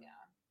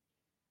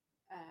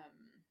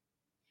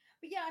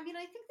but yeah, I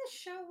think the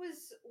show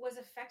was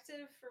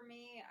effective for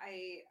me.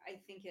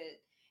 I think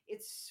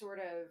it's sort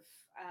of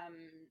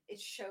it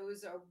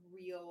shows a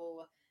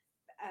real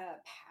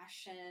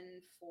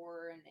passion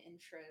for an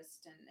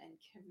interest and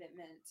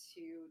commitment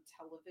to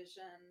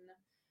television,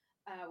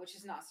 which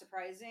is not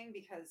surprising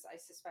because I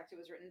suspect it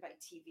was written by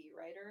TV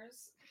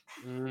writers.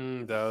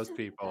 Those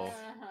people.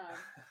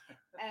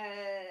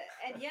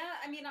 And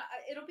yeah,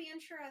 it'll be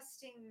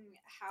interesting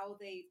how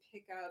they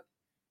pick up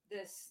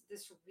this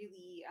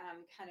really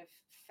kind of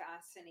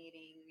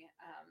fascinating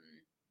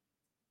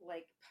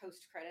like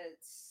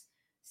post-credits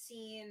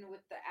scene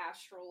with the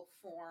astral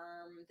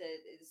form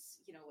that is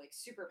like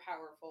super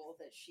powerful,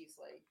 that she's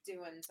like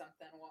doing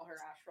something while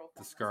her astral form,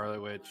 the Scarlet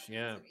Witch,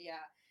 and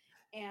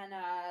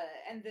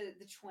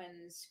the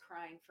twins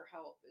crying for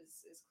help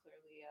is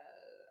clearly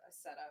a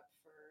setup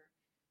for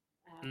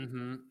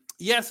Mm-hmm.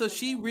 Yeah, so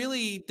she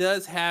really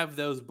does have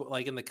those,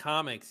 like in the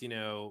comics,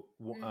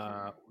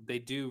 they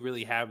do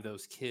really have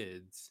those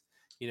kids,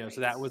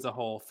 so that was a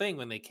whole thing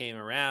when they came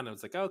around. It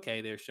was like,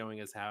 okay, they're showing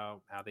us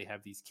how they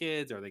have these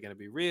kids. Are they going to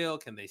be real?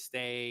 Can they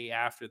stay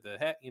after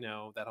that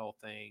whole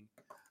thing.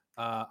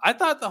 I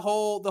thought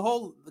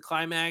the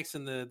climax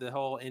and the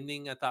whole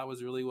ending I thought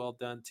was really well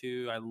done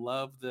too. I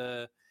love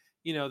the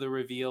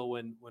reveal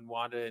when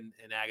Wanda and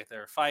Agatha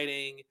are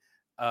fighting,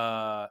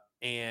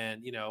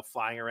 and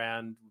flying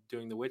around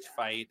doing the witch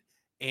fight,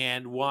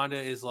 and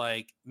Wanda is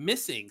like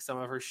missing some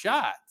of her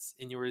shots,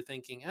 and you were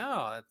thinking,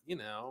 oh,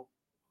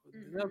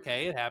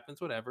 okay, it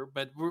happens, whatever.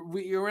 But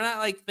we're not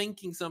like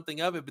thinking something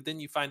of it, but then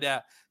you find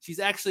out she's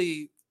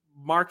actually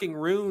marking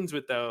runes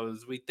with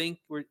those.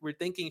 We're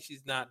thinking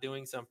she's not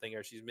doing something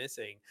or she's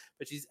missing,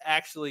 but she's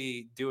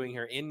actually doing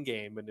her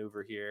in-game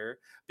maneuver here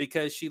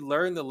because she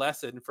learned the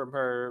lesson from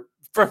her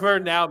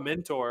now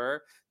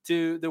mentor,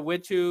 to the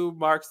witch who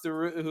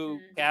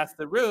casts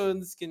the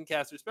runes can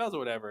cast her spells or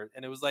whatever.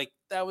 And it was like,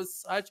 that was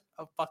such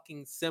a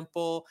fucking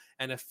simple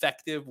and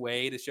effective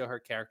way to show her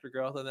character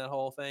growth in that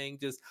whole thing.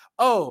 Just,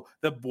 the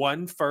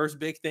one first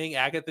big thing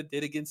Agatha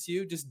did against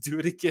you, just do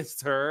it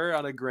against her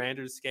on a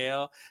grander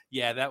scale.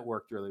 Yeah, that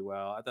worked really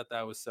well. I thought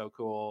that was so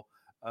cool.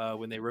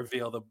 When they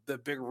reveal the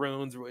big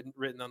runes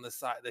written on the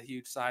side, the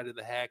huge side of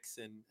the hex,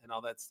 and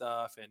all that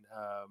stuff. And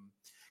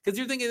because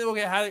you're thinking,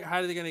 okay, how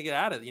are they going to get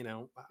out of it?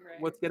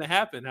 What's going to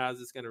happen? How is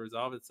this going to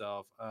resolve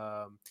itself?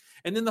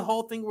 And then the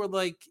whole thing where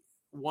like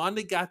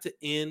Wanda got to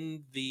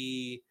end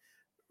the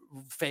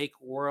fake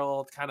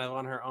world kind of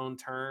on her own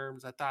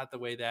terms. I thought the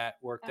way that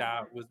worked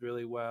out was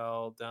really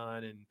well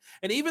done,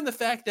 and even the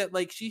fact that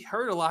like she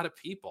hurt a lot of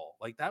people,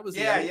 like that was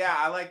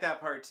I like that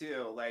part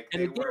too. Like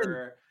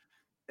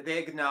they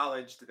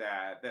acknowledged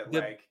that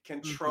like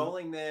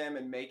controlling them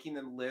and making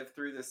them live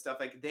through this stuff,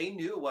 like they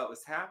knew what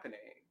was happening.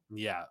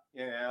 Yeah,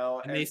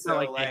 and they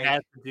felt like they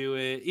had to do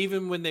it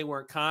even when they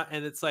weren't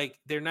and it's like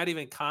they're not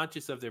even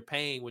conscious of their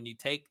pain. When you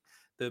take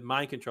the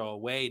mind control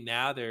away,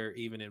 now they're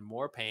even in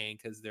more pain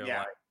because they're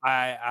like,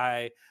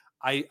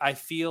 I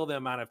feel the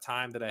amount of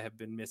time that I have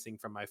been missing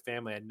from my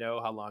family. I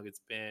know how long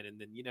it's been. And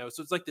then,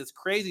 so it's like this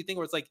crazy thing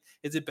where it's like,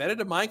 is it better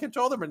to mind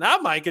control them or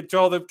not mind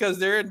control them? Because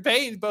they're in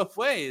pain both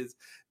ways.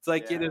 It's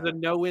like, there's a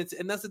no win.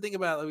 And that's the thing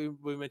about, like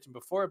we mentioned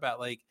before, about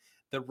like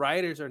the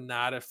writers are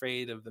not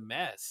afraid of the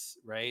mess,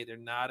 right? They're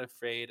not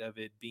afraid of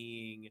it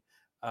being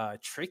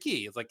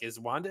tricky. It's like, is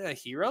Wanda a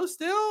hero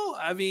still?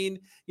 I mean,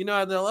 and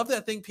I love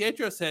that thing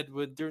Pietro said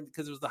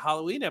because it was the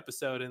Halloween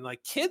episode and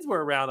like kids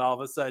were around all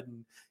of a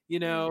sudden,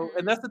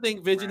 and that's the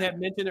thing Vision had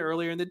mentioned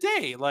earlier in the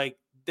day. Like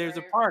there's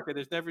a park and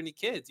there's never any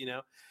kids,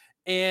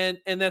 and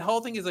that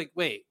whole thing is like,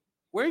 wait,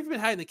 where have you been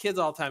hiding the kids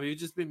all the time? You've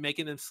just been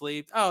making them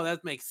sleep. Oh,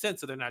 that makes sense.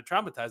 So they're not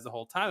traumatized the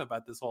whole time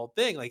about this whole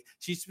thing. Like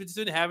she's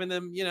been having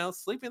them,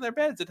 sleep in their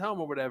beds at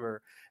home or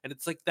whatever. And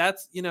it's like,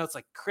 that's, it's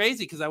like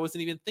crazy because I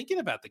wasn't even thinking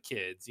about the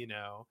kids,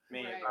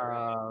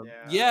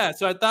 Yeah.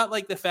 So I thought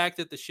like the fact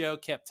that the show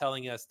kept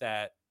telling us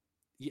that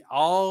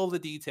all the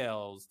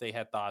details they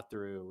had thought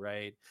through,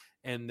 right?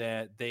 And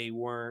that they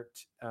weren't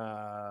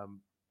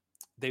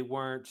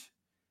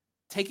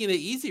taking the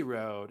easy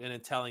road and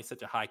then telling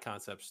such a high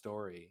concept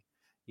story.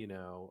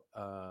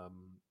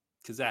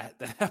 Because that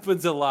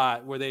happens a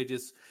lot where they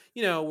just,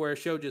 where a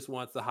show just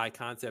wants the high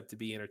concept to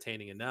be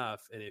entertaining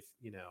enough. And if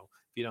you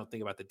don't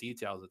think about the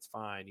details, it's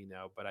fine,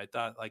 but I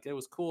thought like it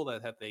was cool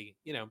that they,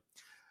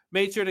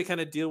 made sure to kind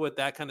of deal with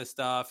that kind of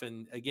stuff.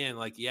 And again,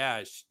 like,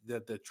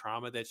 the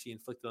trauma that she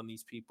inflicted on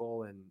these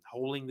people and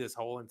holding this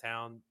whole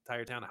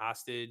entire town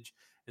hostage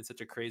in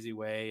such a crazy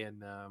way.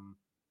 And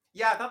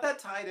I thought that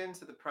tied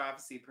into the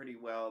prophecy pretty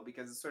well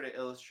because it sort of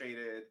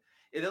illustrated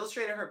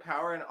her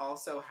power and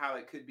also how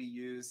it could be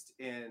used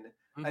in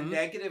a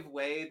negative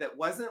way that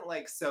wasn't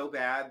like so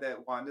bad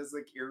that Wanda's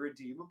like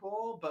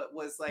irredeemable, but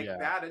was like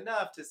bad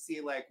enough to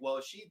see like, well,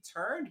 if she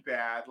turned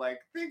bad, like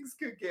things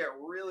could get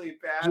really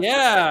bad.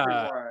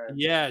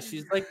 Yeah,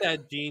 she's like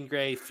that Jean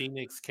Grey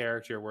Phoenix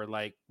character where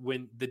like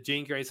when the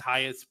Jean Grey's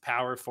highest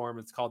power form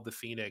is called the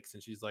Phoenix,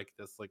 and she's like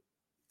this like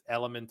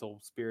elemental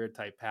spirit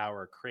type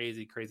power,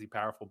 crazy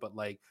powerful, but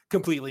like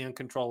completely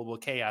uncontrollable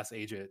chaos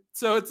agent.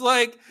 So it's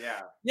like,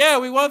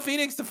 we want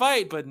Phoenix to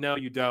fight, but no,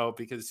 you don't,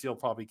 because she'll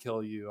probably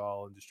kill you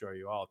all and destroy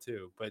you all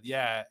too. But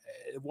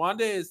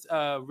Wanda is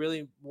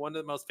really one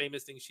of the most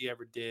famous things she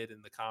ever did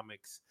in the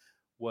comics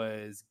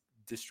was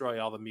destroy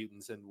all the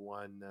mutants in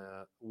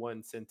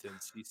one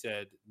sentence. She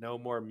said, "No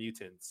more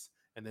mutants,"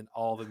 and then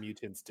all the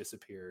mutants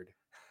disappeared.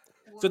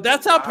 So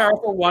that's how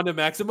powerful Wanda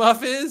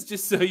Maximoff is,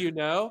 just so you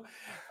know.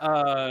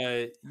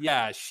 That's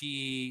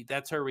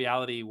her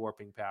reality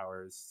warping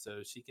powers.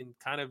 So she can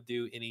kind of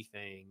do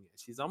anything.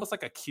 She's almost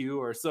like a Q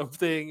or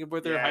something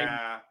with her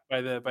height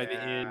by the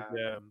end.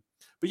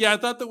 But I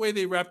thought the way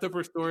they wrapped up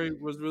her story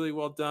was really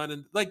well done.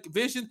 And like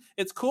Vision,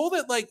 it's cool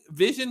that like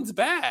Vision's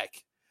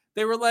back.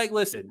 They were like,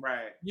 listen,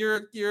 Right.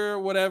 you're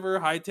whatever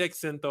high-tech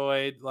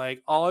synthoid,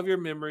 like all of your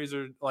memories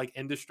are like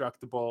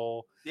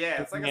indestructible.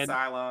 Yeah, it's like a And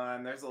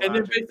Cylon. There's a and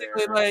then logic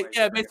basically there. like, Like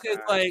yeah, bring it basically it's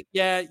back. like,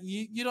 yeah,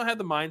 you don't have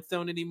the Mind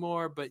Stone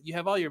anymore, but you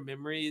have all your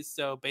memories.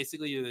 So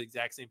basically you're the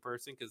exact same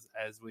person, because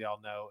as we all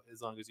know,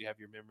 as long as you have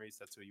your memories,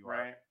 that's who you are.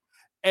 Right.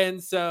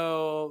 And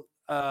so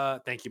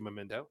thank you,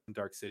 Memento and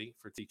Dark City,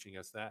 for teaching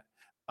us that.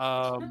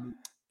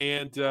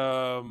 And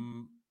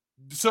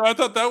so I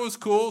thought that was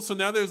cool. So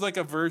now there's like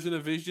a version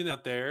of Vision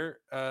out there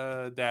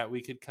that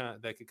we could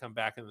that could come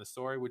back in the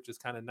story, which is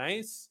kind of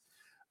nice,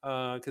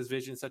 because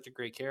Vision's such a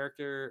great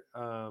character.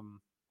 So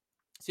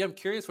yeah, I'm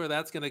curious where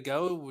that's gonna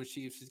go. If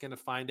she's gonna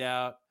find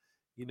out,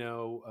 that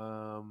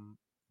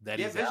Yeah,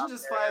 he's Vision out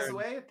just there. flies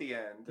away at the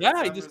end. Yeah,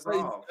 It's he just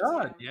plays unresolved.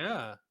 God.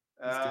 Yeah.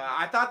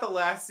 I thought the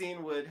last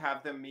scene would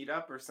have them meet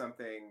up or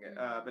something,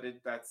 Mhm. but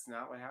that's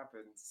not what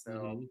happened. So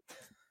Mhm.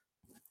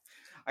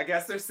 I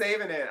guess they're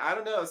saving it. I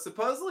don't know.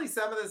 Supposedly,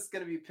 some of this is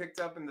going to be picked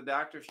up in the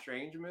Doctor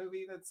Strange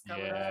movie that's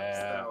coming up.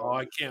 Yeah. So, Oh,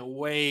 I can't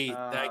wait.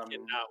 I um,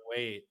 cannot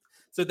wait.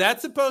 So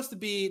that's supposed to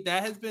be,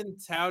 that has been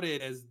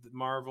touted as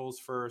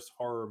Marvel's first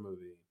horror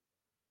movie,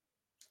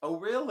 oh,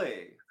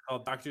 really?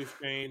 called Doctor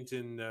Strange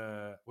and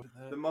what is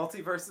The that?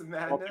 Multiverse of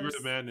Multiverse of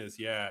Madness? Madness.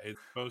 Yeah,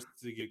 it's supposed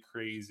to get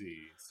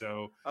crazy.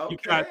 So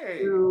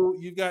Okay.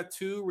 you've got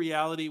two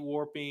reality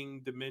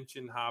warping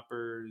dimension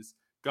hoppers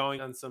going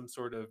on some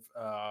sort of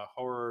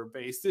horror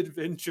based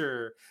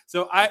adventure.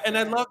 So I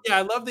Okay.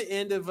 love the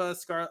end of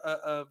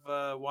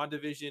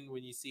WandaVision,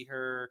 when you see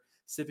her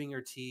sipping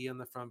her tea on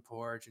the front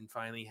porch and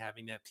finally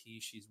having that tea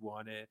she's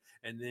wanted,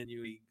 and then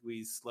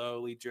we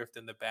slowly drift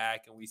in the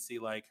back and we see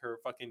like her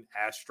fucking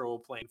astral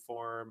plane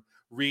form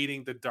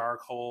reading the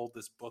Darkhold,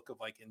 this book of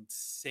like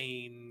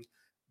insane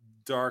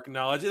dark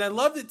knowledge. And I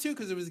loved it too,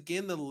 because it was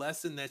again the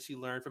lesson that she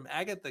learned from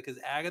Agatha, because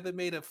Agatha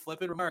made a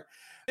flippant remark.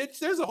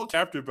 There's a whole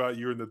chapter about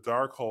you're in the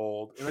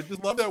Darkhold, and I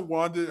just love that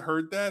Wanda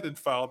heard that and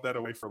filed that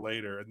away for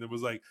later, and it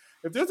was like,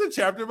 if there's a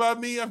chapter about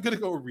me, I'm gonna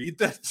go read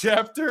that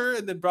chapter,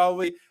 and then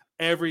probably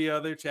every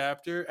other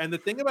chapter. And the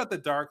thing about the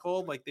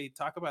Darkhold, like they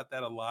talk about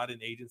that a lot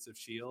in Agents of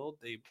Shield.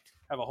 They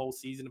have a whole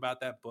season about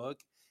that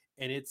book,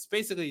 and it's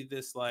basically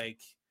this like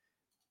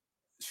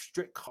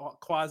strict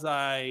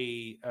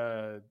quasi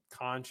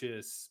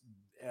conscious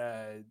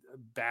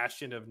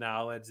bastion of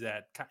knowledge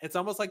that it's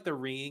almost like the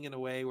Ring in a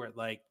way, where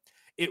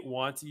it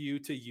wants you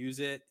to use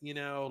it,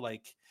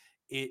 like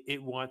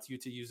it wants you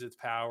to use its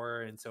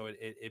power, and so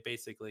it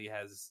basically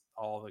has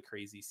all the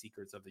crazy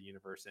secrets of the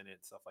universe in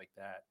it, stuff like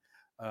that.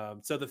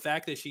 So the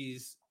fact that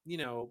she's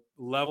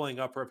leveling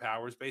up her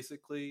powers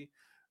basically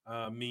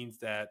means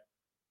that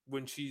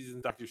when she's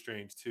in Doctor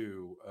Strange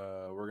 2,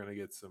 we're gonna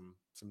get some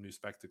new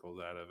spectacles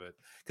out of it.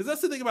 Because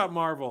that's the thing about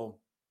Marvel.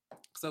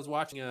 Because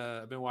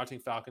I've been watching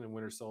Falcon and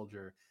Winter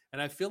Soldier,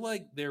 and I feel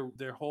like their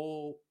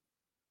whole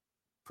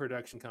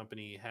production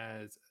company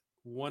has,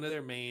 one of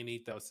their main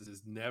ethos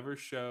is never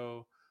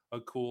show a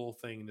cool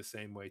thing the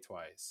same way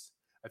twice.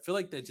 I feel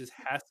like that just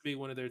has to be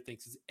one of their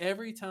things. Is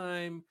every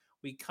time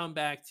we come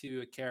back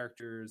to a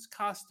character's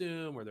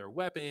costume or their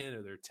weapon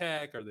or their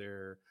tech or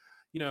their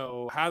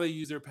how they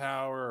use their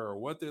power or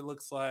what it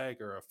looks like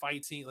or a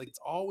fight scene, like it's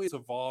always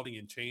evolving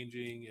and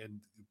changing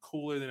and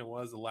cooler than it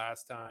was the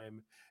last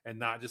time, and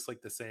not just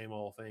like the same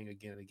old thing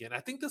again and again. I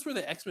think that's where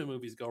the X-Men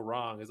movies go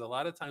wrong, is a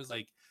lot of times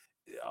like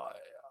uh,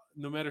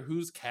 no matter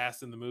who's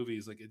cast in the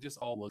movies, like it just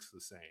all looks the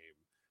same,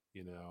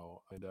 and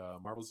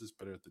Marvel's just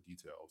better at the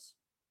details.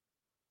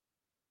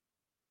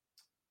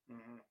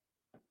 Mhm.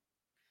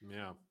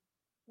 Yeah.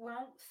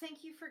 Well,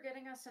 thank you for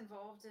getting us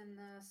involved in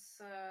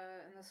this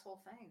whole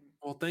thing.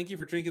 Well, thank you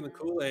for drinking the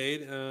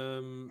Kool-Aid.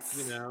 And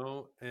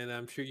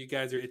I'm sure you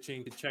guys are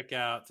itching to check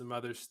out some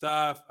other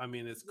stuff. I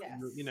mean, it's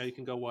Yes. you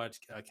can go watch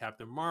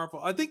Captain Marvel.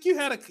 I think you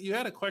had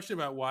a question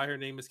about why her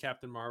name is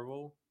Captain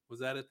Marvel. Was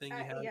that a thing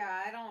you had?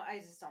 Yeah, I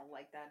just don't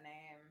like that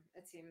name.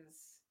 It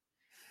seems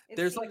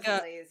There's like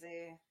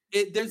lazy.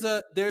 There's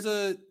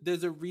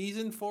a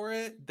reason for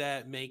it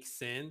that makes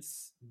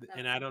sense,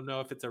 and I Okay. don't know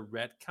if it's a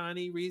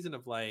retconny reason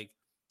of like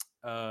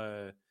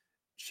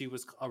she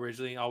was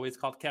originally always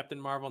called Captain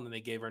Marvel, and then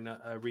they gave her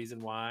a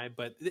reason why,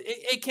 but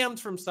it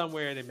comes from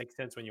somewhere and it makes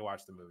sense when you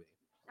watch the movie.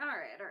 All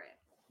right.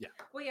 Yeah.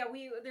 Well, yeah,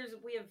 we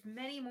have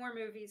many more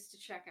movies to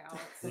check out,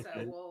 so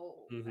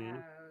we'll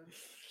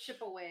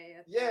chip away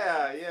at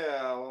Yeah,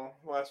 I'll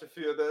watch a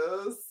few of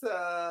those.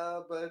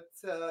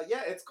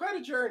 Yeah, it's quite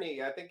a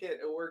journey. I think it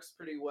works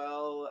pretty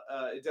well.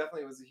 It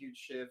definitely was a huge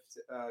shift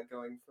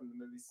going from the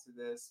movies to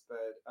this,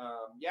 but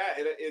yeah,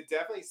 it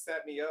definitely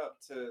set me up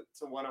to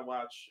want to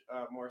watch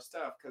more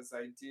stuff, because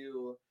I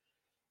do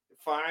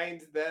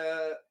find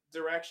the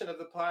direction of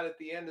the plot at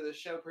the end of the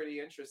show pretty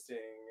interesting.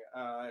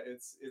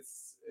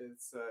 It's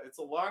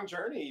a long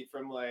journey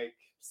from like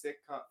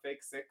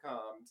fake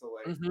sitcom to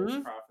like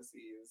witch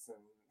prophecies,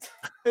 and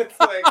it's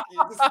like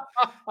it's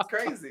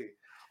crazy.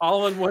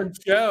 All in one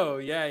show.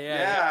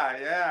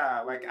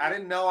 Yeah. Like I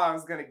didn't know I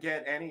was gonna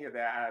get any of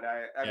that.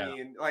 I Yeah.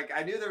 mean, like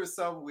I knew there was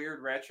some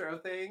weird retro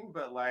thing,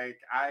 but like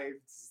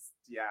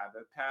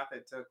the path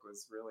it took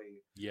was really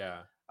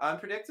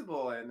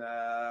unpredictable, and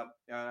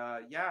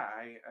yeah,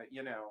 I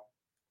you know,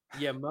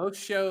 Yeah, glad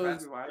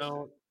we watched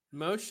it.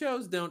 most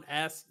shows don't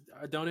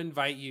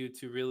invite you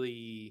to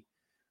really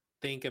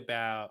think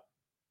about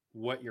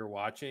what you're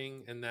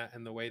watching, and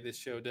the way this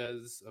show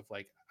does, of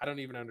like, I don't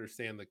even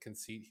understand the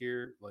conceit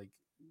here. Like,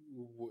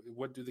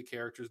 what do the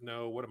characters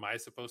know? What am I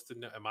supposed to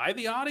know? Am I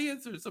the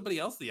audience or somebody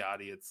else the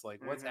audience?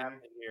 Like, what's Mm-hmm.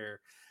 happening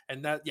here?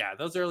 And that, yeah,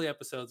 those early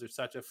episodes are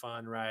such a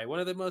fun ride. One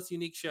of the most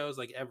unique shows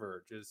like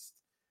ever. Just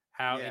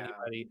how Yeah.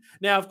 anybody,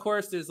 now of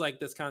course there's like,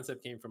 this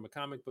concept came from a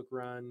comic book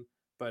run,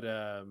 but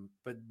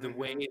the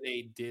way Mm-hmm.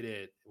 they did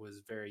it was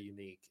very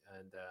unique.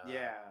 And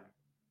Yeah.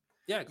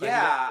 yeah, glad you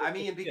Yeah, guys- I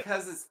mean, yeah.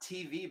 because it's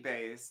TV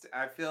based,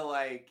 I feel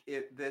like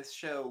this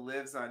show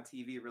lives on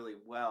TV really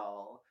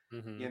well.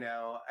 Mhm. You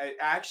know, I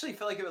actually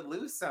feel like it would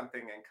lose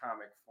something in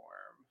comic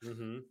form.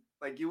 Mm-hmm.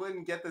 Like you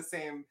wouldn't get the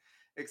same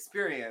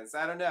experience.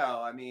 I don't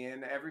know. I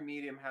mean, every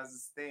medium has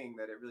this thing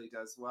that it really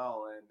does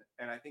well,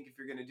 and I think if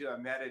you're going to do a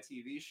meta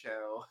TV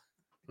show,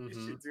 you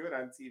Mm-hmm. should do it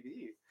on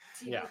TV.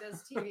 TV Yeah.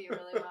 does TV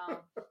really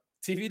well.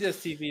 TV does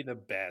TV the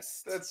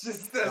best. That's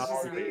just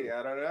Sorry. me.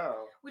 I don't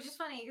know. Which is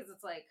funny because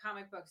it's like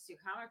comic books do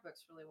comic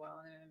books really well,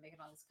 and they're making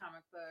all this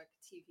comic book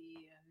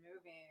TV and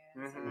movie,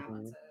 and so now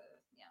Mhm. it's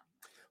yeah.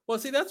 Well,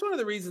 see, that's one of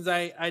the reasons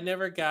I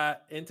never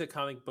got into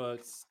comic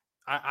books.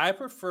 I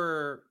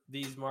prefer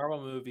these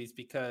Marvel movies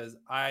because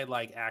I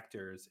like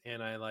actors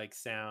and I like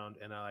sound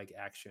and I like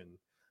action,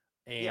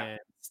 and Yeah.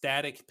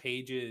 static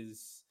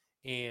pages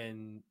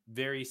and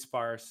very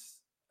sparse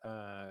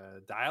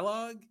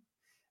dialogue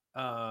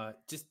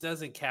just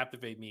doesn't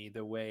captivate me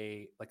the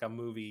way like a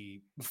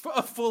movie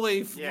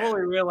fully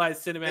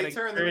realized cinematic They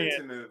turn them experience.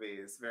 into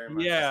movies very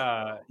much.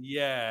 Yeah, so.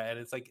 yeah, and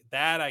it's like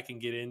that I can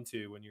get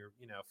into when you're,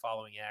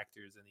 following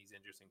actors and these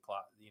interesting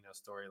plot,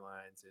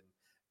 storylines and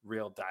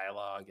real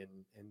dialogue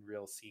and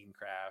real scene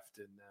craft,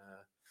 and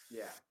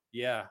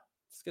yeah,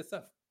 it's good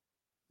stuff.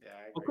 Yeah. I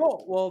Well, agree.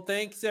 cool. Well,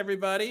 thanks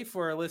everybody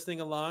for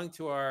listening along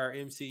to our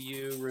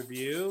MCU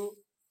review.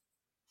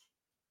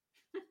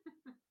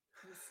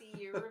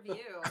 MCU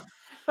review.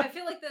 I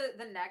feel like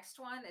the next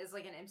one is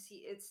like an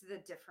MC. It's the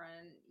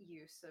different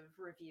use of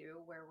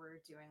review where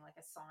we're doing like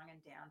a song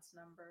and dance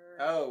number.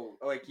 Oh,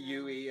 like Yeah.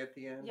 UE at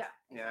the end. Yeah,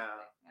 Yeah.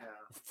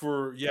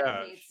 exactly, Yeah.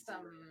 That needs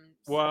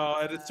Well,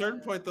 at a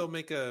certain point they'll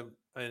make a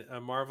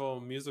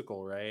Marvel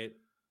musical, right?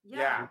 Yeah,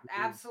 Yeah.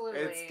 absolutely.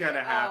 It's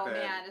gonna happen. Oh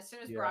man, as soon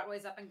as Yeah.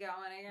 Broadway's up and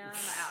going again,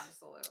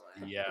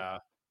 absolutely. Yeah.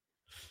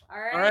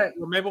 All right. All right.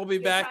 Well, maybe we'll be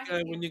Good back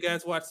talking to when you. you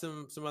guys watch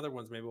some other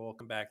ones. Maybe we'll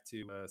come back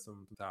to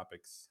some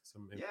topics.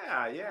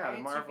 Yeah. All The right,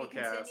 to Marvel be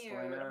cast. Why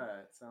continued.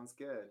 not? Sounds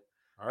good.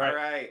 All right. All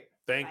right.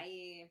 Thank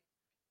Bye.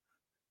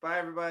 Bye,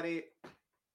 everybody.